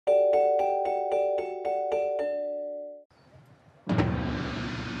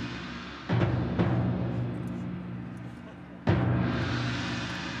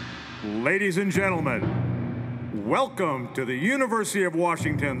Ladies and gentlemen, welcome to the University of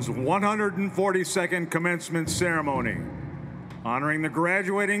Washington's 142nd commencement ceremony, honoring the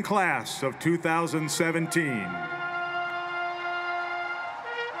graduating class of 2017.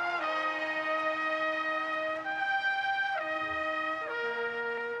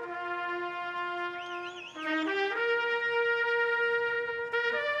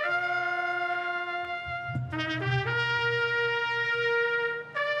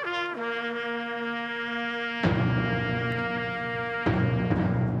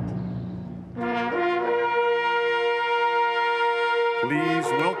 Please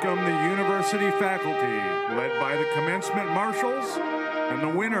welcome the university faculty, led by the commencement marshals and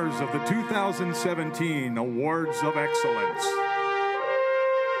the winners of the 2017 Awards of Excellence.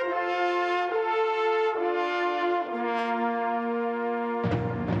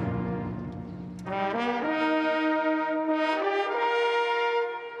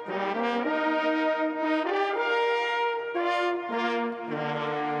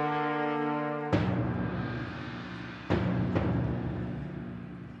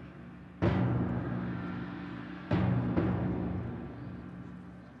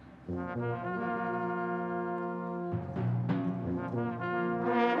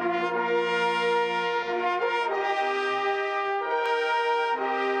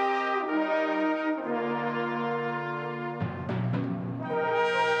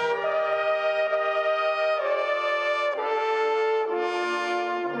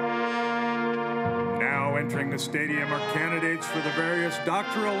 Now entering the stadium are candidates for the various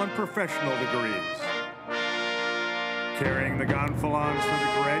doctoral and professional degrees. Carrying the gonfalons for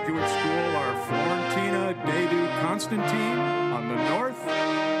the graduate school are Florentina Dedu Constantine on the north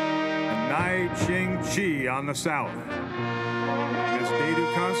and Nai Ching Chi on the south. Ms.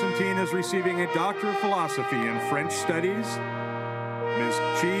 Dedu Constantine is receiving a Doctor of Philosophy in French Studies. Ms.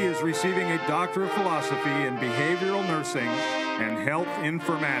 Chi is receiving a Doctor of Philosophy in Behavioral Nursing and Health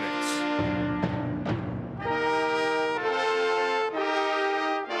Informatics.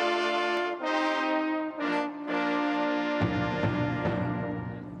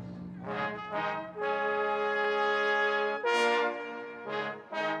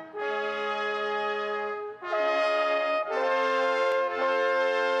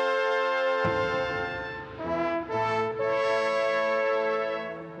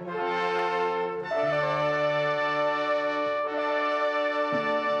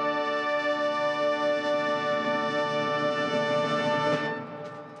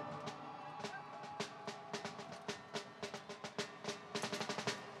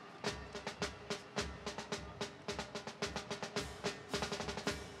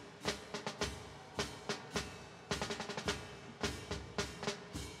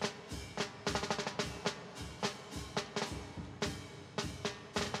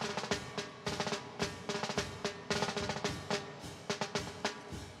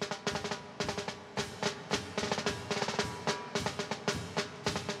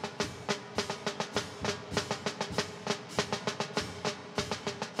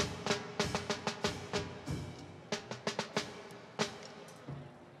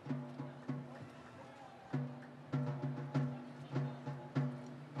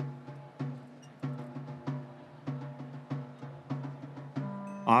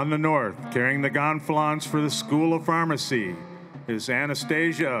 On the north, carrying the gonfalons for the School of Pharmacy, is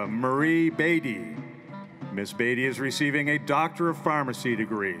Anastasia Marie Beatty. Ms. Beatty is receiving a Doctor of Pharmacy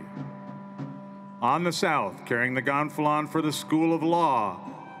degree. On the south, carrying the gonfalon for the School of Law,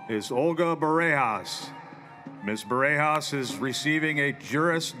 is Olga Barejas. Ms. Barejas is receiving a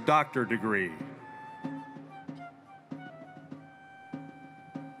Juris Doctor degree.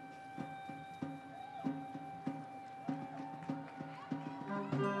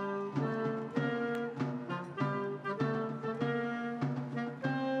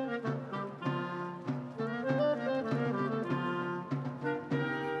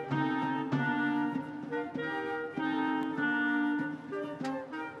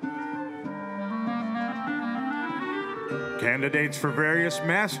 Candidates for various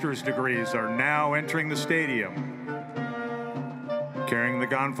master's degrees are now entering the stadium. Carrying the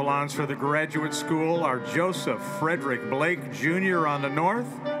gonfalons for the graduate school are Joseph Frederick Blake, Jr. on the north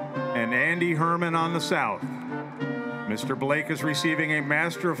and Andy Herman on the south. Mr. Blake is receiving a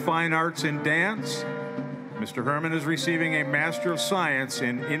Master of Fine Arts in Dance. Mr. Herman is receiving a Master of Science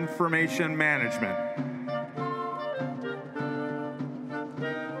in Information Management.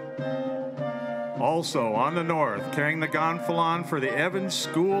 Also on the north, carrying the gonfalon for the Evans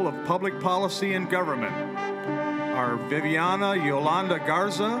School of Public Policy and Government are Viviana Yolanda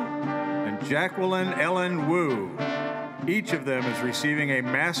Garza and Jacqueline Ellen Wu. Each of them is receiving a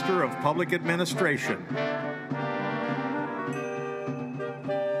Master of Public Administration.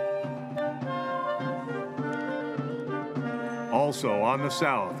 Also on the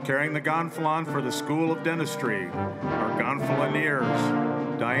south, carrying the gonfalon for the School of Dentistry, are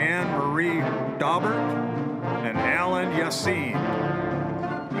gonfaloniers Diane Marie Daubert and Alan Yassine.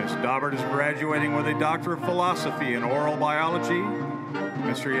 Ms. Daubert is graduating with a Doctor of Philosophy in Oral Biology.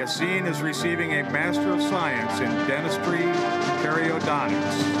 Mr. Yassine is receiving a Master of Science in Dentistry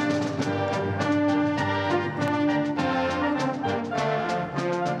Periodontics.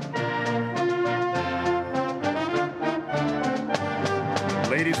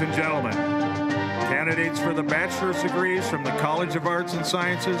 Ladies and gentlemen, candidates for the bachelor's degrees from the College of Arts and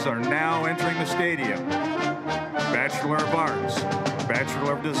Sciences are now entering the stadium. Bachelor of Arts,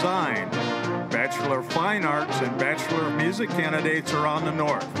 Bachelor of Design, Bachelor of Fine Arts, and Bachelor of Music candidates are on the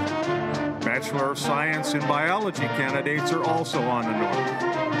north. Bachelor of Science and Biology candidates are also on the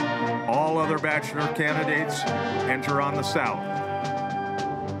north. All other bachelor candidates enter on the south.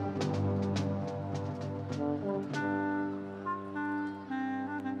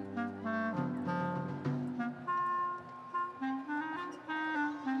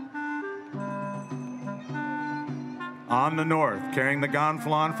 On the north, carrying the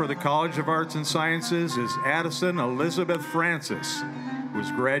gonfalon for the College of Arts and Sciences is Addison Elizabeth Francis, who is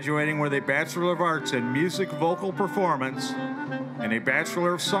graduating with a Bachelor of Arts in Music Vocal Performance and a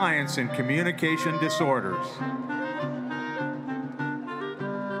Bachelor of Science in Communication Disorders.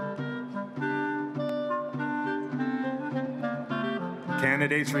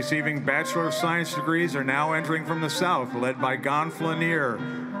 Candidates receiving Bachelor of Science degrees are now entering from the south, led by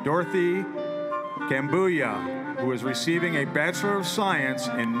gonfalonier Dorothy Cambuya, who is receiving a Bachelor of Science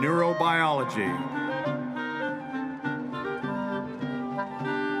in Neurobiology.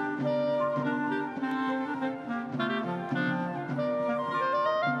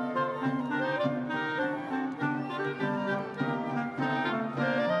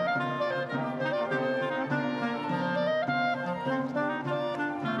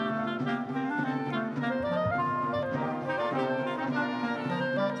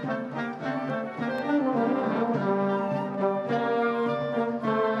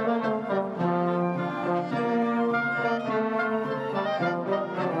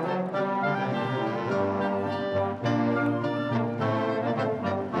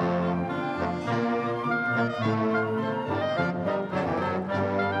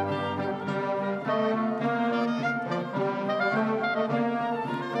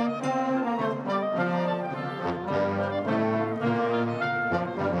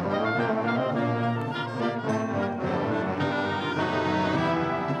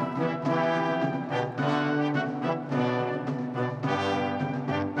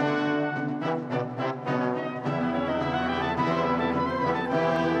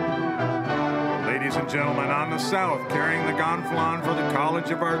 Gentlemen, on the south, carrying the gonfalon for the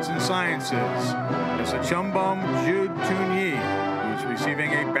College of Arts and Sciences is a Chumbum Jude Tunyi, who is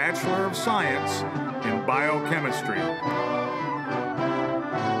receiving a Bachelor of Science in Biochemistry.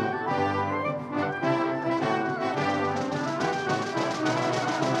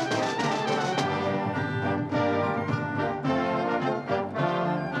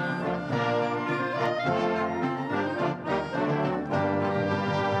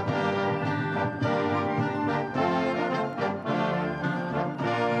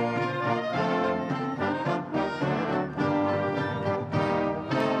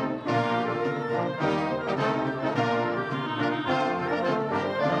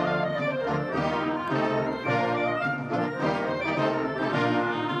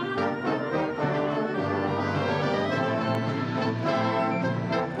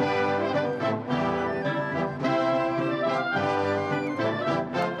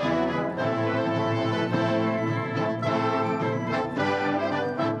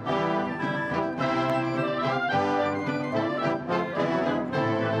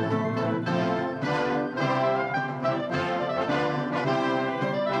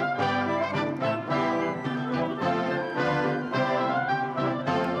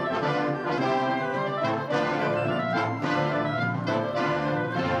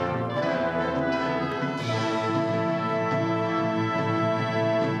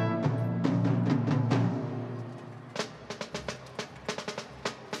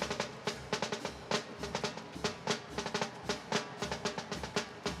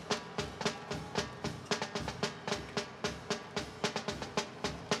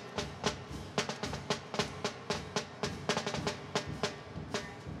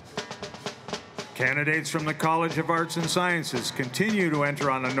 Candidates from the College of Arts and Sciences continue to enter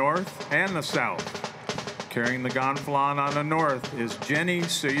on the north and the south. Carrying the gonfalon on the north is Jenny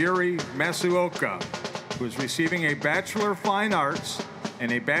Sayuri Masuoka, who is receiving a Bachelor of Fine Arts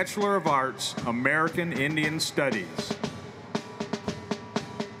and a Bachelor of Arts, American Indian Studies.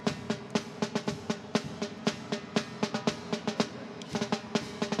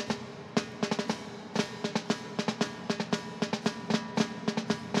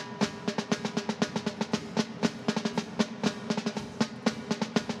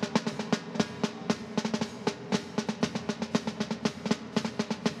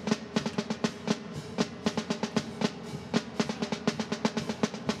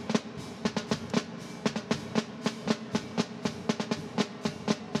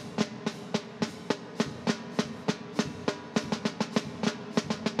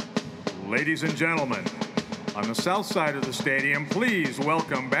 Ladies and gentlemen, on the south side of the stadium, please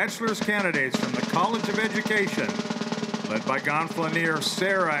welcome bachelor's candidates from the College of Education, led by gonfalonier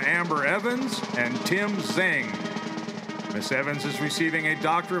Sarah Amber Evans and Tim Zeng. Miss Evans is receiving a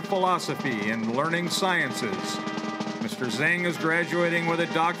Doctor of Philosophy in Learning Sciences. Mr. Zeng is graduating with a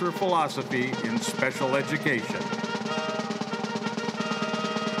Doctor of Philosophy in Special Education.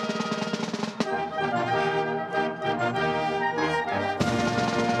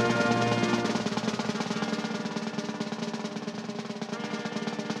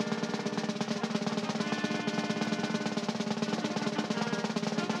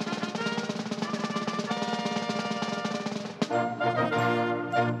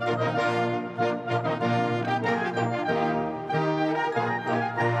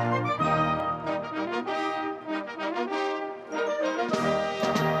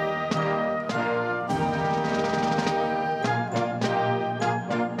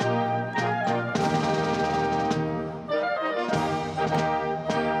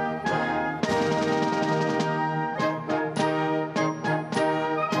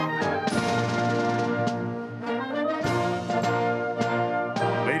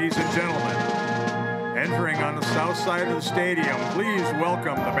 Ladies and gentlemen, entering on the south side of the stadium, please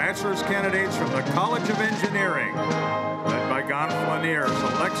welcome the bachelor's candidates from the College of Engineering, led by gonfaloniers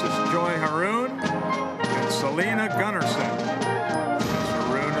Alexis Joy Haroon and Selena Gunnarsson. Ms.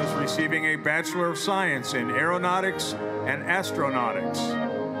 Haroon is receiving a Bachelor of Science in Aeronautics and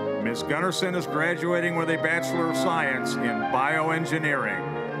Astronautics. Ms. Gunnarsson is graduating with a Bachelor of Science in Bioengineering.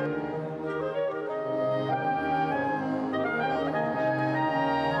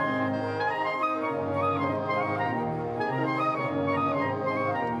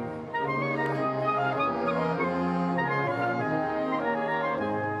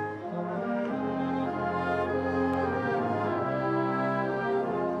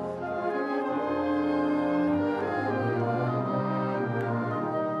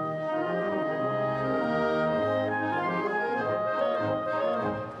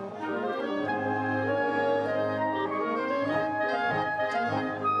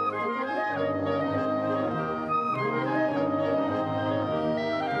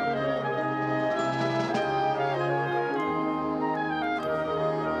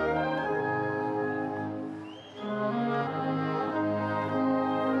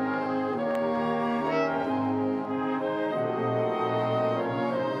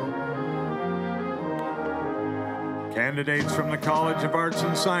 Candidates from the College of Arts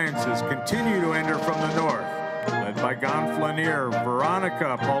and Sciences continue to enter from the north, led by gonfalonier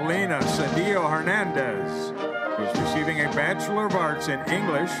Veronica Paulina Cedillo Hernandez, who is receiving a Bachelor of Arts in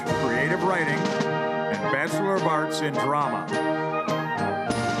English, Creative Writing, and Bachelor of Arts in Drama.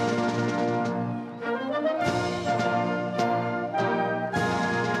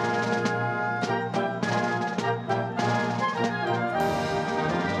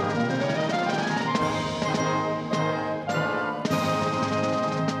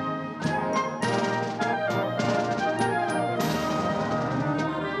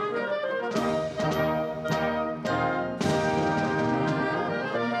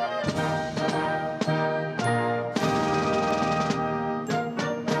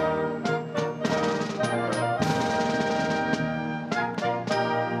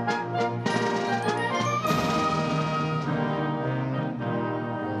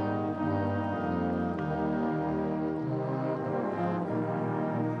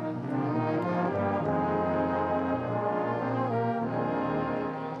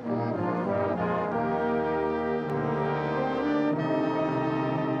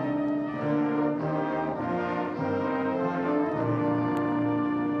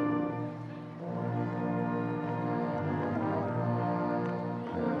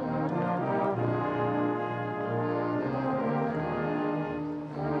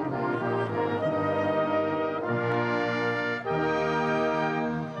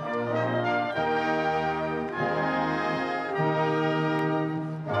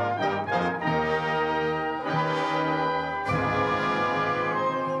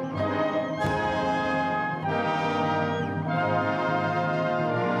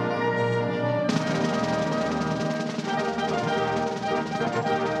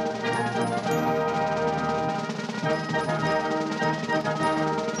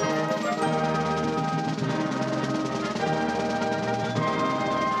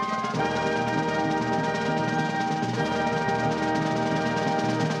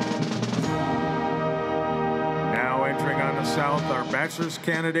 bachelor's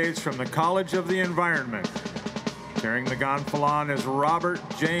candidates from the College of the Environment. Carrying the gonfalon is Robert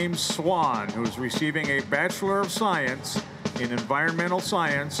James Swan, who is receiving a Bachelor of Science in Environmental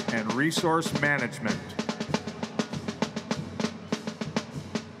Science and Resource Management.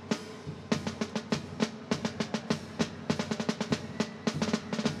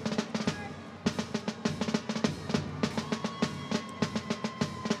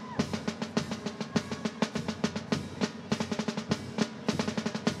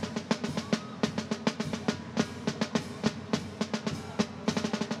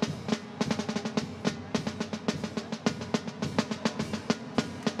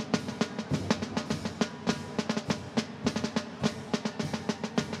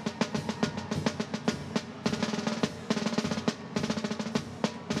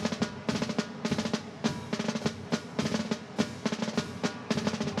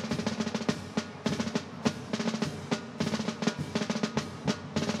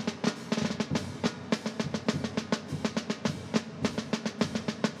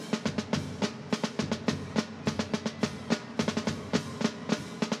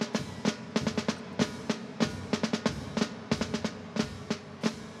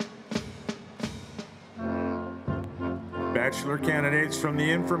 Bachelor candidates from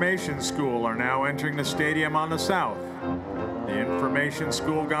the Information School are now entering the stadium on the south. The Information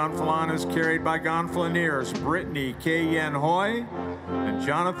School gonfalon is carried by gonfaloniers Brittany K-Yen Hoy and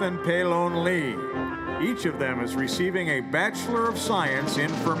Jonathan Pelon Lee. Each of them is receiving a Bachelor of Science in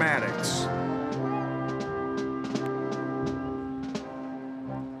Informatics.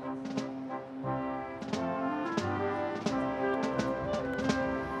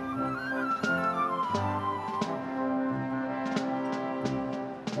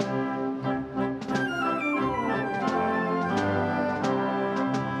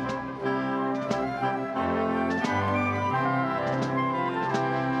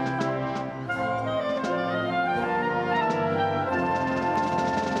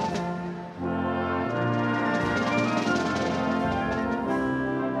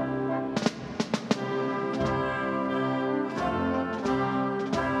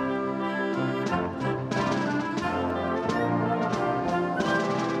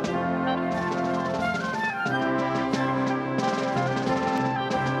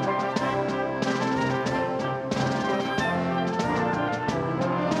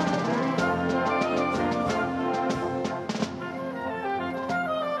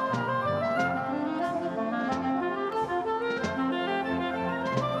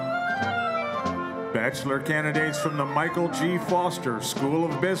 Bachelor candidates from the Michael G. Foster School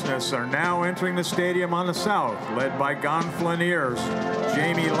of Business are now entering the stadium on the south, led by gonfaloniers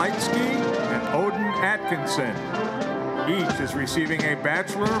Jamie Lightsky and Odin Atkinson. Each is receiving a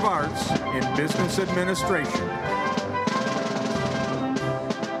Bachelor of Arts in Business Administration.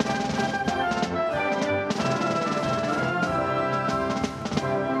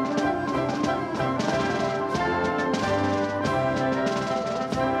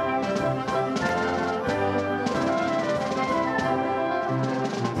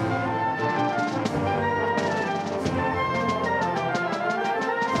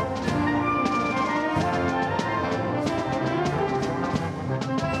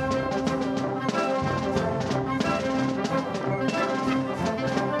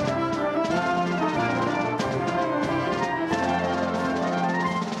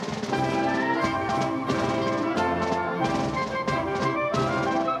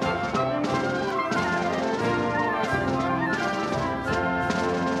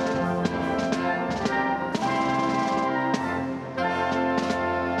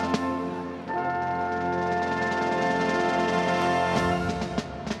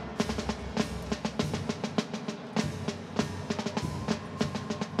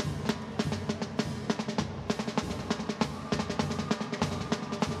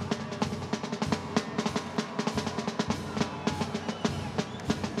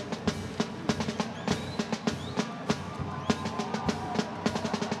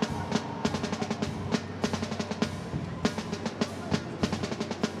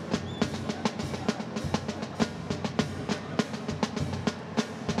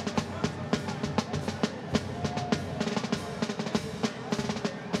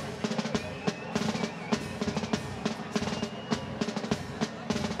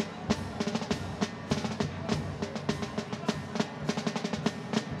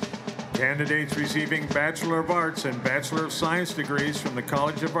 Candidates receiving Bachelor of Arts and Bachelor of Science degrees from the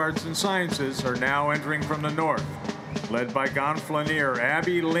College of Arts and Sciences are now entering from the north, led by gonfalonier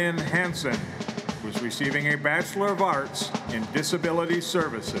Abby Lynn Hansen, who is receiving a Bachelor of Arts in Disability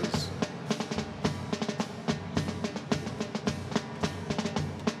Services.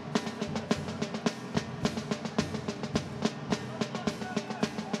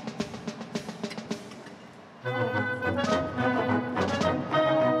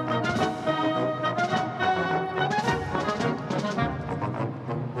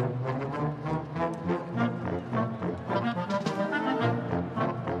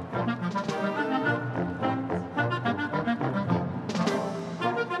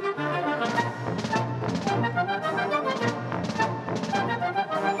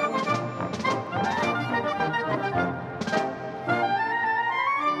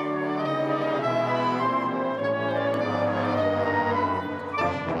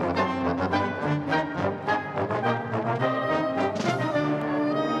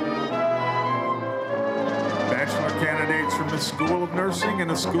 candidates from the School of Nursing and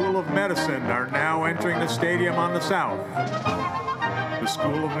the School of Medicine are now entering the stadium on the south. The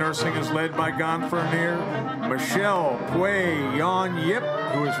School of Nursing is led by Gonfalonier Michelle Pui Yon Yip,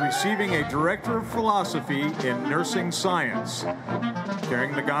 who is receiving a Director of Philosophy in Nursing Science.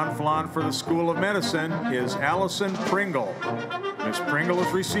 Carrying the gonfalon for the School of Medicine is Allison Pringle. Ms. Pringle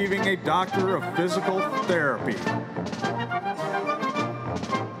is receiving a Doctor of Physical Therapy.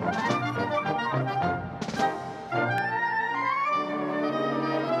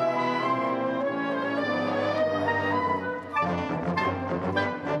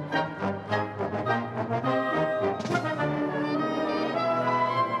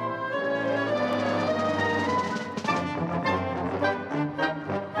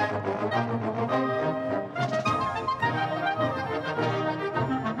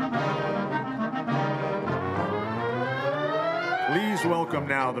 Please welcome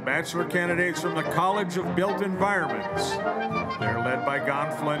now the bachelor candidates from the College of Built Environments. They're led by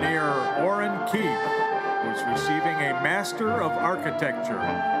gonfalonier Orrin Keith, who's receiving a Master of Architecture.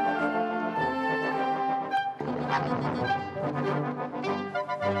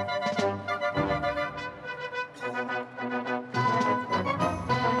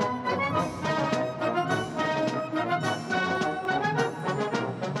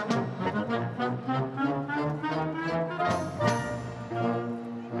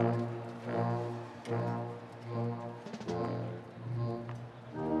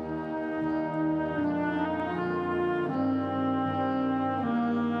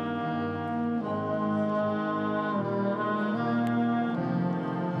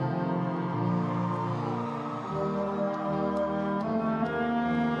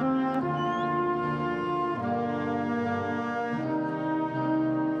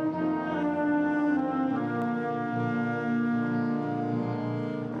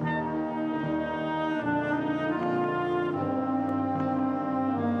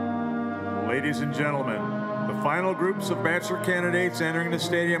 Ladies and gentlemen, the final groups of bachelor candidates entering the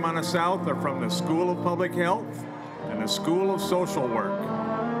stadium on the south are from the School of Public Health and the School of Social Work.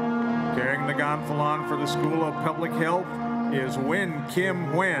 Carrying the gonfalon for the School of Public Health is Win Kim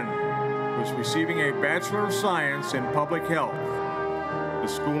Nguyen, who's receiving a Bachelor of Science in Public Health. The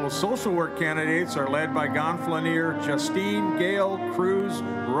School of Social Work candidates are led by gonfalonier Justine Gail Cruz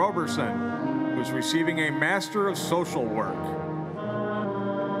Roberson, who's receiving a Master of Social Work.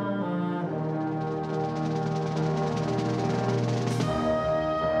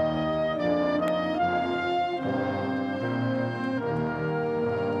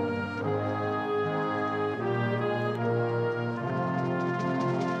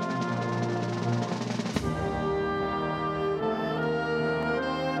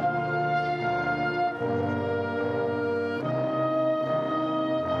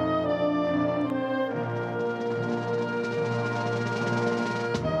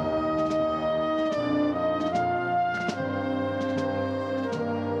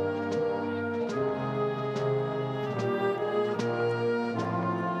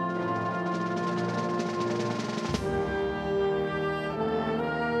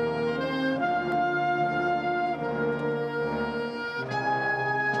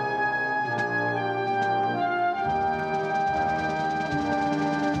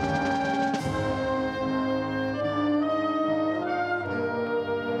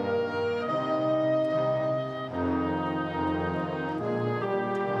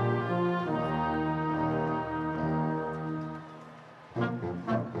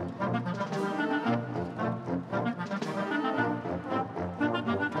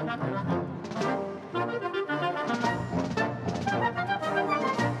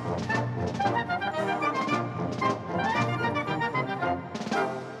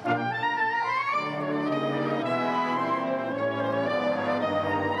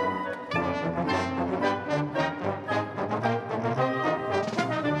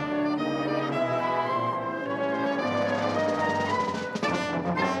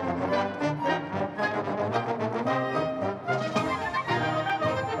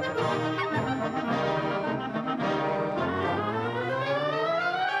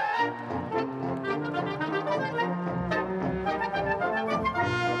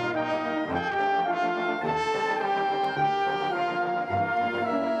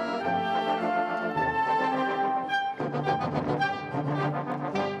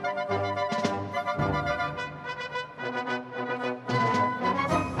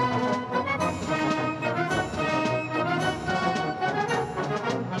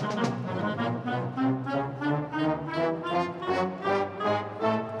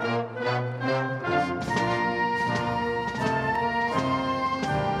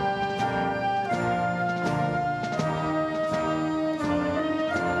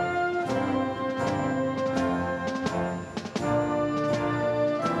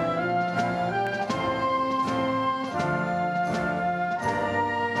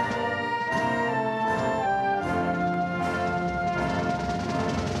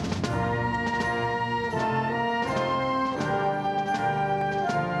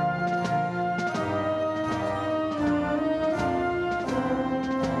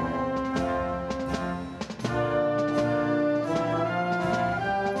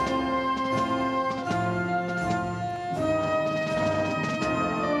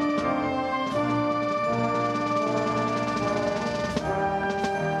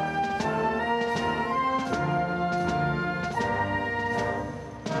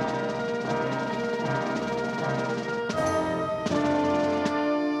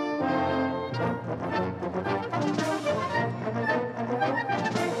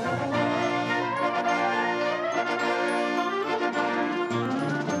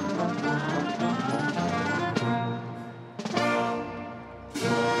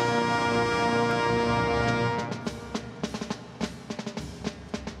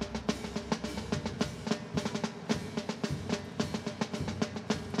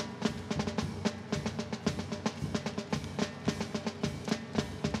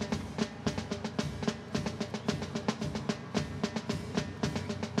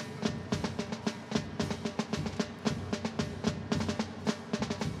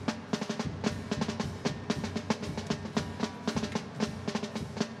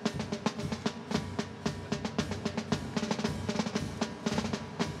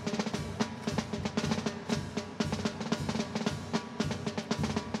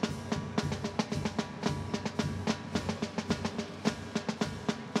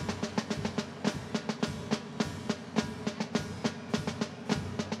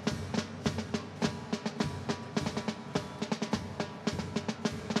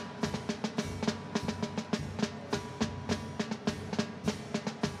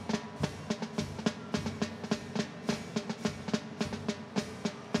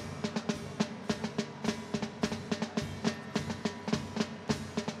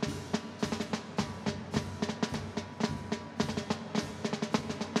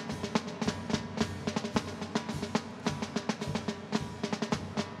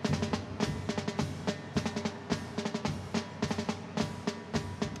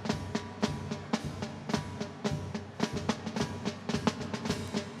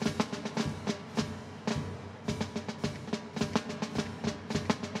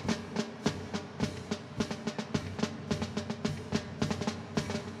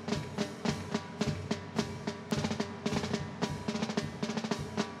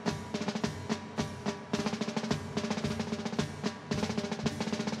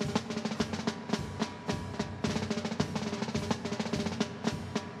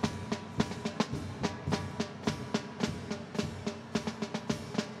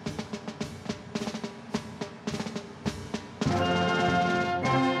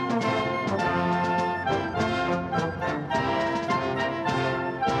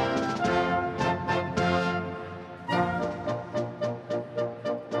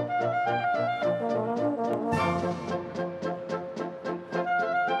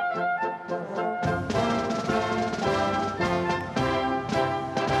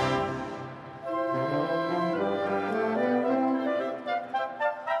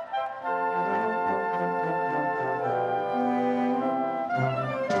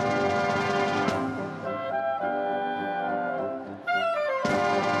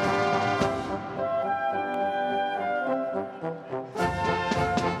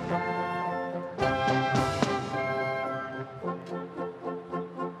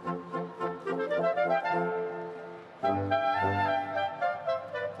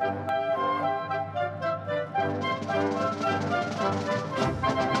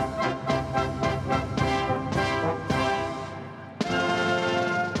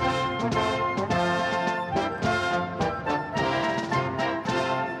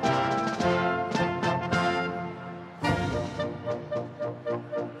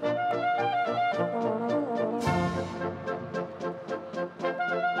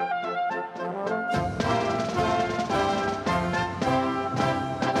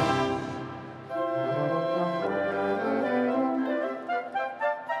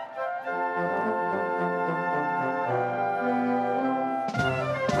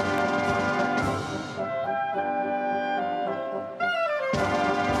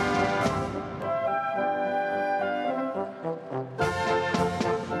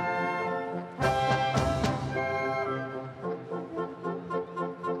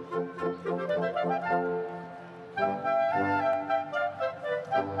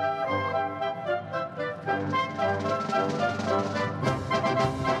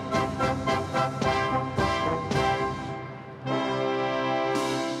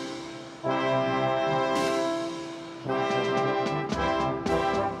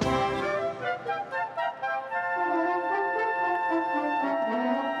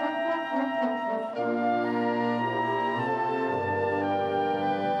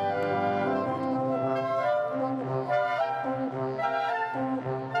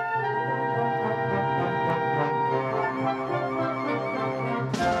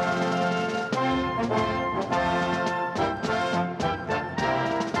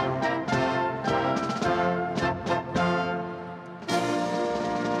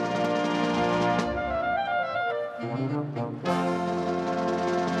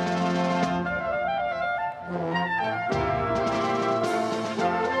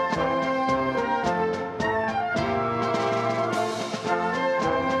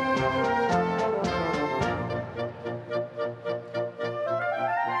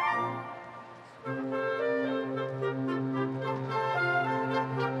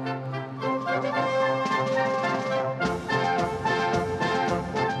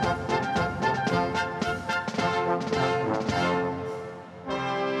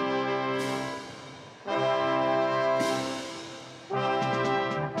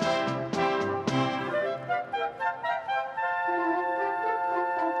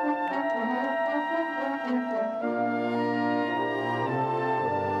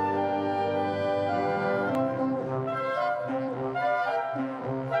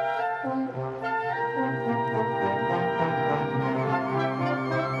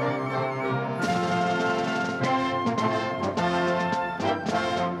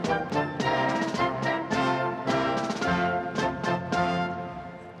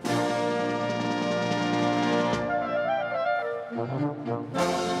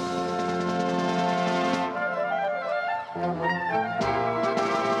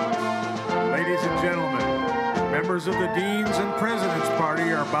 Ladies and gentlemen, members of the Deans and President's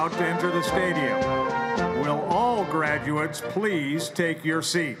Party are about to enter the stadium. Will all graduates please take your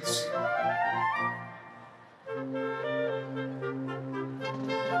seats?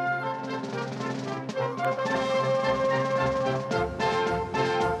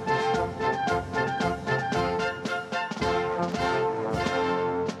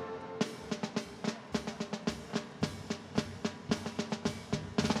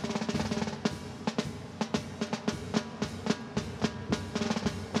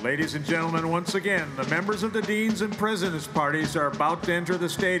 Ladies and gentlemen, once again, the members of the Deans and President's Parties are about to enter the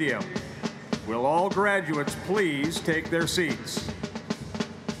stadium. Will all graduates please take their seats?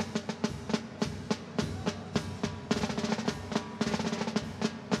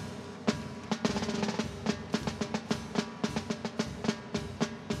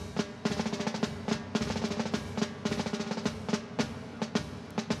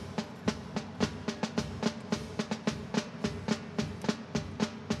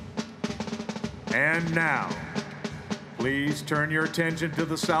 And now, please turn your attention to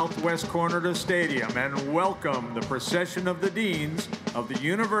the southwest corner of the stadium and welcome the procession of the deans of the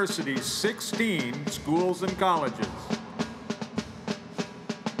university's 16 schools and colleges.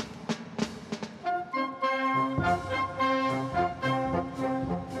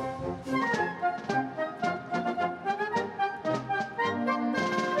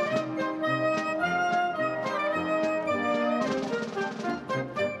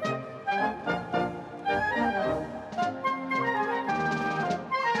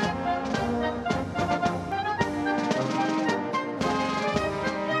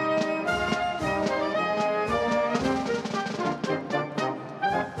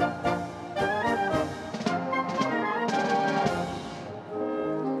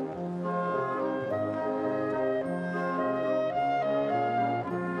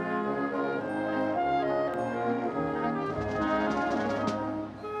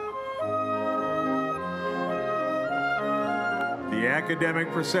 The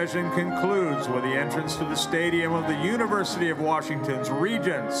academic procession concludes with the entrance to the stadium of the University of Washington's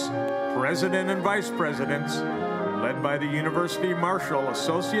regents, president and vice presidents, led by the University Marshall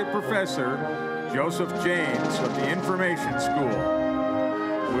Associate Professor Joseph James of the Information School.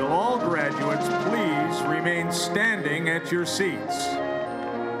 Will all graduates please remain standing at your seats?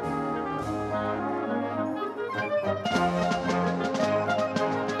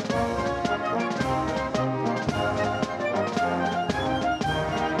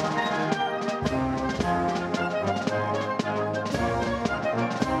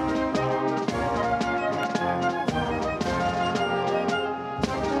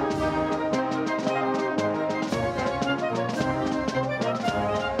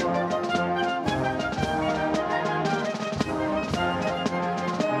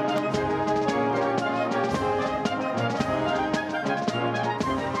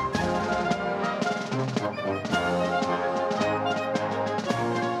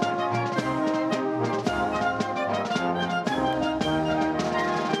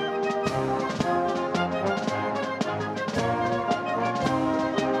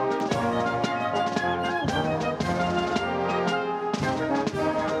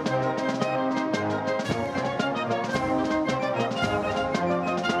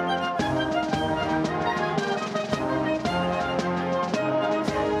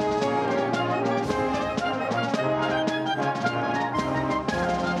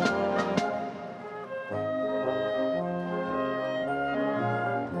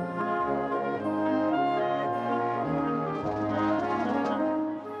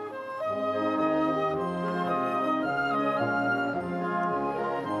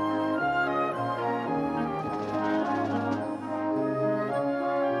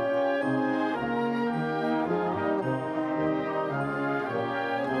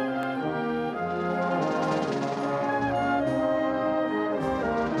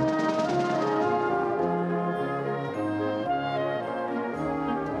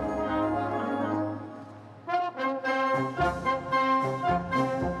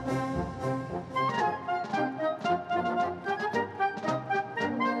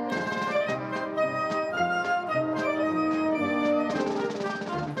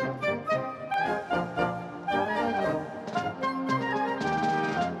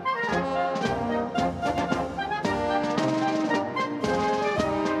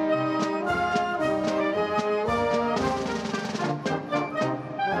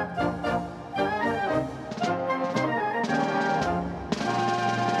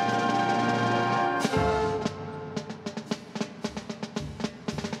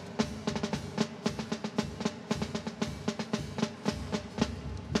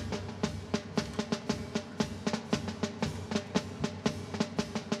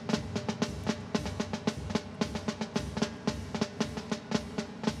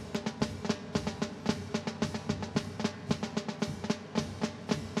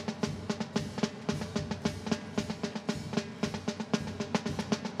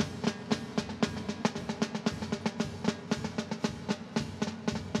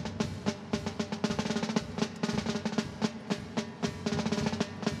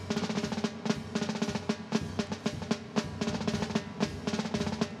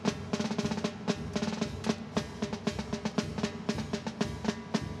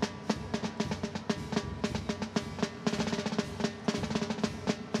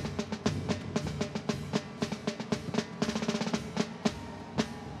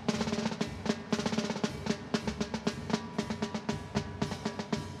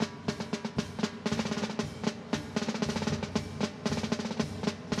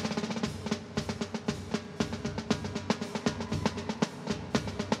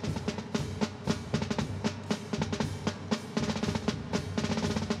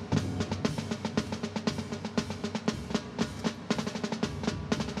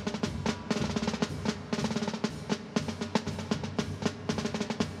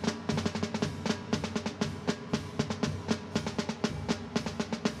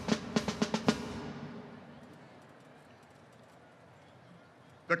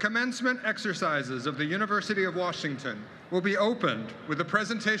 The commencement exercises of the University of Washington will be opened with a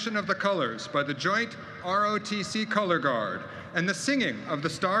presentation of the colors by the Joint ROTC Color Guard and the singing of the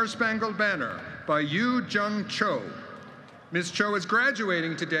Star-Spangled Banner by Yu Jung Cho. Ms. Cho is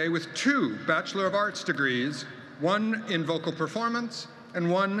graduating today with 2 Bachelor of Arts degrees, one in vocal performance and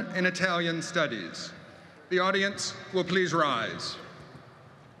one in Italian studies. The audience will please rise.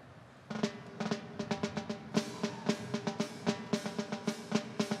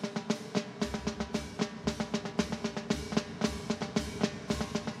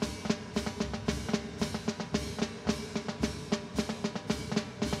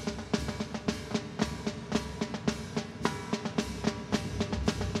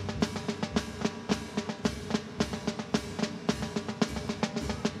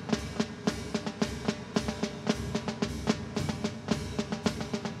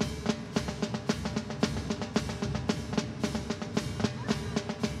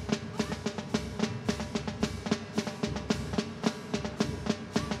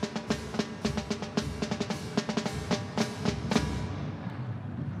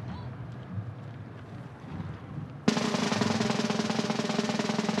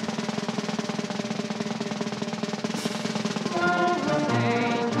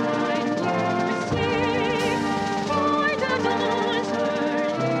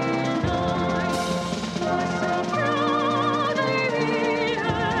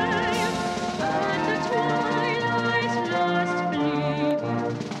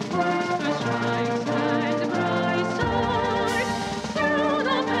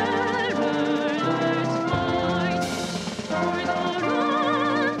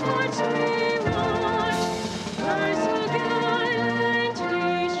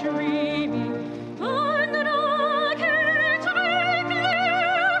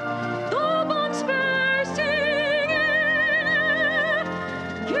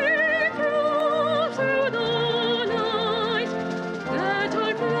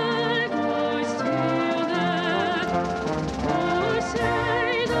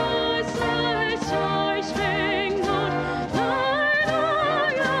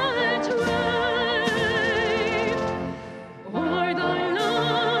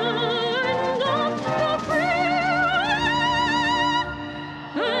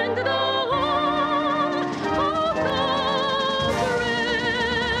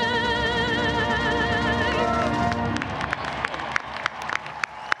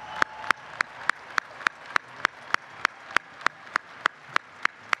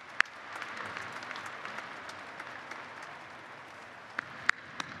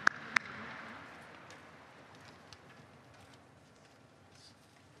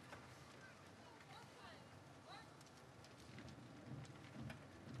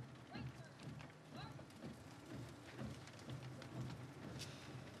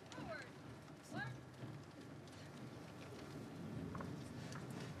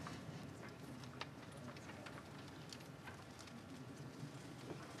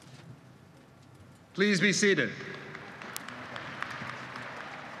 Please be seated.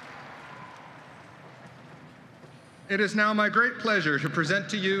 It is now my great pleasure to present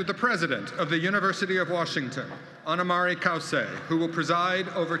to you the President of the University of Washington, Annemarie Kause, who will preside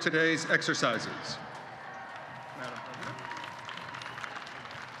over today's exercises. Madam President.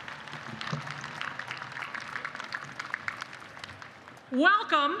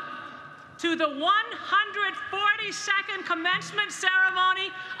 Welcome to the 142nd commencement ceremony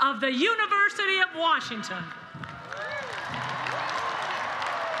of the University of Washington.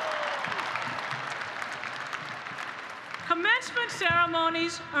 Commencement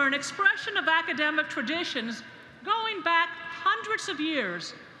ceremonies are an expression of academic traditions going back hundreds of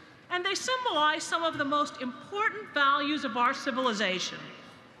years, and they symbolize some of the most important values of our civilization: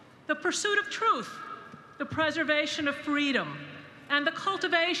 the pursuit of truth, the preservation of freedom, and the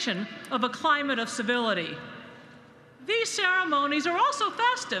cultivation of a climate of civility. These ceremonies are also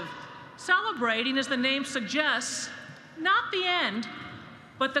festive, celebrating, as the name suggests, not the end,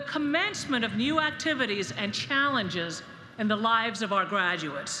 but the commencement of new activities and challenges in the lives of our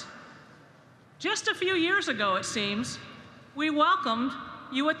graduates. Just a few years ago, it seems, we welcomed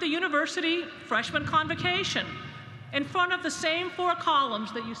you at the university freshman convocation in front of the same 4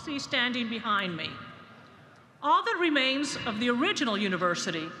 columns that you see standing behind me. All that remains of the original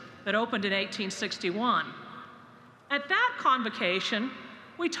university that opened in 1861. At that convocation,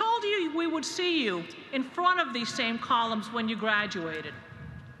 we told you we would see you in front of these same columns when you graduated.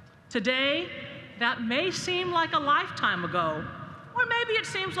 Today, that may seem like a lifetime ago, or maybe it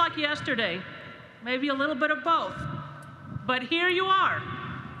seems like yesterday, maybe a little bit of both. But here you are.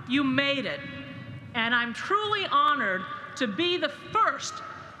 You made it. And I'm truly honored to be the first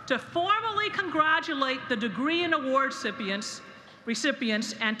to formally congratulate the degree and award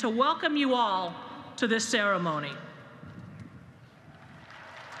recipients and to welcome you all to this ceremony.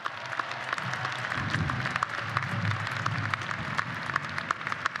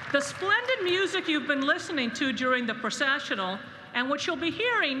 The splendid music you've been listening to during the processional, and which you'll be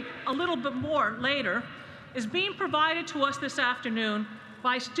hearing a little bit more later, is being provided to us this afternoon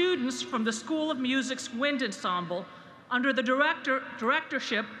by students from the School of Music's Wind Ensemble under the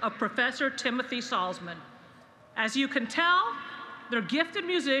directorship of Professor Timothy Salzman. As you can tell, they're gifted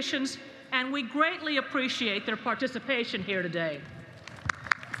musicians, and we greatly appreciate their participation here today.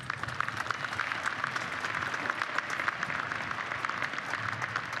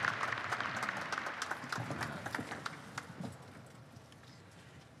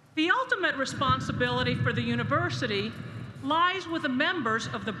 The ultimate responsibility for the university lies with the members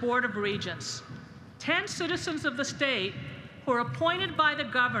of the Board of Regents, 10 citizens of the state who are appointed by the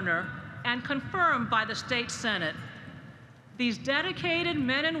governor and confirmed by the state senate. These dedicated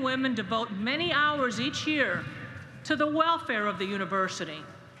men and women devote many hours each year to the welfare of the university.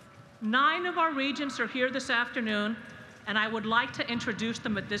 9 of our regents are here this afternoon, and I would like to introduce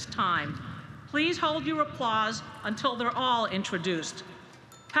them at this time. Please hold your applause until they're all introduced.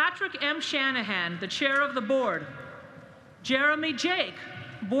 Patrick M. Shanahan, the chair of the board. Jeremy Jake,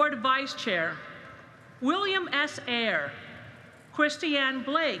 board vice chair. William S. Eyre, Christiane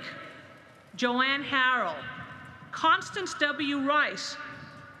Blake, Joanne Harrell, Constance W. Rice,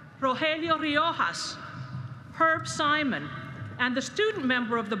 Rogelio Riojas, Herb Simon, and the student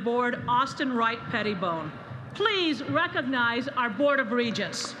member of the board, Austin Wright Pettibone. Please recognize our Board of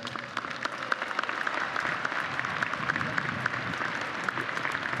Regents.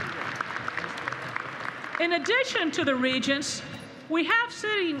 In addition to the regents, we have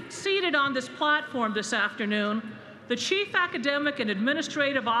seated on this platform this afternoon the chief academic and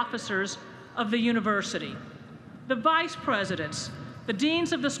administrative officers of the university, the vice presidents, the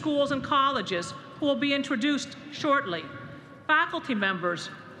deans of the schools and colleges, who will be introduced shortly, faculty members,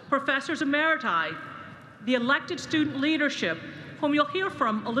 professors emeriti, the elected student leadership, whom you'll hear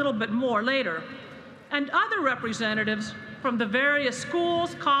from a little bit more later, and other representatives from the various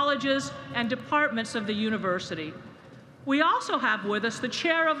schools, colleges, and departments of the university. We also have with us the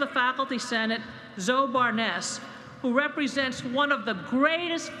chair of the Faculty Senate, Zoe Barnes, who represents one of the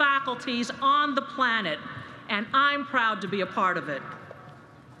greatest faculties on the planet, and I'm proud to be a part of it.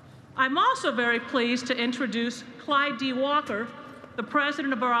 I'm also very pleased to introduce Clyde D. Walker, the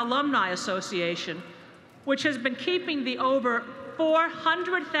president of our Alumni Association, which has been keeping the over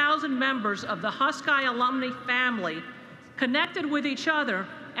 400,000 members of the Husky alumni family connected with each other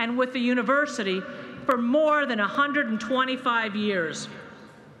and with the university for more than 125 years.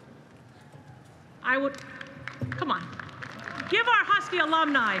 Come on, give our Husky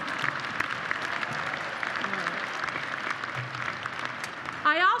alumni.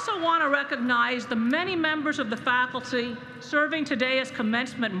 I also want to recognize the many members of the faculty serving today as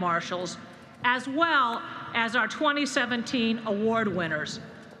commencement marshals as well as our 2017 award winners.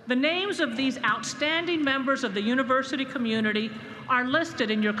 The names of these outstanding members of the university community are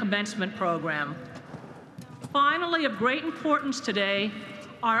listed in your commencement program. Finally, of great importance today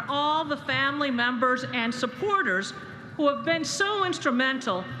are all the family members and supporters who have been so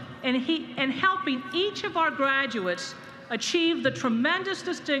instrumental in helping each of our graduates achieve the tremendous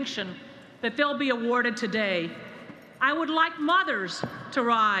distinction that they'll be awarded today. I would like mothers to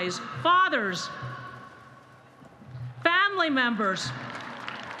rise, fathers, family members,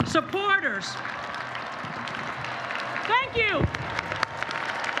 supporters. Thank you.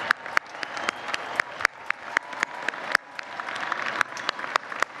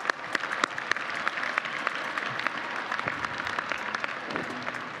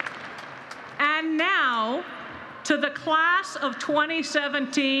 And now, to the class of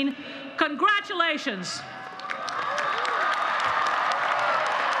 2017, congratulations.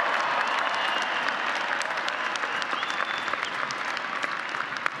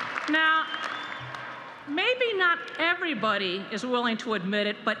 Now, maybe not everybody is willing to admit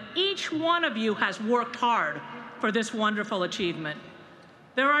it, but each one of you has worked hard for this wonderful achievement.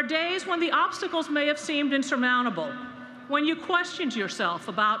 There are days when the obstacles may have seemed insurmountable, when you questioned yourself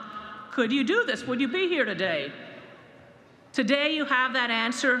about, could you do this? Would you be here today? Today you have that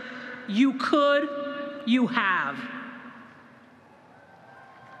answer. You could, you have.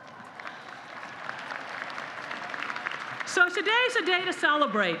 So today's a day to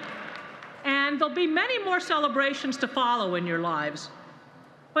celebrate, and there'll be many more celebrations to follow in your lives.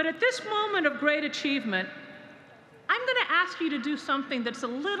 But at this moment of great achievement, I'm going to ask you to do something that's a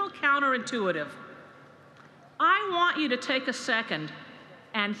little counterintuitive. I want you to take a second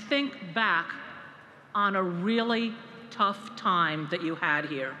and think back on a really tough time that you had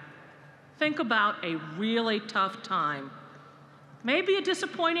here. Think about a really tough time. Maybe a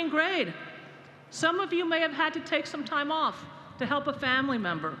disappointing grade. Some of you may have had to take some time off to help a family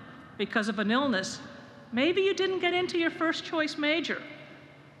member because of an illness. Maybe you didn't get into your first choice major.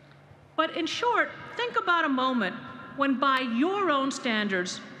 But in short, think about a moment when by your own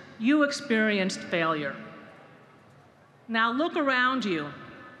standards, you experienced failure. Now look around you.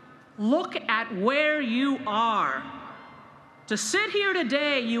 Look at where you are. To sit here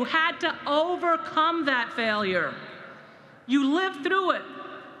today, you had to overcome that failure. You lived through it.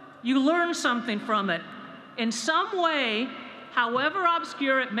 You learned something from it. In some way, however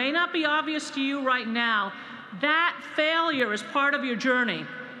obscure, it may not be obvious to you right now, that failure is part of your journey.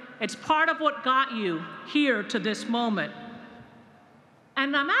 It's part of what got you here to this moment.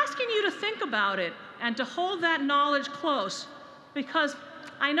 And I'm asking you to think about it and to hold that knowledge close, because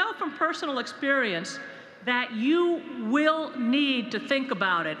I know from personal experience that you will need to think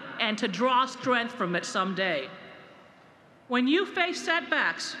about it and to draw strength from it someday. When you face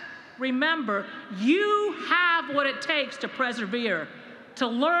setbacks, remember, you have what it takes to persevere, to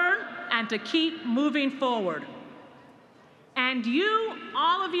learn, and to keep moving forward. And you,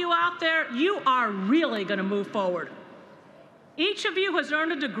 all of you out there, you are really going to move forward. Each of you has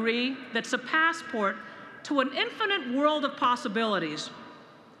earned a degree that's a passport to an infinite world of possibilities.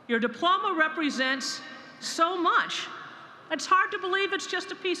 Your diploma represents so much. It's hard to believe it's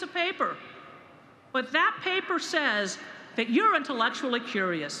just a piece of paper. But that paper says that you're intellectually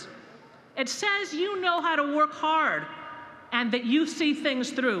curious. It says you know how to work hard and that you see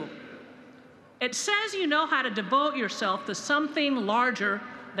things through. It says you know how to devote yourself to something larger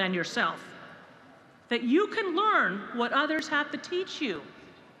than yourself. That you can learn what others have to teach you,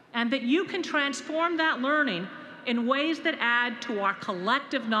 and that you can transform that learning in ways that add to our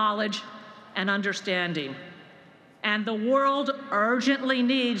collective knowledge and understanding. And the world urgently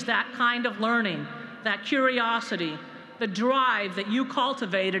needs that kind of learning, that curiosity, the drive that you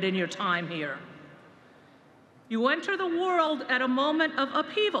cultivated in your time here. You enter the world at a moment of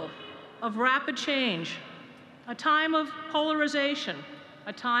upheaval, of rapid change, a time of polarization,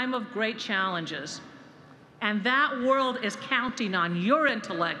 a time of great challenges. And that world is counting on your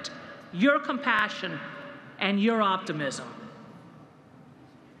intellect, your compassion, and your optimism.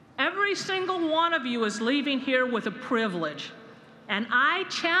 Every single one of you is leaving here with a privilege, and I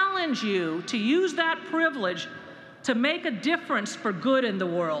challenge you to use that privilege to make a difference for good in the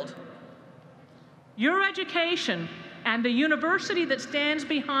world. Your education and the university that stands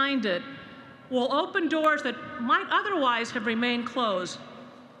behind it will open doors that might otherwise have remained closed.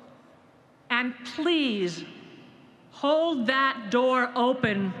 And please, hold that door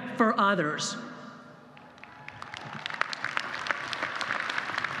open for others.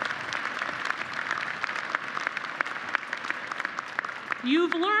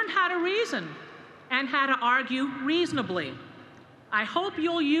 You've learned how to reason and how to argue reasonably. I hope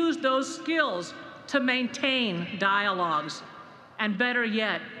you'll use those skills to maintain dialogues, and better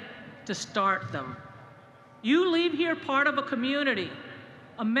yet, to start them. You leave here part of a community,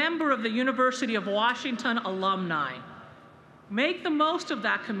 a member of the University of Washington alumni. Make the most of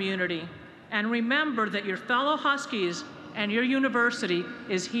that community, and remember that your fellow Huskies and your university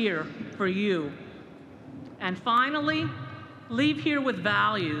is here for you. And finally, leave here with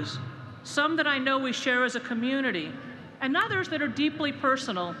values, some that I know we share as a community, and others that are deeply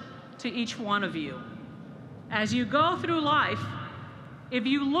personal to each one of you. As you go through life, if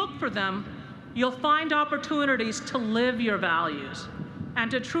you look for them, you'll find opportunities to live your values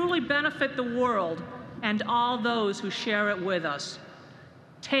and to truly benefit the world and all those who share it with us.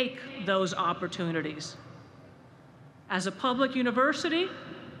 Take those opportunities. As a public university,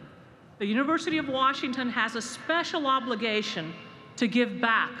 the University of Washington has a special obligation to give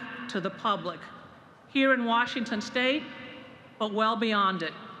back to the public here in Washington State, but well beyond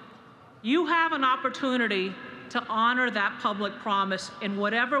it. You have an opportunity to honor that public promise in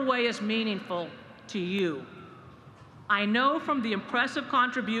whatever way is meaningful to you. I know from the impressive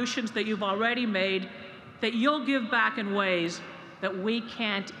contributions that you've already made that you'll give back in ways that we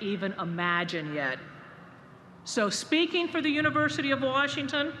can't even imagine yet. So speaking for the University of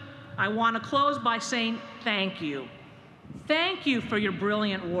Washington, I want to close by saying thank you. Thank you for your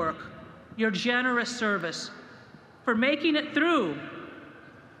brilliant work, your generous service, for making it through,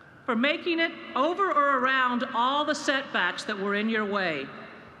 for making it over or around all the setbacks that were in your way,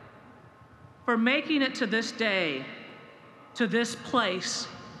 for making it to this day, to this place,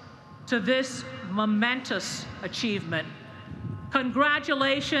 to this momentous achievement.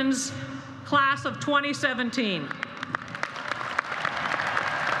 Congratulations, class of 2017.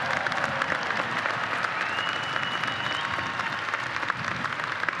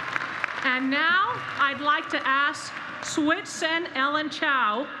 And now I'd like to ask Swit Sen Ellen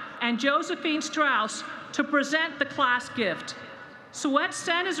Chow and Josephine Strauss to present the class gift. Swet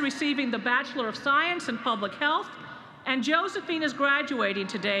Sen is receiving the Bachelor of Science in Public Health, and Josephine is graduating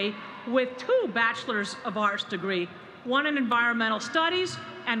today with 2 Bachelors of Arts degrees, one in Environmental Studies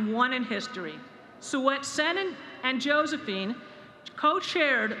and one in History. Swet Sen and Josephine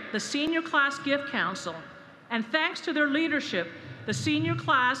co-chaired the Senior Class Gift Council, and thanks to their leadership, the senior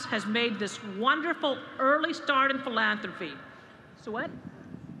class has made this wonderful early start in philanthropy. Swet?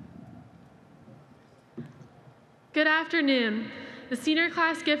 Good afternoon. The senior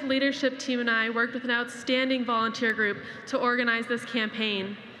class gift leadership team and I worked with an outstanding volunteer group to organize this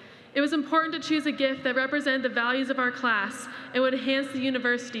campaign. It was important to choose a gift that represented the values of our class and would enhance the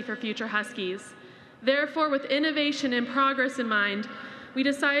university for future Huskies. Therefore, with innovation and progress in mind, we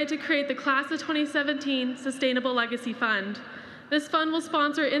decided to create the Class of 2017 Sustainable Legacy Fund. This fund will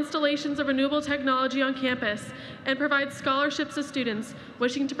sponsor installations of renewable technology on campus and provide scholarships to students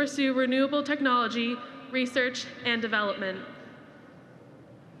wishing to pursue renewable technology, research, and development.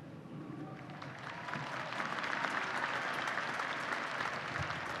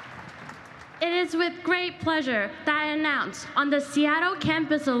 It is with great pleasure that I announce on the Seattle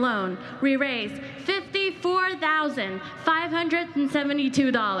campus alone, we raised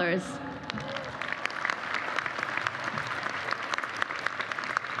 $54,572.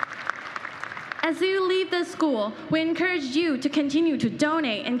 As you leave the school, we encourage you to continue to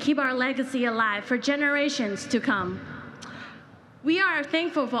donate and keep our legacy alive for generations to come. We are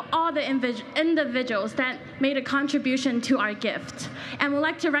thankful for all the individuals that made a contribution to our gift, and would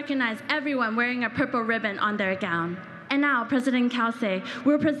like to recognize everyone wearing a purple ribbon on their gown. And now, President Kelsey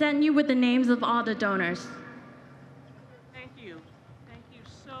will present you with the names of all the donors. Thank you. Thank you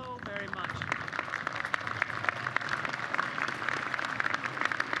so very much.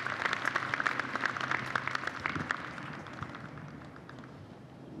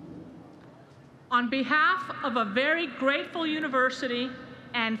 On behalf of a very grateful university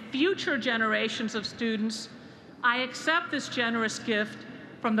and future generations of students, I accept this generous gift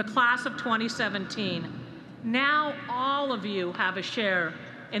from the class of 2017. Now all of you have a share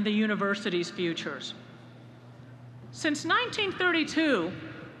in the university's futures. Since 1932,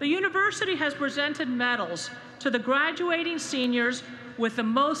 the university has presented medals to the graduating seniors with the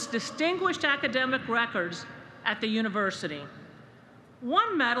most distinguished academic records at the university.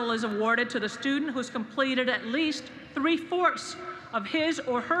 One medal is awarded to the student who's completed at least 3/4 of his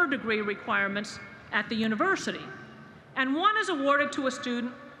or her degree requirements at the university. And one is awarded to a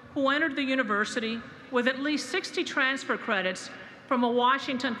student who entered the university with at least 60 transfer credits from a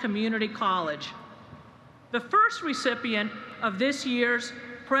Washington community college. The first recipient of this year's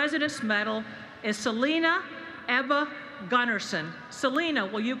President's Medal is Selena Ebba Gunnarsson. Selena,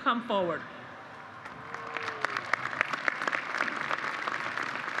 will you come forward?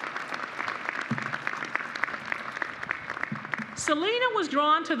 Selena was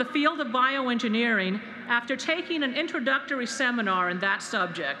drawn to the field of bioengineering after taking an introductory seminar in that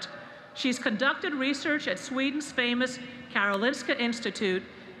subject. She's conducted research at Sweden's famous Karolinska Institute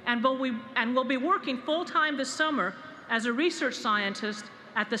and will be working full-time this summer as a research scientist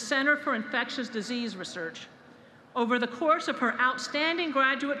at the Center for Infectious Disease Research. Over the course of her outstanding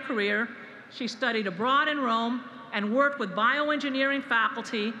graduate career, she studied abroad in Rome and worked with bioengineering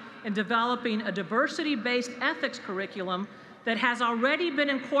faculty in developing a diversity-based ethics curriculum that has already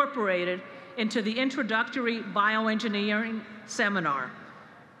been incorporated into the introductory bioengineering seminar.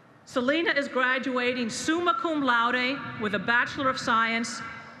 Selena is graduating summa cum laude with a Bachelor of Science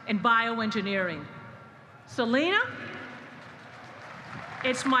in Bioengineering. Selena,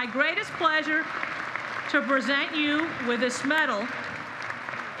 it's my greatest pleasure to present you with this medal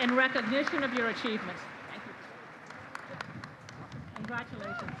in recognition of your achievements. Thank you.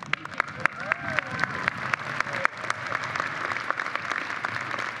 Congratulations.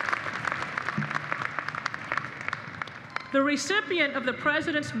 The recipient of the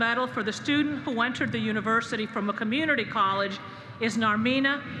President's Medal for the student who entered the university from a community college is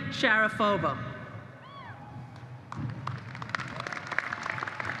Narmina Sharifova.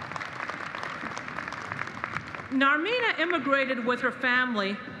 Narmina immigrated with her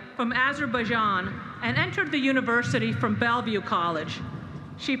family from Azerbaijan and entered the university from Bellevue College.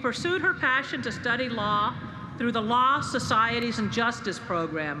 She pursued her passion to study law through the Law, Societies, and Justice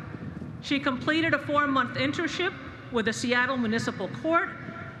program. She completed a 4-month internship with the Seattle Municipal Court,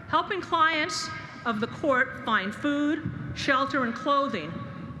 helping clients of the court find food, shelter, and clothing.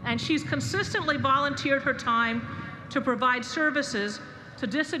 And she's consistently volunteered her time to provide services to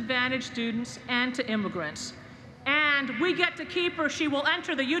disadvantaged students and to immigrants. And we get to keep her. She will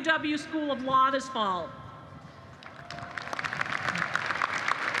enter the UW School of Law this fall.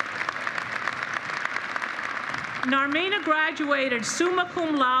 Narmina graduated summa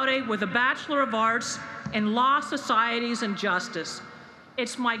cum laude with a Bachelor of Arts in Law, Societies, and Justice.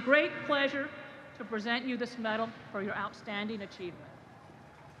 It's my great pleasure to present you this medal for your outstanding achievement.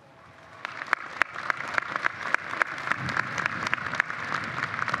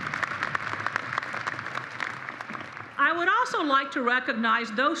 I would also like to recognize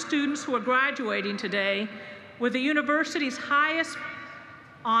those students who are graduating today with the university's highest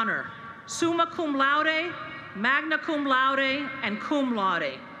honor, summa cum laude, magna cum laude, and cum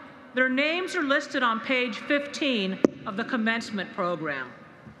laude. Their names are listed on page 15 of the commencement program.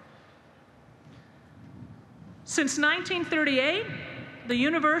 Since 1938, the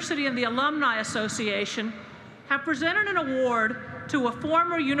university and the Alumni Association have presented an award to a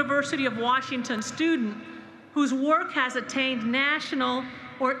former University of Washington student whose work has attained national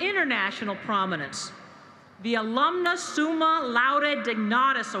or international prominence. The Alumnus Summa Laude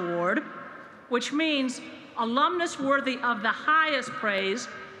Dignatus Award, which means alumnus worthy of the highest praise,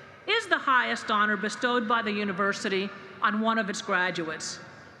 is the highest honor bestowed by the university on one of its graduates.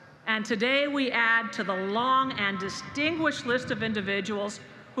 And today we add to the long and distinguished list of individuals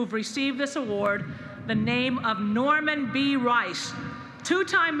who've received this award the name of Norman B. Rice,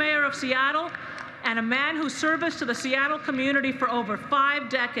 2-time mayor of Seattle and a man whose service to the Seattle community for over 5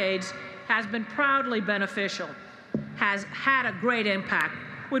 decades has been proudly beneficial, has had a great impact.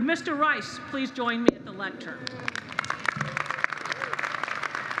 Would Mr. Rice please join me at the lectern?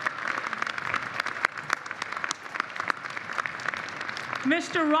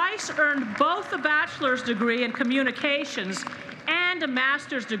 Mr. Rice earned both a bachelor's degree in communications and a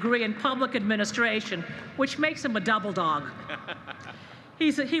master's degree in public administration, which makes him a double dog.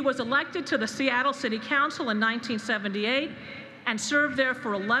 He was elected to the Seattle City Council in 1978 and served there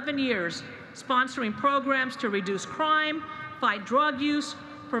for 11 years, sponsoring programs to reduce crime, fight drug use,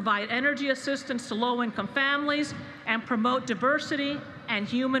 provide energy assistance to low-income families, and promote diversity and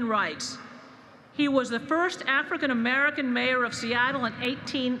human rights. He was the first African-American mayor of Seattle in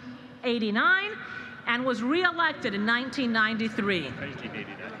 1889 and was re-elected in 1993.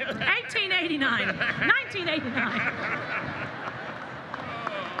 1889. 1989.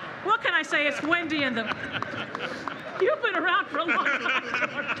 What can I say? It's windy and you've been around for a long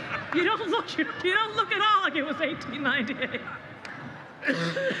time. You don't look at all like it was 1898.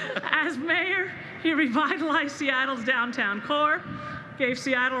 As mayor, he revitalized Seattle's downtown core, gave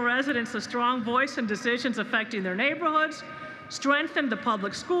Seattle residents a strong voice in decisions affecting their neighborhoods, strengthened the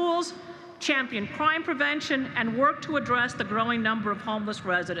public schools, championed crime prevention, and worked to address the growing number of homeless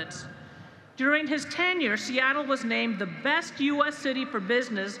residents. During his tenure, Seattle was named the best U.S. city for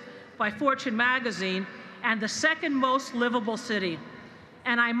business by Fortune magazine and the second most livable city.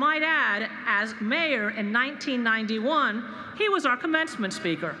 And I might add, as mayor in 1991, he was our commencement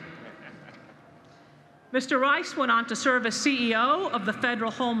speaker. Mr. Rice went on to serve as CEO of the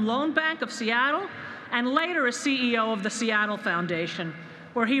Federal Home Loan Bank of Seattle and later as CEO of the Seattle Foundation,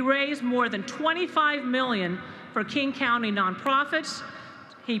 where he raised more than $25 million for King County nonprofits.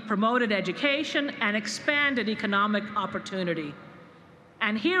 He promoted education and expanded economic opportunity.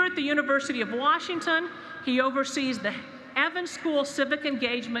 And here at the University of Washington, he oversees the Evans School Civic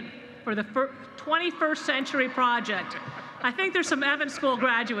Engagement for the 21st Century Project. I think there's some Evans School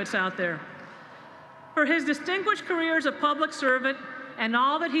graduates out there. For his distinguished career as a public servant and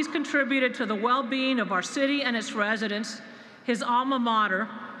all that he's contributed to the well-being of our city and its residents, his alma mater,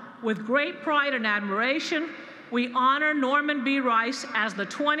 with great pride and admiration, we honor Norman B. Rice as the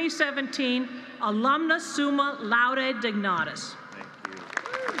 2017 Alumnus Summa Laude Dignatus. Thank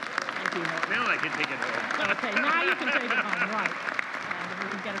you. Now I can take it home. Okay, now you can take it home, right. And we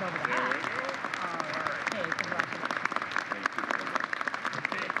can get it over the hat. All right. Hey, congratulations.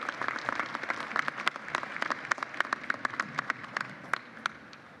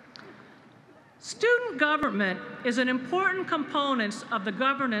 Student government is an important component of the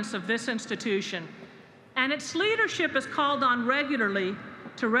governance of this institution, and its leadership is called on regularly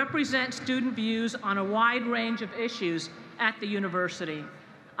to represent student views on a wide range of issues at the university.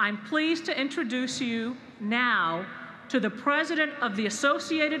 I'm pleased to introduce you now to the President of the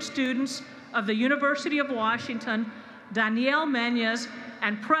Associated Students of the University of Washington, Danielle Menyes,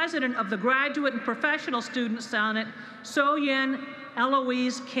 and President of the Graduate and Professional Student Senate, So-Yin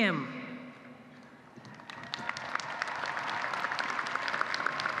Eloise Kim.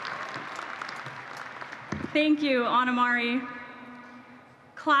 Thank you, Anamari.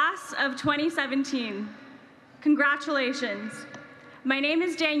 Class of 2017, congratulations. My name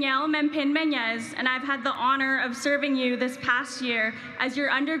is Danielle Mempin Menyes, and I've had the honor of serving you this past year as your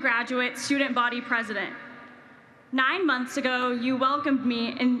undergraduate student body president. 9 months ago, you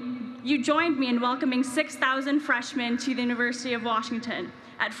joined me in welcoming 6,000 freshmen to the University of Washington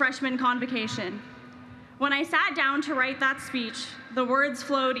at freshman convocation. When I sat down to write that speech, the words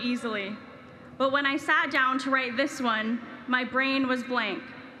flowed easily. But when I sat down to write this one, my brain was blank.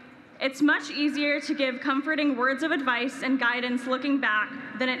 It's much easier to give comforting words of advice and guidance looking back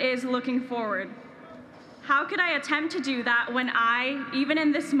than it is looking forward. How could I attempt to do that when I, even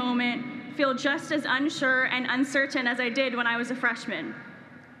in this moment, feel just as unsure and uncertain as I did when I was a freshman?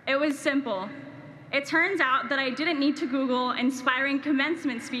 It was simple. It turns out that I didn't need to Google Inspiring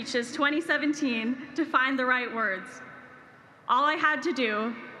Commencement Speeches 2017 to find the right words. All I had to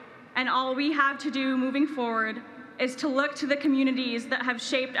do, and all we have to do moving forward, is to look to the communities that have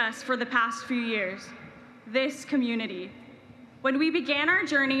shaped us for the past few years. This community. When we began our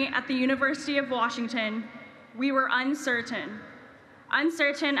journey at the University of Washington, we were uncertain.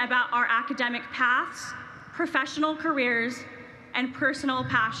 Uncertain about our academic paths, professional careers, and personal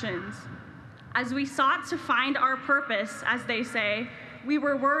passions. As we sought to find our purpose, as they say, we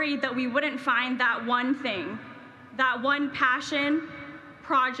were worried that we wouldn't find that one thing, that one passion,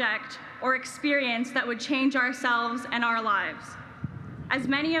 project, or experience that would change ourselves and our lives. As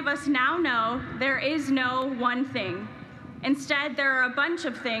many of us now know, there is no one thing. Instead, there are a bunch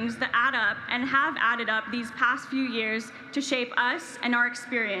of things that add up and have added up these past few years to shape us and our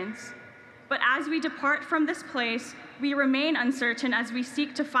experience. But as we depart from this place, we remain uncertain as we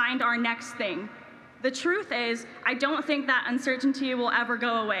seek to find our next thing. The truth is, I don't think that uncertainty will ever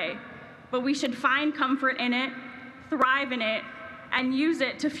go away, but we should find comfort in it, thrive in it, and use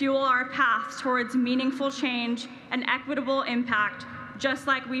it to fuel our paths towards meaningful change and equitable impact, just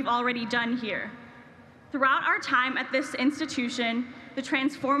like we've already done here. Throughout our time at this institution, the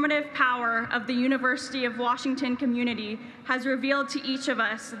transformative power of the University of Washington community has revealed to each of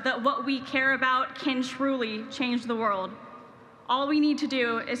us that what we care about can truly change the world. All we need to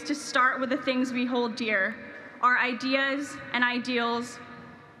do is to start with the things we hold dear, our ideas and ideals,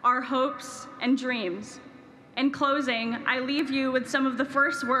 our hopes and dreams. In closing, I leave you with some of the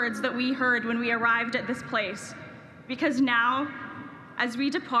first words that we heard when we arrived at this place, because now, as we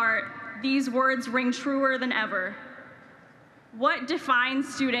depart, these words ring truer than ever. What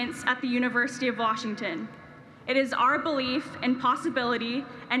defines students at the University of Washington? It is our belief in possibility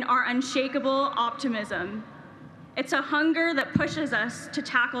and our unshakable optimism. It's a hunger that pushes us to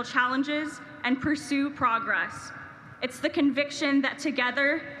tackle challenges and pursue progress. It's the conviction that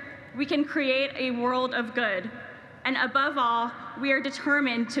together, we can create a world of good. And above all, we are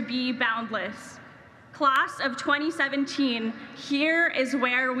determined to be boundless. Class of 2017, here is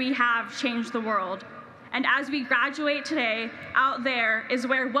where we have changed the world. And as we graduate today, out there is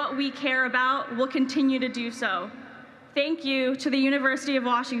where what we care about will continue to do so. Thank you to the University of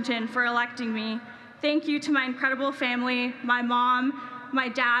Washington for electing me. Thank you to my incredible family, my mom, my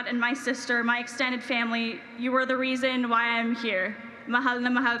dad, and my sister, my extended family, you are the reason why I'm here. Mahal na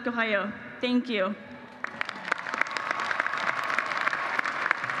mahal ko kayo. Thank you.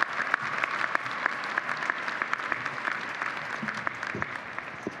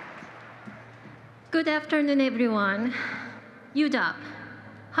 Good afternoon, everyone. UW,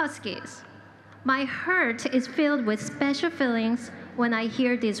 Huskies. My heart is filled with special feelings when I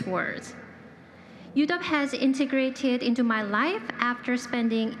hear these words. UW has integrated into my life after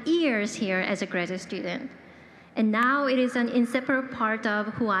spending years here as a graduate student. And now it is an inseparable part of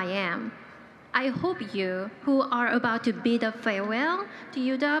who I am. I hope you, who are about to bid a farewell to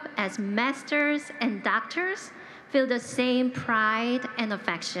UW as masters and doctors, feel the same pride and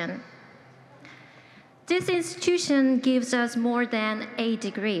affection. This institution gives us more than a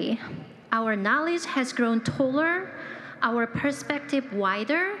degree. Our knowledge has grown taller, our perspective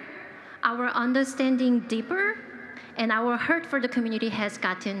wider, our understanding deeper, and our heart for the community has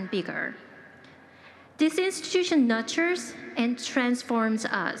gotten bigger. This institution nurtures and transforms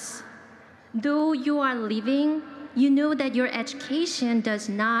us. Though you are leaving, you know that your education does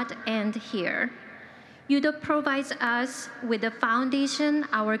not end here. UW provides us with a foundation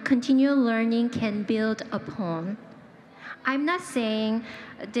our continual learning can build upon. I'm not saying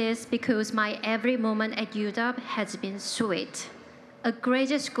this because my every moment at UW has been sweet. A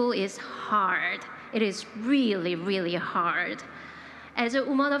graduate school is hard. It is really, really hard. As a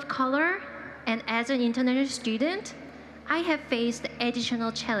woman of color and as an international student, I have faced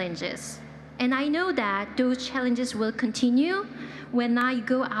additional challenges. And I know that those challenges will continue when I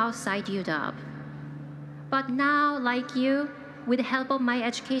go outside UW. But now, like you, with the help of my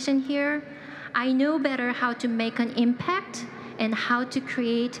education here, I know better how to make an impact and how to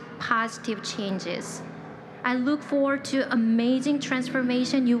create positive changes. I look forward to amazing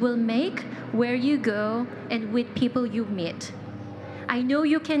transformation you will make where you go and with people you meet. I know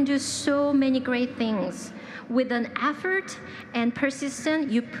you can do so many great things with an effort and persistence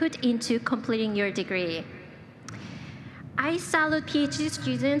you put into completing your degree. I salute PhD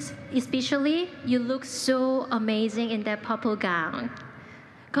students, especially. You look so amazing in that purple gown.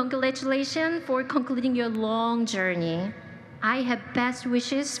 Congratulations for concluding your long journey. I have best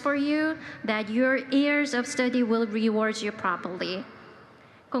wishes for you that your years of study will reward you properly.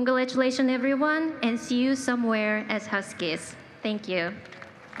 Congratulations, everyone, and see you somewhere as Huskies. Thank you.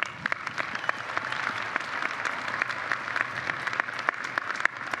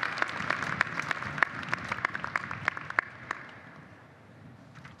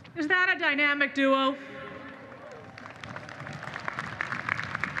 Is that a dynamic duo?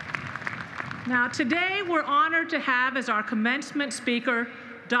 Now, today we're honored to have as our commencement speaker,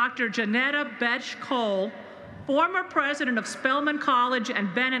 Dr. Johnnetta Betsch Cole, former president of Spelman College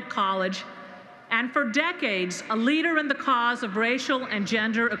and Bennett College, and for decades, a leader in the cause of racial and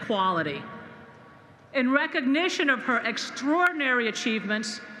gender equality. In recognition of her extraordinary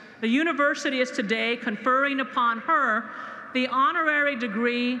achievements, the university is today conferring upon her the honorary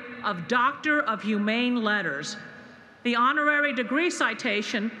degree of Doctor of Humane Letters. The honorary degree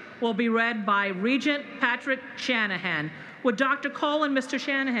citation will be read by Regent Patrick Shanahan. Would Dr. Cole and Mr.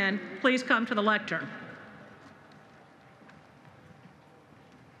 Shanahan please come to the lectern?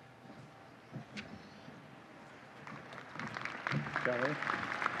 Kelly.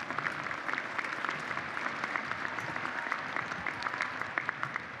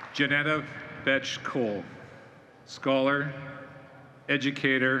 Johnnetta Betsch Cole, scholar,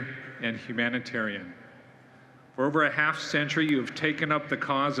 educator, and humanitarian. For over a half-century, you have taken up the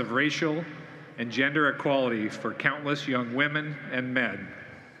cause of racial and gender equality for countless young women and men,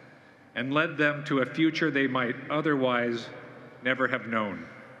 and led them to a future they might otherwise never have known,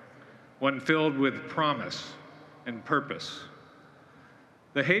 one filled with promise and purpose.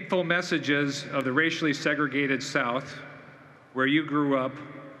 The hateful messages of the racially segregated South, where you grew up,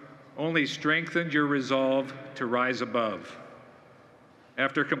 only strengthened your resolve to rise above.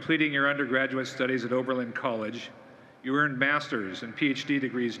 After completing your undergraduate studies at Oberlin College, you earned master's and PhD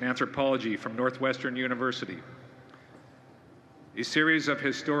degrees in anthropology from Northwestern University. A series of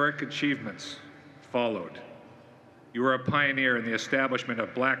historic achievements followed. You were a pioneer in the establishment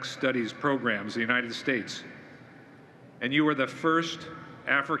of Black Studies programs in the United States, and you were the first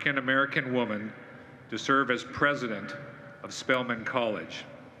African-American woman to serve as president of Spelman College,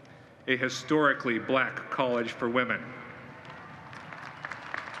 a historically Black college for women.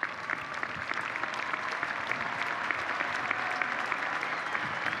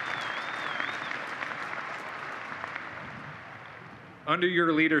 Under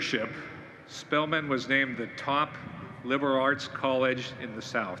your leadership, Spelman was named the top liberal arts college in the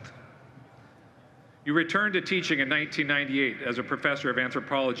South. You returned to teaching in 1998 as a professor of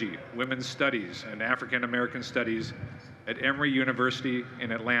anthropology, women's studies, and African American studies at Emory University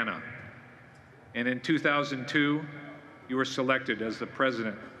in Atlanta. And in 2002, you were selected as the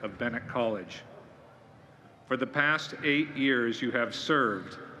president of Bennett College. For the past 8 years, you have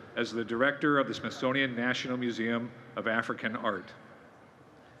served as the director of the Smithsonian National Museum of African Art.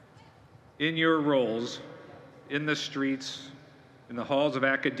 In your roles, in the streets, in the halls of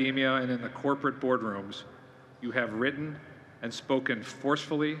academia, and in the corporate boardrooms, you have written and spoken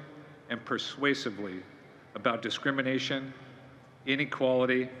forcefully and persuasively about discrimination,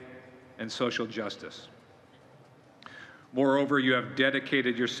 inequality, and social justice. Moreover, you have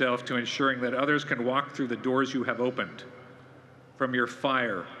dedicated yourself to ensuring that others can walk through the doors you have opened. From your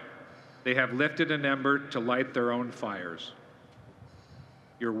fire, they have lifted an ember to light their own fires.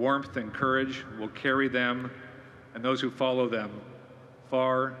 Your warmth and courage will carry them and those who follow them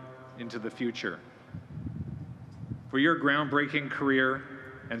far into the future. For your groundbreaking career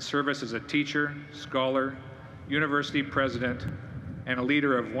and service as a teacher, scholar, university president, and a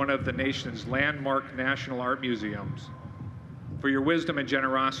leader of one of the nation's landmark national art museums, for your wisdom and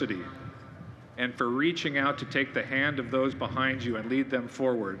generosity, and for reaching out to take the hand of those behind you and lead them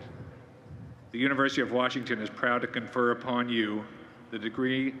forward, the University of Washington is proud to confer upon you the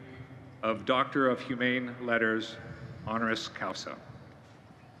degree of Doctor of Humane Letters, honoris causa.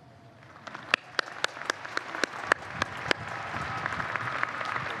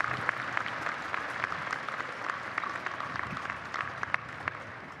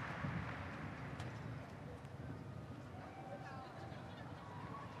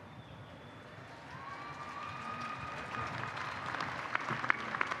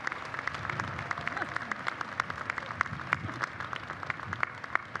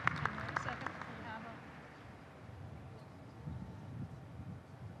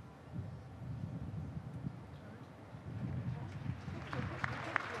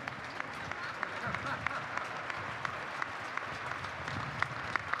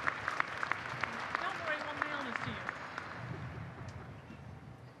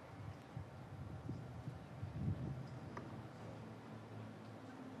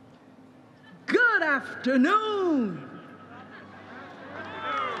 Afternoon.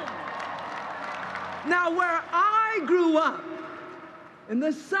 Now, where I grew up, in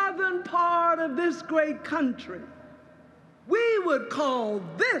the southern part of this great country, we would call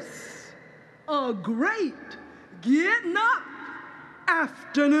this a great getting up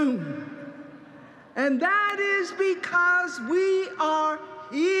afternoon. And that is because we are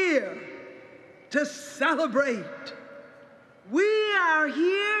here to celebrate. We are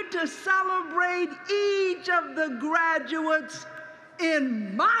here to celebrate each of the graduates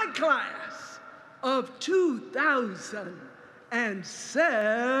in my class of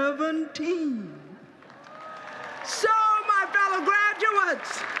 2017. So, my fellow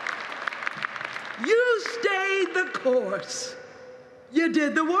graduates, you stayed the course. You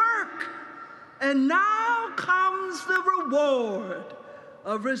did the work. And now comes the reward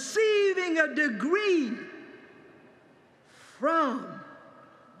of receiving a degree from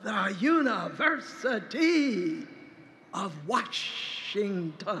the University of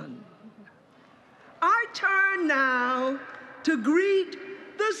Washington. I turn now to greet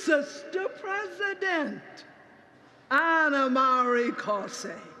the Sister President, Anna Marie Corse.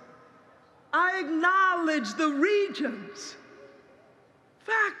 I acknowledge the regents,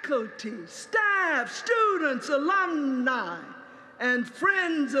 faculty, staff, students, alumni, and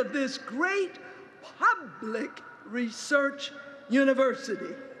friends of this great public research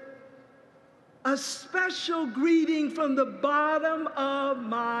university. A special greeting from the bottom of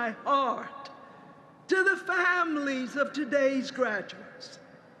my heart to the families of today's graduates.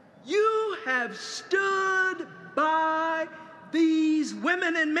 You have stood by these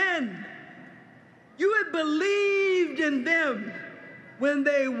women and men. You have believed in them when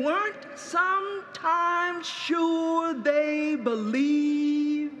they weren't sometimes sure they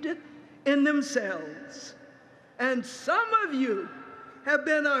believed in themselves. And some of you have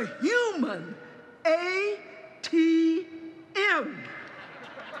been a human ATM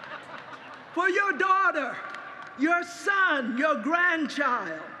for your daughter, your son, your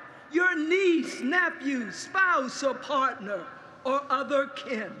grandchild, your niece, nephew, spouse, or partner, or other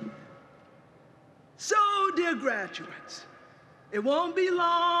kin. So, dear graduates, it won't be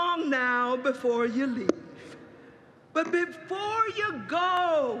long now before you leave. But before you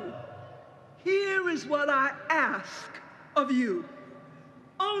go, here is what I ask of you.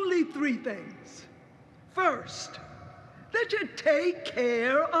 Only 3 things. First, that you take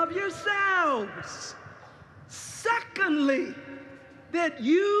care of yourselves. Secondly, that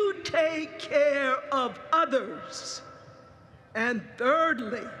you take care of others. And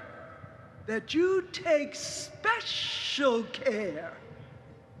thirdly, that you take special care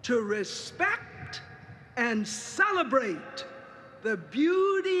to respect and celebrate the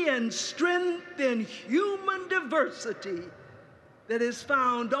beauty and strength in human diversity that is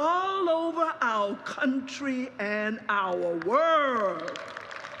found all over our country and our world.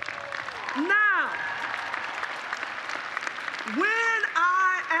 Now, when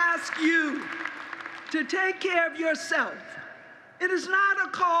I ask you to take care of yourself, it is not a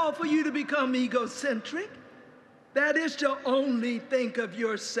call for you to become egocentric. That is to only think of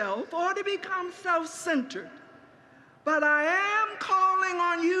yourself or to become self-centered. But I am calling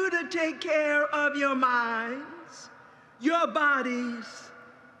on you to take care of your minds, your bodies,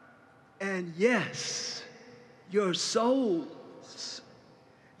 and yes, your souls.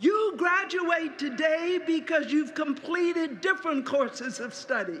 You graduate today because you've completed different courses of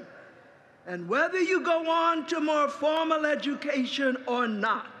study. And whether you go on to more formal education or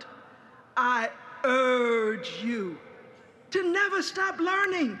not, I urge you to never stop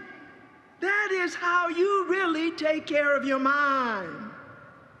learning. That is how you really take care of your mind.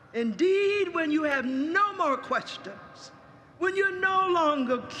 Indeed, when you have no more questions, when you're no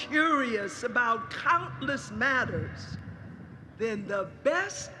longer curious about countless matters, then the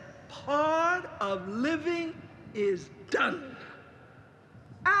best part of living is done.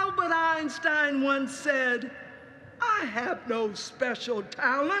 Albert Einstein once said, "I have no special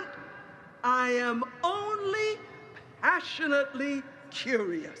talent. I am only passionately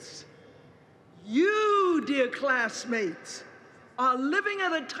curious." You, dear classmates, are living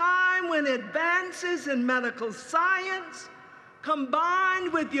at a time when advances in medical science,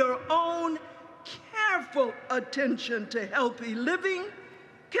 combined with your own careful attention to healthy living,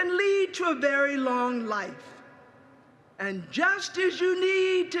 can lead to a very long life. And just as you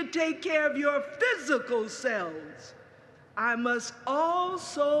need to take care of your physical selves, I must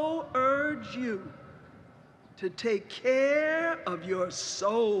also urge you to take care of your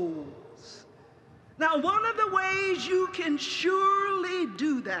souls. Now, one of the ways you can surely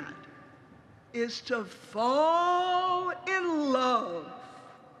do that is to fall in love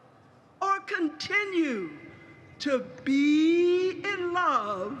or continue to be in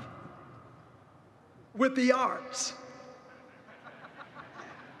love with the arts.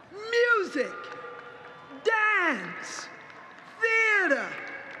 Music, dance, theater,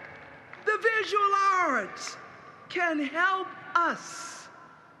 the visual arts can help us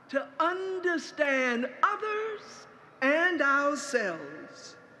to understand others and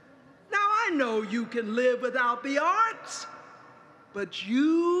ourselves. Now, I know you can live without the arts, but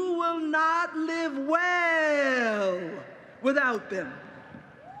you will not live well without them.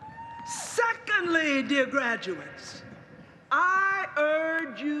 Secondly, dear graduates, I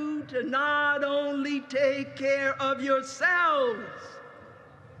urge you to not only take care of yourselves,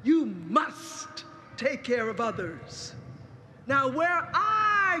 you must take care of others. Now, where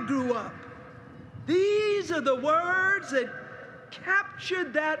I grew up, these are the words that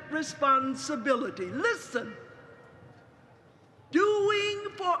captured that responsibility. Listen, doing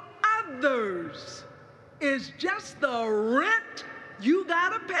for others is just the rent you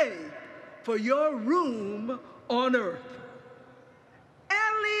gotta pay for your room on earth.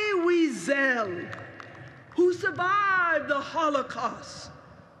 Elie Wiesel, who survived the Holocaust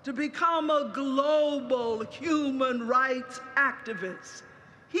to become a global human rights activist,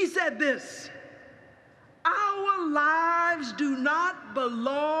 he said this: "Our lives do not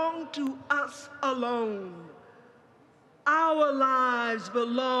belong to us alone. Our lives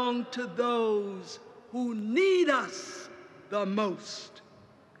belong to those who need us the most."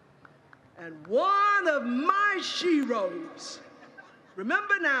 And one of my sheroes,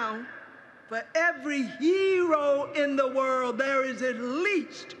 remember now, for every hero in the world, there is at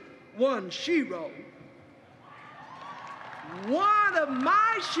least one shero. One of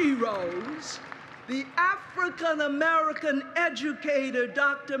my sheroes, the African-American educator,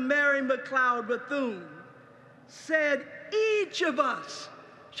 Dr. Mary McLeod Bethune, said each of us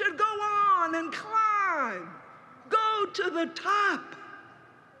should go on and climb, go to the top.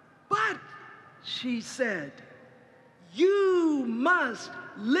 But, she said, you must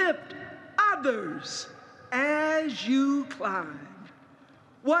lift others as you climb.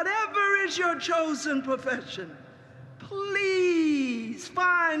 Whatever is your chosen profession, please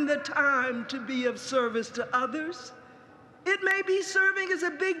find the time to be of service to others. It may be serving as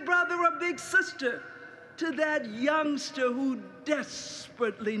a big brother or big sister to that youngster who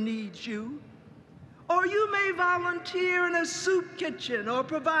desperately needs you. Or you may volunteer in a soup kitchen or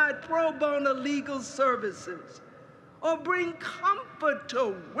provide pro bono legal services. or bring comfort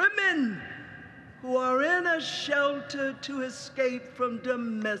to women who are in a shelter to escape from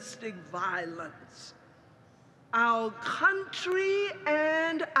domestic violence. Our country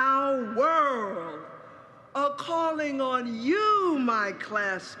and our world are calling on you, my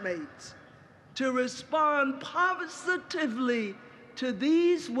classmates, to respond positively to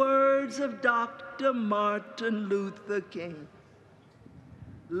these words of Dr. Martin Luther King.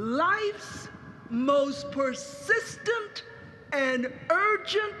 Life's most persistent and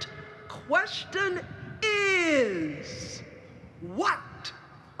urgent question is, what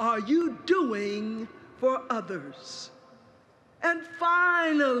are you doing for others? And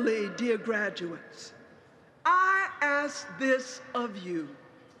finally, dear graduates, I ask this of you.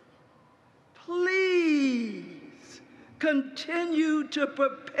 Please continue to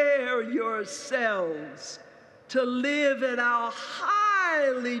prepare yourselves to live in our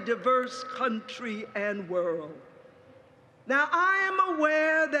highly diverse country and world. Now, I am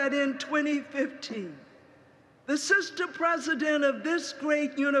aware that in 2015, the sister president of this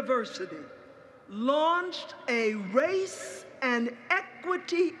great university launched a race and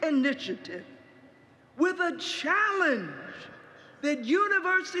equity initiative with a challenge that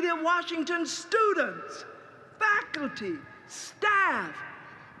University of Washington students, faculty, staff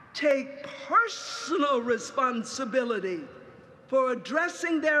take personal responsibility for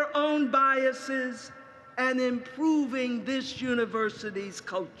addressing their own biases and improving this university's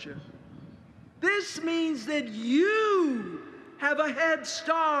culture. This means that you have a head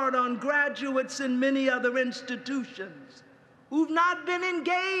start on graduates in many other institutions who've not been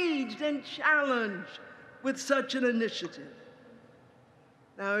engaged and challenged with such an initiative.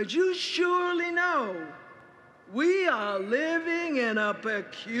 Now, as you surely know, we are living in a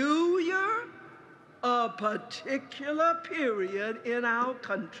particular period in our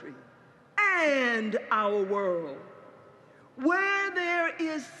country and our world, where there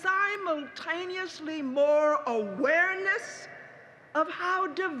is simultaneously more awareness of how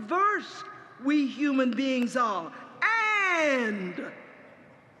diverse we human beings are, and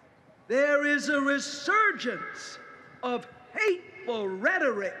there is a resurgence of hateful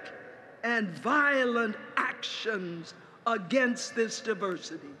rhetoric and violent actions against this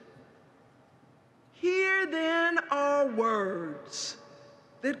diversity. Here then are words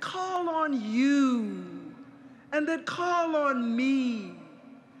that call on you and that call on me,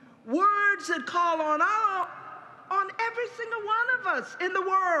 words that call on every single one of us in the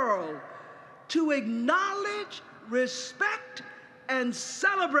world to acknowledge, respect, and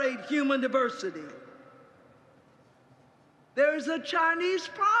celebrate human diversity. There's a Chinese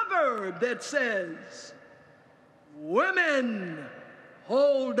proverb that says, women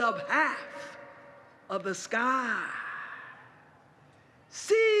hold up half of the sky.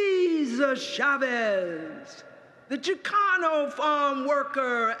 Cesar Chavez, the Chicano farm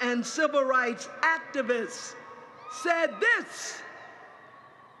worker and civil rights activist, said this: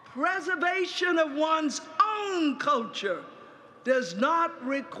 preservation of one's own culture does not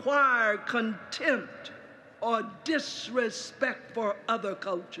require contempt or disrespect for other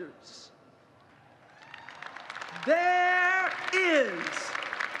cultures. There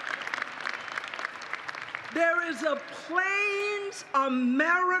is a Plains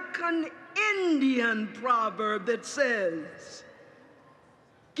American Indian proverb that says,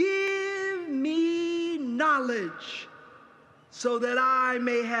 give me knowledge so that I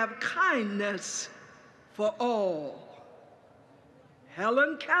may have kindness for all.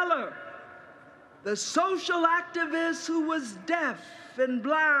 Helen Keller, the social activist who was deaf and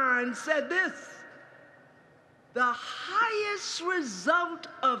blind, said this: the highest result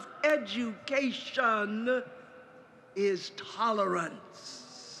of education is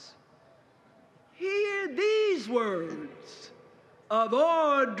tolerance. Hear these words of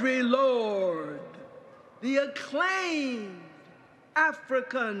Audre Lorde, the acclaimed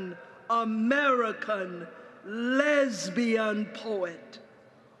African-American lesbian poet.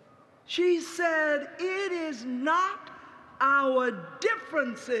 She said, it is not our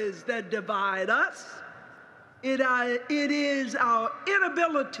differences that divide us. It is our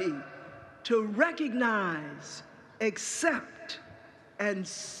inability to recognize, accept, and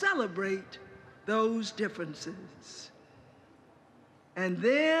celebrate those differences. And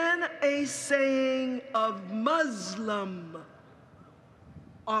then a saying of Muslim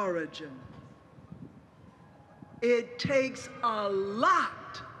origin: it takes a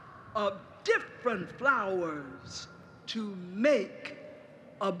lot of different flowers to make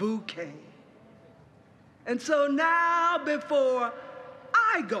a bouquet. And so now, before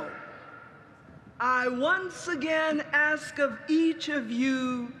I go, I once again ask of each of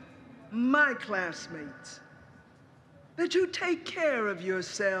you, my classmates, that you take care of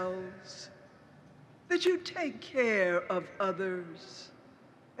yourselves, that you take care of others,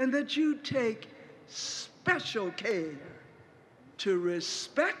 and that you take special care to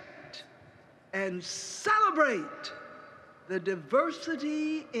respect and celebrate the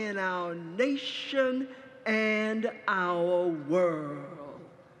diversity in our nation and our world.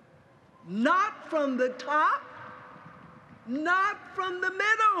 Not from the top, not from the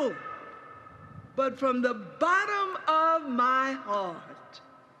middle, but from the bottom of my heart.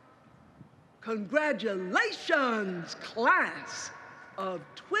 Congratulations, class of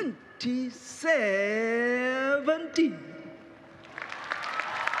 2017.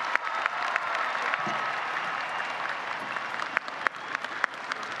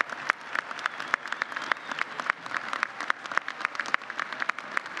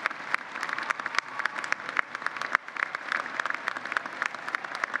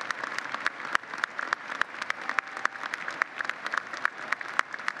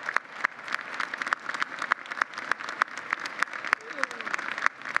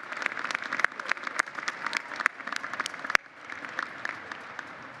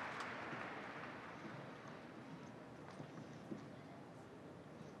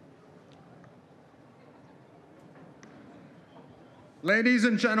 Ladies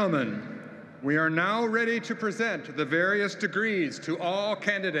and gentlemen, we are now ready to present the various degrees to all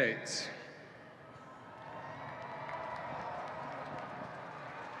candidates.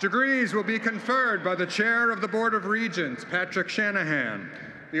 Degrees will be conferred by the Chair of the Board of Regents, Patrick Shanahan.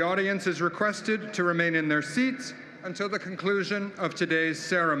 The audience is requested to remain in their seats until the conclusion of today's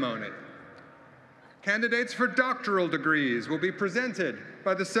ceremony. Candidates for doctoral degrees will be presented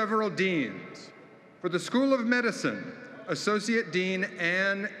by the several deans. For the School of Medicine, Associate Dean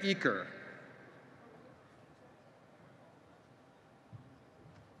Ann Eaker.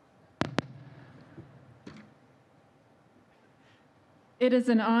 It is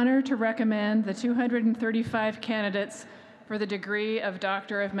an honor to recommend the 235 candidates for the degree of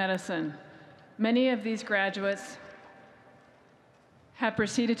Doctor of Medicine. Many of these graduates have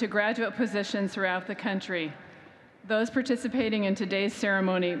proceeded to graduate positions throughout the country. Those participating in today's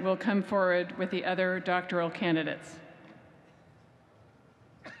ceremony will come forward with the other doctoral candidates.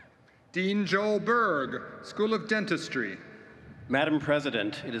 Dean Joel Berg, School of Dentistry. Madam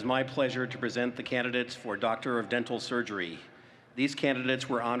President, it is my pleasure to present the candidates for Doctor of Dental Surgery. These candidates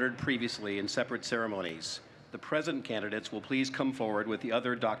were honored previously in separate ceremonies. The present candidates will please come forward with the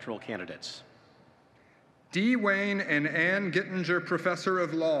other doctoral candidates. D. Wayne and Ann Gittinger, Professor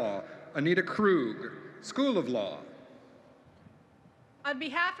of Law. Anita Krug, School of Law. On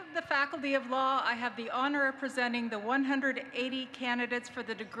behalf of the Faculty of Law, I have the honor of presenting the 180 candidates for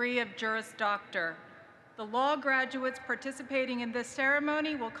the degree of Juris Doctor. The law graduates participating in this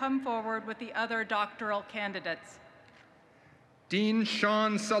ceremony will come forward with the other doctoral candidates. Dean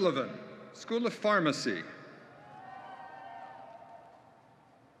Sean Sullivan, School of Pharmacy.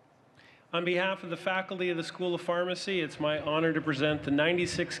 On behalf of the faculty of the School of Pharmacy, it's my honor to present the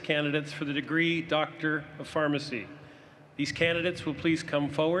 96 candidates for the degree Doctor of Pharmacy. These candidates will please come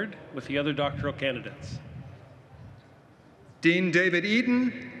forward with the other doctoral candidates. Dean David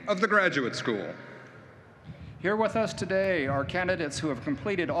Eaton of the Graduate School. Here with us today are candidates who have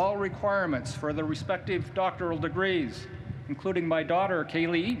completed all requirements for their respective doctoral degrees, including my daughter,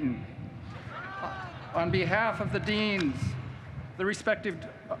 Kaylee Eaton. On behalf of the deans, the respective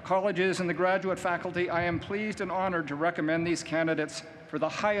colleges and the graduate faculty, I am pleased and honored to recommend these candidates for the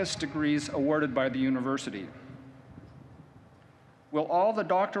highest degrees awarded by the university. Will all the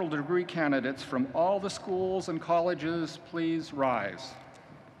doctoral degree candidates from all the schools and colleges please rise?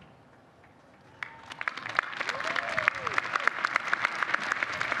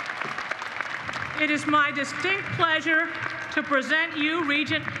 It is my distinct pleasure to present you,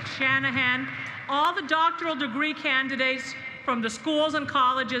 Regent Shanahan, all the doctoral degree candidates from the schools and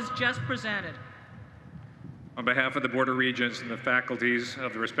colleges just presented. On behalf of the Board of Regents and the faculties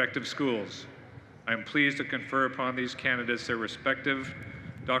of the respective schools, I am pleased to confer upon these candidates their respective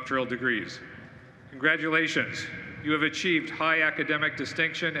doctoral degrees. Congratulations. You have achieved high academic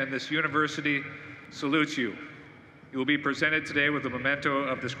distinction, and this university salutes you. You will be presented today with a memento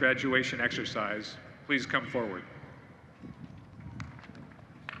of this graduation exercise. Please come forward.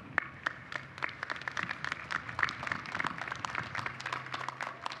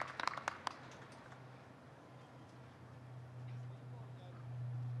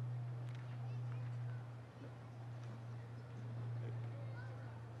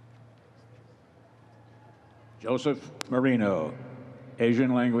 Joseph Marino,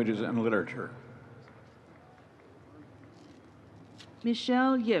 Asian Languages and Literature.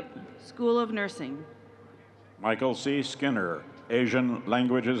 Michelle Yip, School of Nursing. Michael C. Skinner, Asian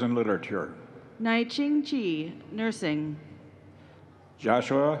Languages and Literature. Nai-Ching Chi, Nursing.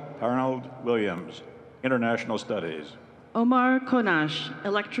 Joshua Arnold Williams, International Studies. Omar Konash,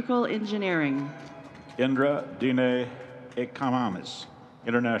 Electrical Engineering. Indra Dine Ekamamis,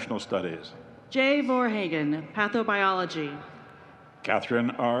 International Studies. Jay Vorhagen, Pathobiology.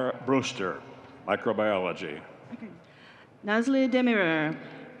 Catherine R. Brewster, Microbiology. Okay. Nazli Demirer,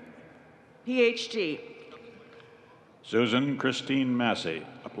 PhD. Susan Christine Massey,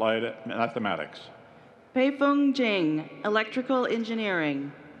 Applied Mathematics. Peifeng Jing, Electrical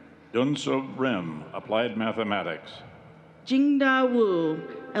Engineering. Dunsub Rim, Applied Mathematics. Jingda Wu,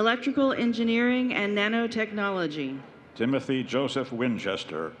 Electrical Engineering and Nanotechnology. Timothy Joseph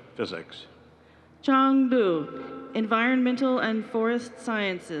Winchester, Physics. Chang Du, Environmental and Forest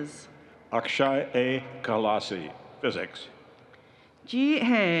Sciences. Akshay A. Kalasi, Physics. Ji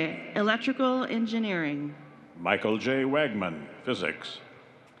He, Electrical Engineering. Michael J. Wagman, Physics.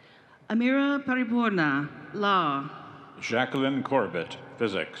 Amira Paripurna, Law. Jacqueline Corbett,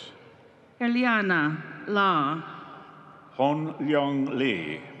 Physics. Eliana, Law. Hon Leong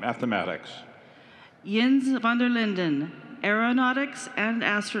Lee, Mathematics. Jens van der Linden, Aeronautics and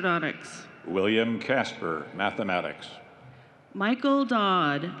Astronautics. William Casper, Mathematics. Michael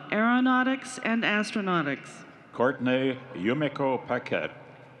Dodd, Aeronautics and Astronautics. Courtney Yumiko Paquette,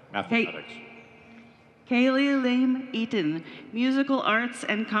 Mathematics. Kaylee Lim Eaton, Musical Arts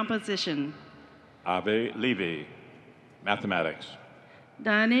and Composition. Ave Levy, Mathematics.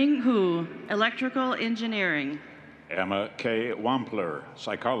 Daning Hu, Electrical Engineering. Emma K. Wampler,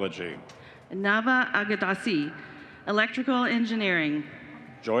 Psychology. Nava Agadasi, Electrical Engineering.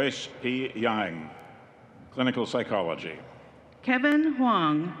 Joyce P. Yang, Clinical Psychology. Kevin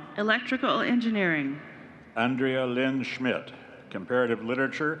Huang, Electrical Engineering. Andrea Lynn Schmidt, Comparative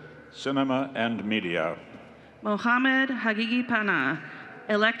Literature, Cinema and Media. Mohammed Hagigi Pana,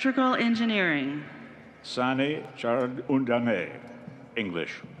 Electrical Engineering. Sani Charundane,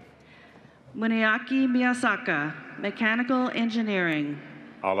 English. Muniaki Miyasaka, Mechanical Engineering.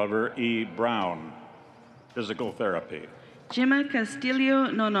 Oliver E. Brown, Physical Therapy. Jima Castillo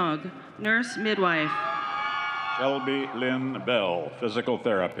Nonog, Nurse Midwife. Shelby Lynn Bell, Physical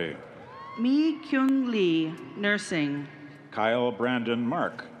Therapy. Mi Kyung Lee, Nursing. Kyle Brandon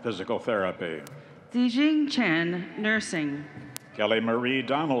Mark, Physical Therapy. Zijing Chen, Nursing. Kelly Marie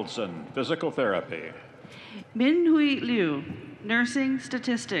Donaldson, Physical Therapy. Min Hui Liu, Nursing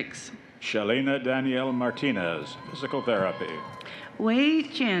Statistics. Shalina Danielle Martinez, Physical Therapy. Wei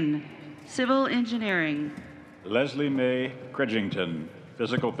Chin, Civil Engineering. Leslie Mae Cridgington,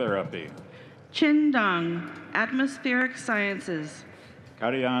 Physical Therapy. Chin Dong, Atmospheric Sciences.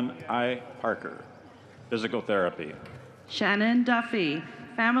 Karian I. Parker, Physical Therapy. Shannon Duffy,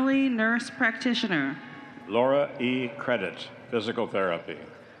 Family Nurse Practitioner. Laura E. Credit, Physical Therapy.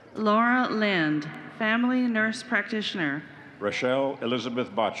 Laura Lind, Family Nurse Practitioner. Rochelle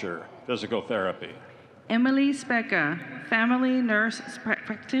Elizabeth Botcher, Physical Therapy. Emily Specka, Family Nurse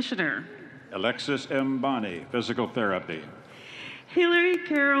Practitioner. Alexis M. Bonney, Physical Therapy. Hillary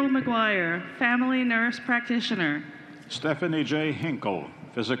Carol McGuire, Family Nurse Practitioner. Stephanie J. Hinkle,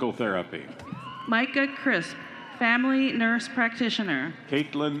 Physical Therapy. Micah Crisp, Family Nurse Practitioner.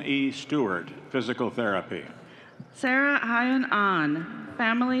 Caitlin E. Stewart, Physical Therapy. Sarah Hyun An,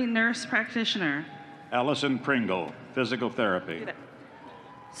 Family Nurse Practitioner. Allison Pringle, Physical Therapy.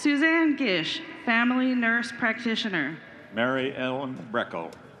 Suzanne Gish, Family Nurse Practitioner. Mary Ellen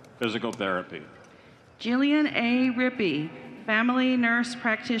Breckel, Physical Therapy. Jillian A. Rippey, Family Nurse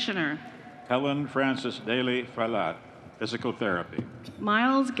Practitioner. Helen Frances Daly Falat, Physical Therapy.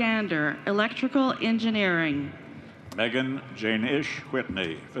 Miles Gander, Electrical Engineering. Megan Jane Ish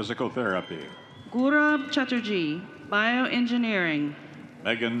Whitney, Physical Therapy. Gurab Chatterjee, Bioengineering.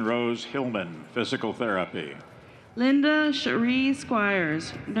 Megan Rose Hillman, Physical Therapy. Linda Cherie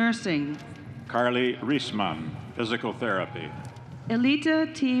Squires, Nursing. Carly Reisman, Physical Therapy.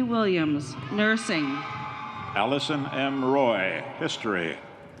 Elita T. Williams, Nursing. Allison M. Roy, History.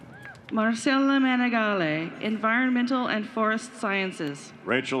 Marcella Managale, Environmental and Forest Sciences.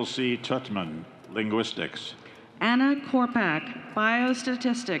 Rachel C. Tutman, Linguistics. Anna Korpak,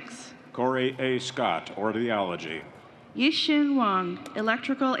 Biostatistics. Corey A. Scott, Audiology. Yixin Wang,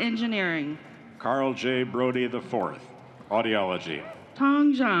 Electrical Engineering. Carl J. Brody IV, Audiology.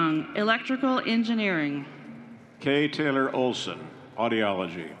 Tong Zhang, Electrical Engineering. K. Taylor Olson,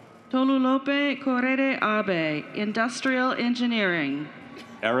 Audiology. Tolulope Correre Abe, Industrial Engineering.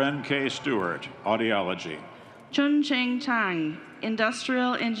 Aaron K. Stewart, Audiology. Chun Cheng Chang,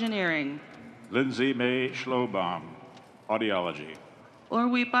 Industrial Engineering. Lindsay May Schlobaum, Audiology.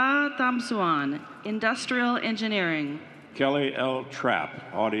 Orwipa Thamsuan, Industrial Engineering. Kelly L.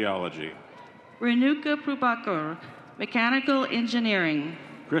 Trapp, Audiology. Renuka Prubakar, Mechanical Engineering.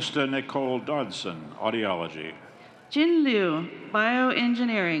 Krista Nicole Dodson, Audiology. Jin Liu,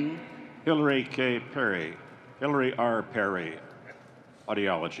 Bioengineering. Hillary K. Perry, Hillary R. Perry,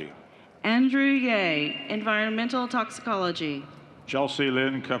 Audiology. Andrew Ye, Environmental Toxicology. Chelsea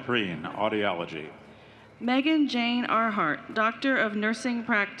Lynn Caprine, Audiology. Megan Jane Arhart, Doctor of Nursing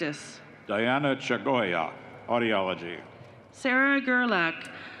Practice. Diana Chagoya, Audiology. Sarah Gerlach,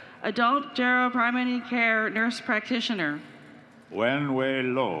 Adult Geroprimary Care Nurse Practitioner. Wen Wei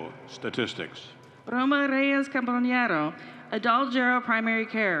Lo, Statistics. Roma Reyes Campagnaro, Adult Geroprimary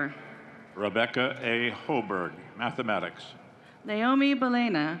Care. Rebecca A. Hoberg, Mathematics. Naomi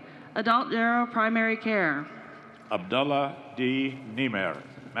Belena, Adult Geroprimary Care. Abdullah D. Niemer,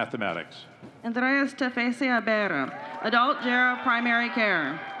 Mathematics. Andreas Tefesi Abera, Adult Geroprimary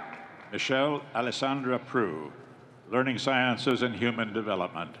Care. Michelle Alessandra Prue, Learning Sciences and Human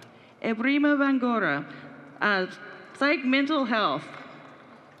Development. Ebrima Vangora, Psych Mental Health.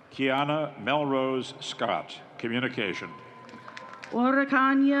 Kiana Melrose Scott, Communication.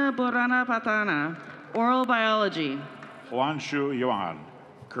 Orakanya Borana Patana, Oral Biology. Huanshu Yuan,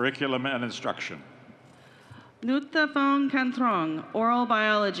 Curriculum and Instruction. Nuttafong Kantrong, Oral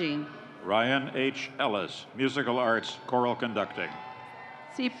Biology. Ryan H. Ellis, Musical Arts, Choral Conducting.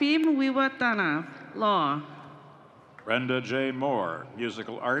 Sipim Wiwatana, Law. Brenda J. Moore,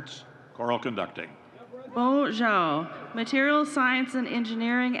 Musical Arts, Choral Conducting. Bo Zhao, Material Science and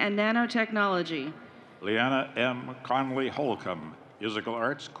Engineering and Nanotechnology. Leanna M. Conley Holcomb, Musical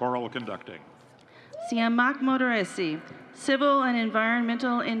Arts, Choral Conducting. Siamak Moderesi, Civil and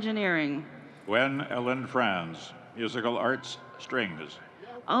Environmental Engineering. Gwen Ellen Franz, Musical Arts, Strings.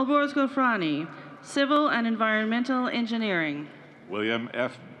 Alborz Gofrani, Civil and Environmental Engineering. William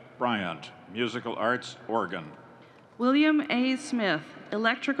F. Bryant, Musical Arts, Organ. William A. Smith,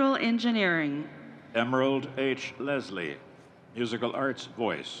 Electrical Engineering. Emerald H. Leslie, Musical Arts,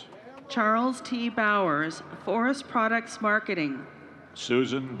 Voice. Charles T. Bowers, Forest Products Marketing.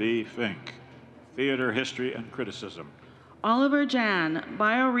 Susan B. Fink, Theater History and Criticism. Oliver Jan,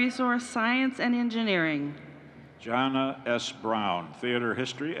 Bioresource Science and Engineering. Jana S. Brown, Theater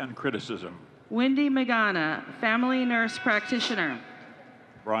History and Criticism. Wendy Magana, Family Nurse Practitioner.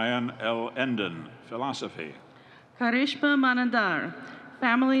 Brian L. Enden, Philosophy. Karishma Manandar,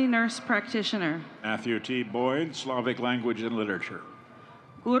 Family Nurse Practitioner. Matthew T. Boyd, Slavic Language and Literature.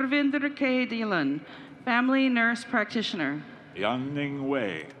 Gurvinder K. Dillon, Family Nurse Practitioner. Yanning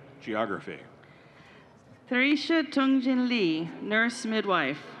Wei, Geography. Tharisha Tungjin Lee, Nurse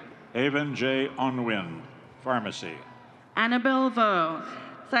Midwife. Haven J. Onwin, Pharmacy. Annabelle Vo,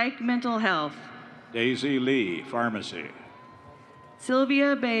 Psych Mental Health. Daisy Lee, Pharmacy.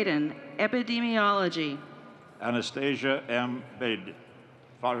 Sylvia Baden, Epidemiology. Anastasia M. Bade,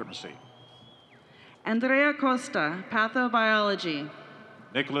 Pharmacy. Andrea Costa, Pathobiology.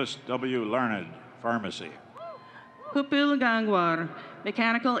 Nicholas W. Larned, Pharmacy. Pupil Gangwar,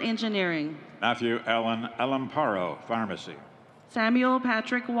 Mechanical Engineering. Matthew Allen Alamparo, Pharmacy. Samuel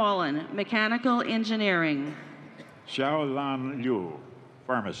Patrick Wallen, Mechanical Engineering. Xiao Lan Liu,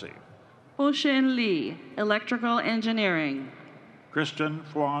 Pharmacy. Hoshin Lee, Electrical Engineering. Kristen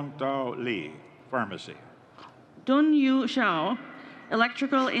Fuang Tao Lee, Pharmacy. Dun Yu Xiao,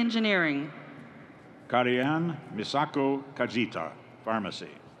 Electrical Engineering. Karian Misako Kajita, Pharmacy.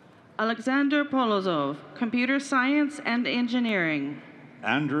 Alexander Polozov, Computer Science and Engineering.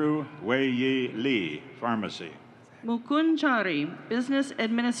 Andrew Wei Yi Lee, Pharmacy. Mukun Chari, Business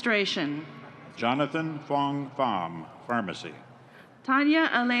Administration. Jonathan Fong Pham, Pharmacy. Tanya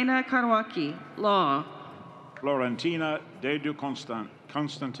Elena Karwaki, Law. Florentina Dedu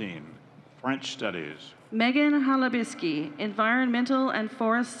Constantine, French Studies. Megan Halabiski, Environmental and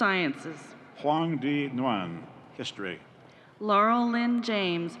Forest Sciences. Huang Di Nguyen, History. Laurel Lynn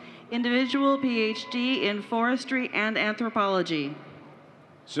James, Individual PhD in Forestry and Anthropology.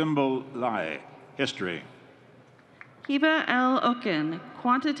 Symbol Lai, History. Kiva L. Oken,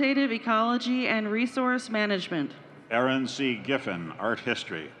 Quantitative Ecology and Resource Management. Aaron C. Giffen, Art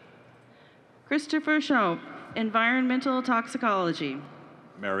History. Christopher Schaup, Environmental Toxicology.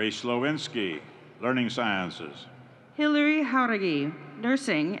 Mary Slowinski, Learning Sciences. Hilary Hauragi,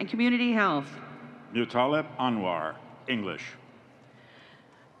 Nursing and Community Health. Mutalib Anwar, English.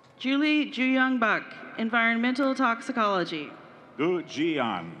 Julie Juyang Bak, Environmental Toxicology. Gu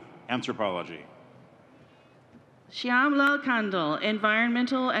Jian, Anthropology. Shyam Lal Kandal,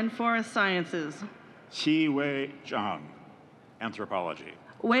 Environmental and Forest Sciences. Qi Wei Zhang, Anthropology.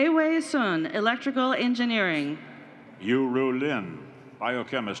 Wei Wei Sun, Electrical Engineering. Yu Ru Lin,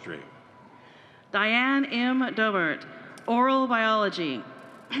 Biochemistry. Diane M. Dobert, Oral Biology.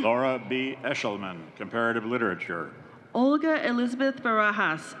 Laura B. Eshelman, Comparative Literature. Olga Elizabeth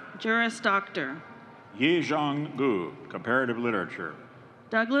Barajas, Juris Doctor. Yizhong Gu, Comparative Literature.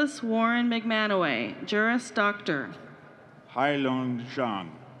 Douglas Warren McManaway, Juris Doctor. Hailong Zhang,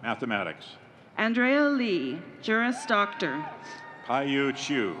 Mathematics. Andrea Lee, Juris Doctor. Paiyu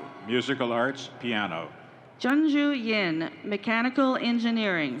Chiu, Musical Arts, Piano. Junju Yin, Mechanical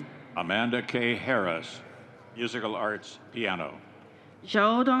Engineering. Amanda K. Harris, Musical Arts, Piano.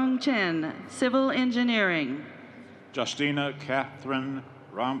 Zhou Dong Chen, Civil Engineering. Justina Catherine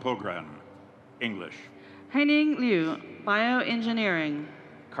Rampogren, English. Henning Liu, Bioengineering.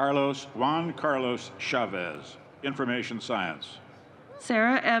 Juan Carlos Chavez, Information Science.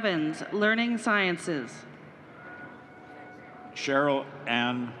 Sarah Evans, Learning Sciences. Cheryl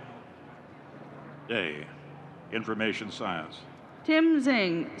Ann Day, Information Science. Tim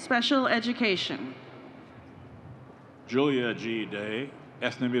Zing, Special Education. Julia G. Day,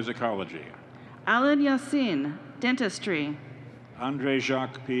 Ethnomusicology. Alan Yassin, Dentistry. Andre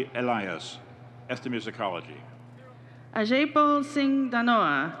Jacques P. Elias, Ethnomusicology. Ajaypal Singh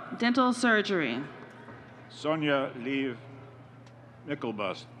Danoa, Dental Surgery. Sonia Lee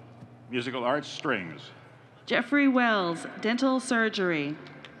Mickelbus, Musical Arts, Strings. Jeffrey Wells, Dental Surgery.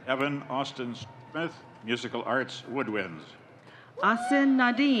 Evan Austin Smith, Musical Arts, Woodwinds. Asin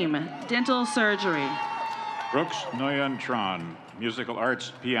Nadim, Dental Surgery. Brooks Nguyen Tran, Musical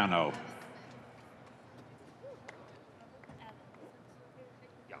Arts, Piano.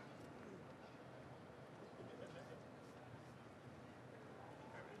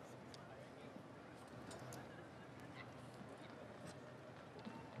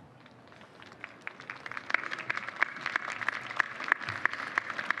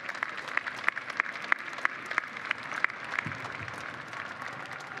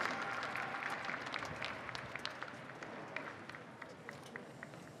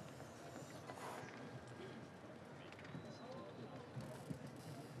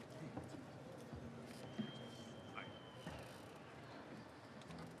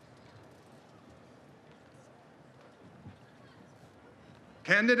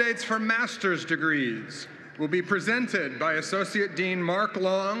 Candidates for master's degrees will be presented by Associate Dean Mark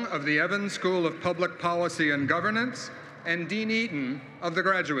Long of the Evans School of Public Policy and Governance and Dean Eaton of the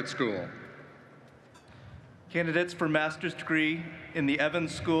Graduate School. Candidates for master's degree in the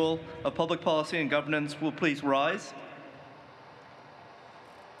Evans School of Public Policy and Governance will please rise.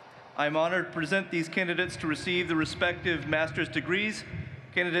 I am honored to present these candidates to receive the respective master's degrees.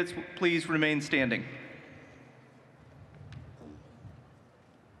 Candidates, please remain standing.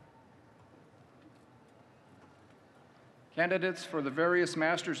 Candidates for the various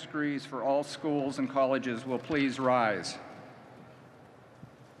master's degrees for all schools and colleges will please rise.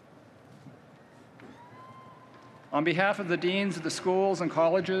 On behalf of the deans of the schools and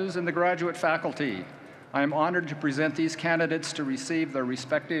colleges and the graduate faculty, I am honored to present these candidates to receive their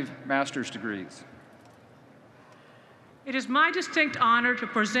respective master's degrees. It is my distinct honor to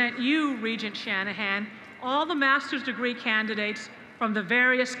present you, Regent Shanahan, all the master's degree candidates from the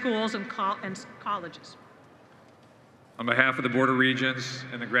various schools and colleges. On behalf of the Board of Regents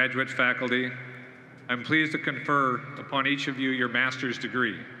and the graduate faculty, I'm pleased to confer upon each of you your master's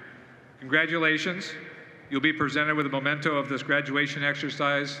degree. Congratulations. You'll be presented with a memento of this graduation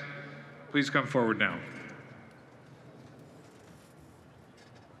exercise. Please come forward now.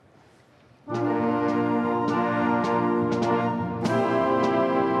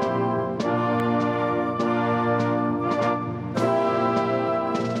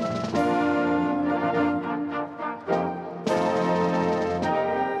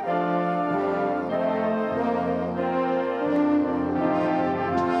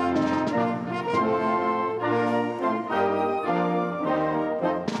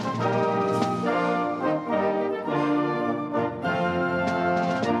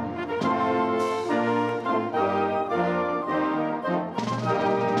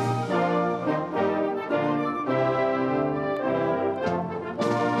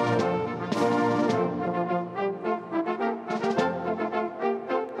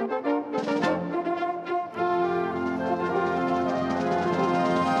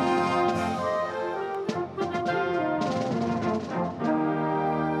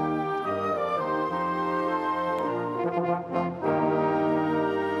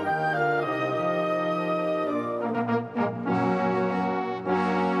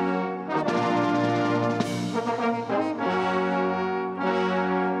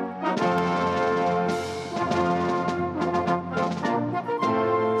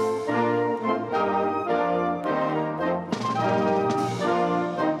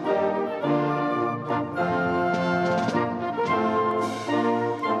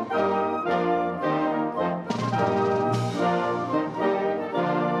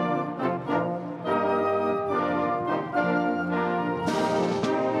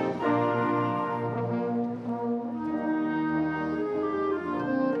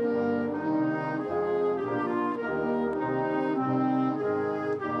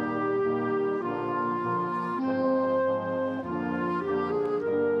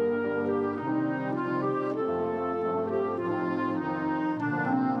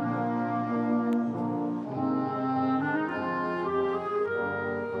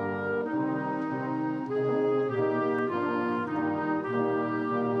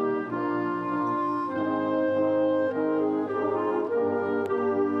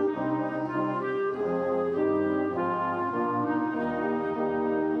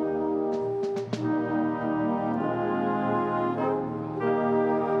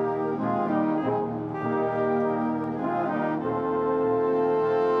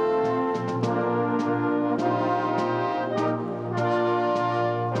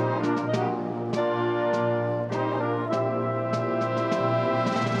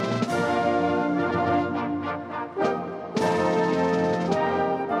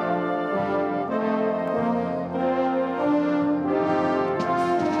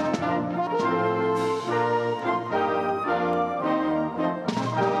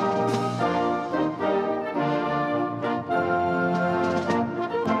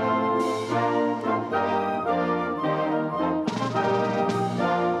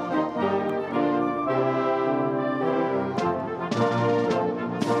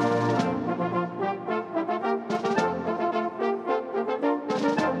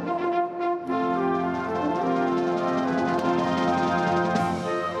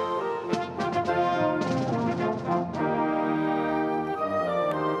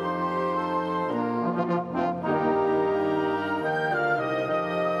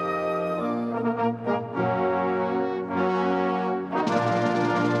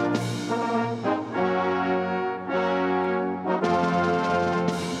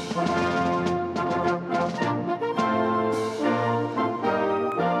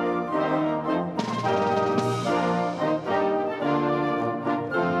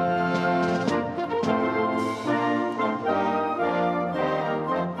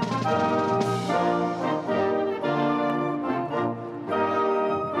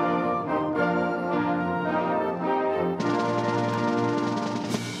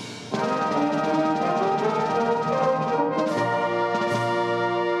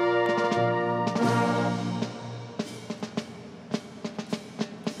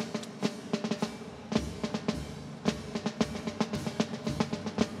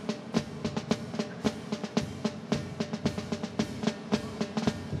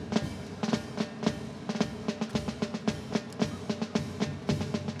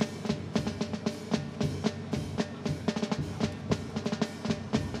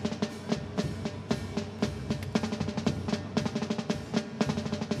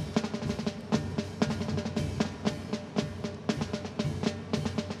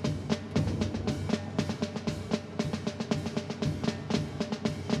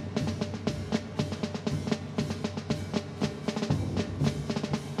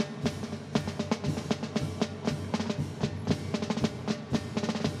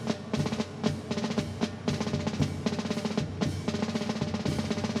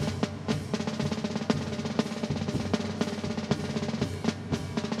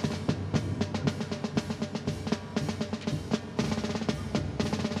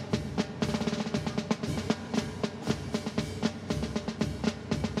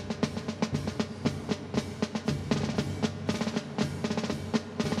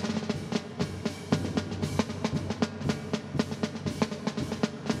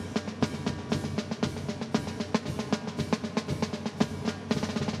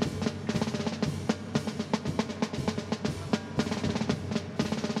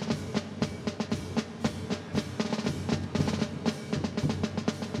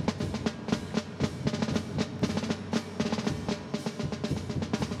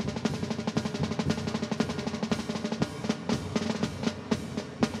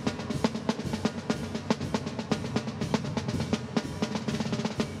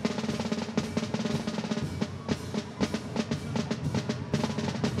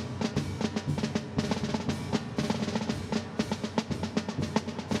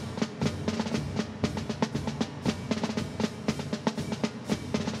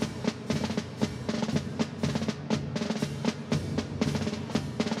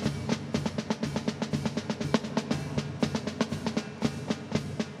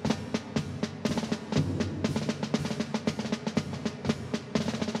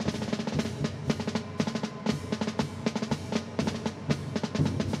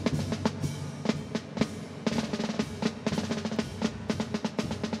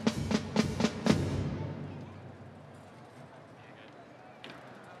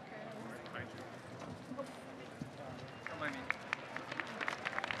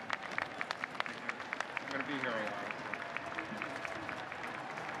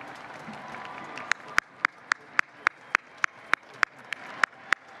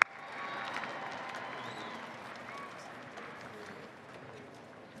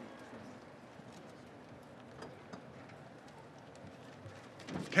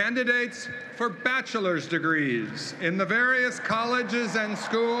 Candidates for bachelor's degrees in the various colleges and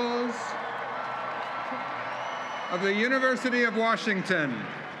schools of the University of Washington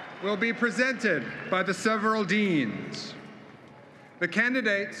will be presented by the several deans. The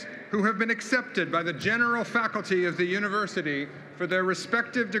candidates who have been accepted by the general faculty of the university for their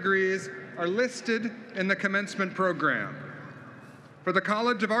respective degrees are listed in the commencement program. For the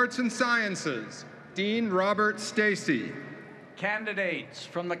College of Arts and Sciences, Dean Robert Stacy. Candidates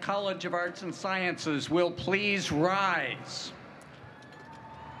from the College of Arts and Sciences will please rise.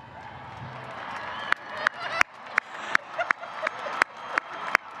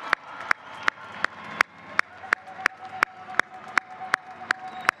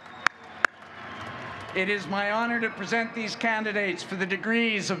 It is my honor to present these candidates for the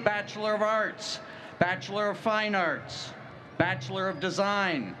degrees of Bachelor of Arts, Bachelor of Fine Arts, Bachelor of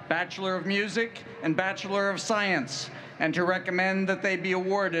Design, Bachelor of Music, and Bachelor of Science, and to recommend that they be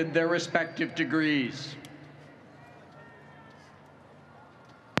awarded their respective degrees.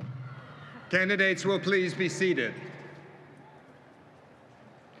 Candidates will please be seated.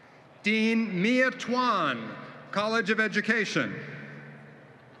 Dean Mia Twan, College of Education.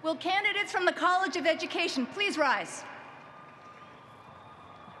 Will candidates from the College of Education please rise?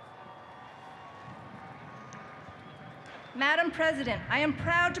 Madam President, I am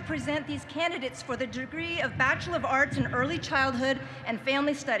proud to present these candidates for the degree of Bachelor of Arts in Early Childhood and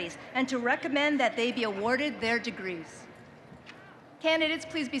Family Studies, and to recommend that they be awarded their degrees. Candidates,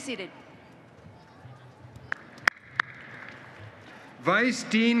 please be seated. Vice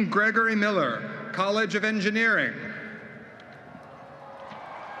Dean Gregory Miller, College of Engineering.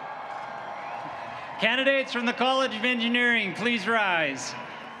 Candidates from the College of Engineering, please rise.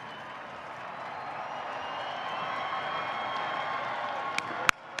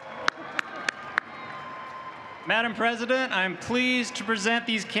 Madam President, I'm pleased to present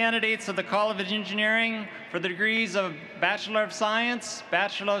these candidates of the College of Engineering for the degrees of Bachelor of Science,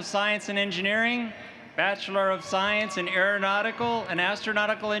 Bachelor of Science in Engineering, Bachelor of Science in Aeronautical and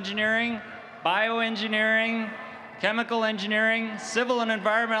Astronautical Engineering, Bioengineering, Chemical Engineering, Civil and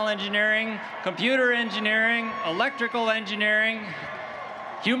Environmental Engineering, Computer Engineering, Electrical Engineering,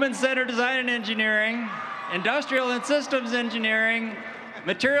 Human-Centered Design and Engineering, Industrial and Systems Engineering,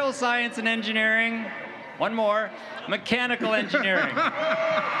 Material Science and Engineering, one more, Mechanical Engineering.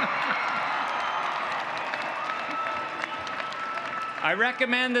 I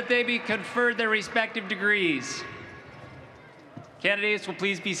recommend that they be conferred their respective degrees. Candidates will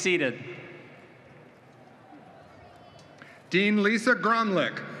please be seated. Dean Lisa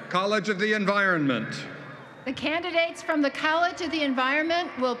Gromlich, College of the Environment. The candidates from the College of the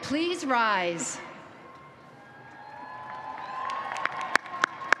Environment will please rise.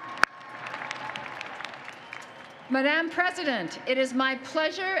 Madam President, it is my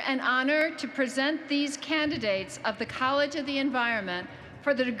pleasure and honor to present these candidates of the College of the Environment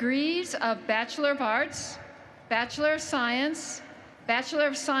for the degrees of Bachelor of Arts, Bachelor of Science, Bachelor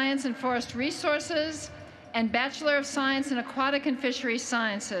of Science in Forest Resources, and Bachelor of Science in Aquatic and Fisheries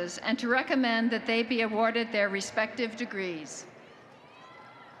Sciences, and to recommend that they be awarded their respective degrees.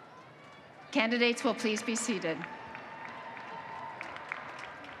 Candidates will please be seated.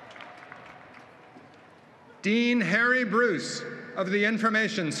 Dean Harry Bruce of the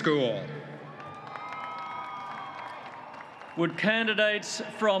Information School. Would candidates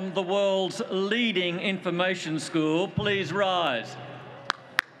from the world's leading information school please rise?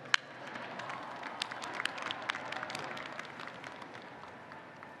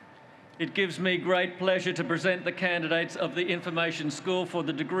 It gives me great pleasure to present the candidates of the Information School for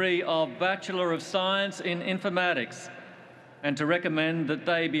the degree of Bachelor of Science in Informatics, and to recommend that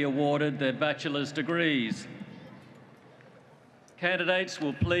they be awarded their bachelor's degrees. Candidates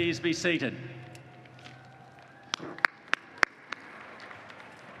will please be seated.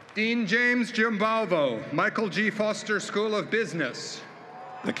 Dean James Giambalvo, Michael G. Foster School of Business.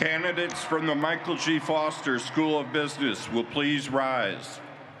 The candidates from the Michael G. Foster School of Business will please rise.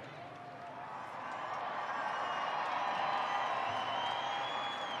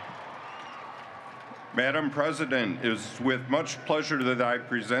 Madam President, it is with much pleasure that I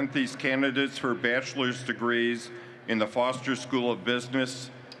present these candidates for bachelor's degrees in the Foster School of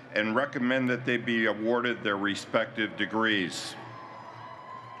Business and recommend that they be awarded their respective degrees.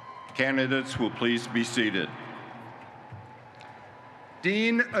 Candidates will please be seated.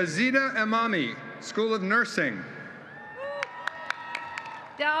 Dean Azita Emami, School of Nursing.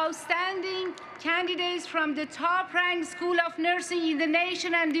 The outstanding candidates from the top-ranked School of Nursing in the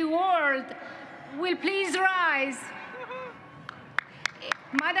nation and the world will please rise.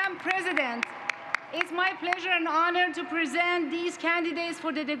 Madam President, It's my pleasure and honor to present these candidates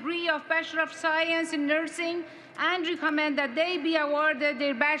for the degree of Bachelor of Science in Nursing and recommend that they be awarded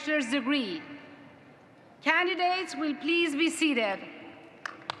their bachelor's degree. Candidates will please be seated.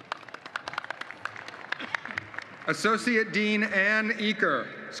 Associate Dean Ann Eaker,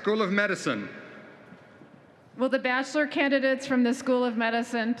 School of Medicine. Will the bachelor candidates from the School of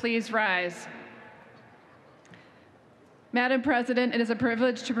Medicine please rise? Madam President, it is a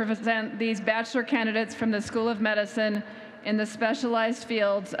privilege to present these bachelor candidates from the School of Medicine in the specialized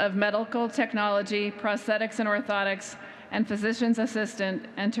fields of medical technology, prosthetics and orthotics, and physician's assistant,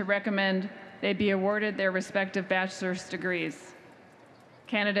 and to recommend they be awarded their respective bachelor's degrees.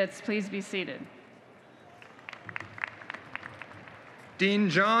 Candidates, please be seated. Dean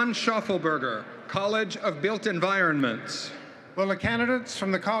John Schoffelberger, College of Built Environments. Will the candidates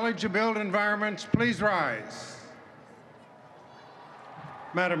from the College of Built Environments please rise?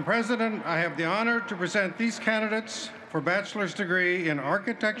 Madam President, I have the honor to present these candidates for bachelor's degree in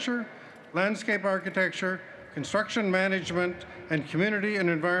architecture, landscape architecture, construction management, and community and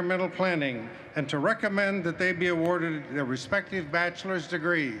environmental planning, and to recommend that they be awarded their respective bachelor's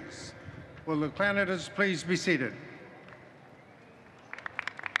degrees. Will the candidates please be seated?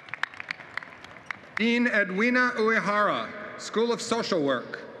 Dean Edwina Uehara, School of Social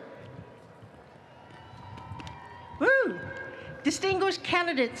Work. Woo! Distinguished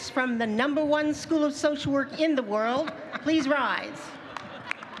candidates from the #1 School of Social Work in the world, please rise.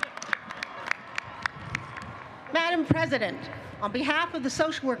 Madam President, on behalf of the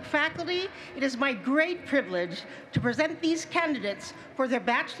social work faculty, it is my great privilege to present these candidates for their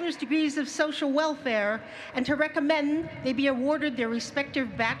bachelor's degrees of social welfare and to recommend they be awarded their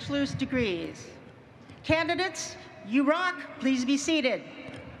respective bachelor's degrees. Candidates, you rock, please be seated.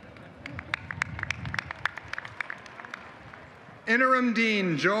 Interim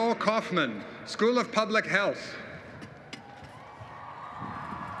Dean Joel Kaufman, School of Public Health.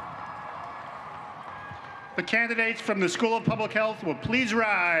 The candidates from the School of Public Health will please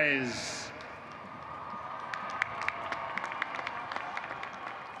rise.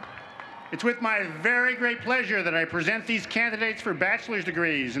 It's with my very great pleasure that I present these candidates for bachelor's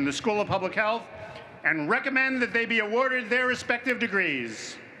degrees in the School of Public Health and recommend that they be awarded their respective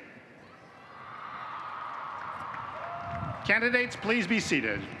degrees. Candidates, please be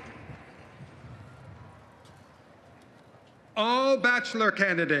seated. All bachelor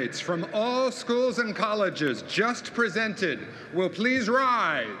candidates from all schools and colleges just presented will please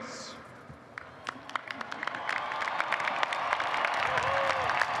rise.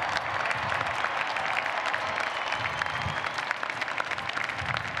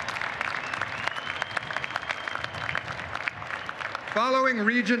 Following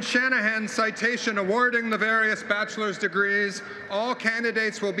Regent Shanahan's citation awarding the various bachelor's degrees, all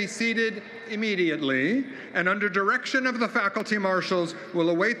candidates will be seated immediately, and under direction of the faculty marshals will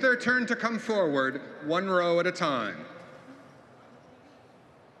await their turn to come forward, one row at a time.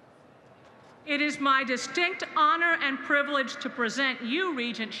 It is my distinct honor and privilege to present you,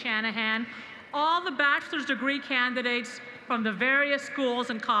 Regent Shanahan, all the bachelor's degree candidates from the various schools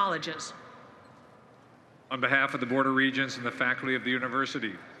and colleges. On behalf of the Board of Regents and the faculty of the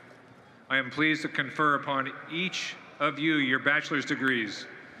university, I am pleased to confer upon each of you your bachelor's degrees.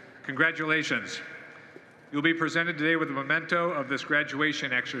 Congratulations. You'll be presented today with a memento of this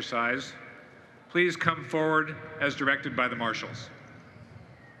graduation exercise. Please come forward as directed by the marshals.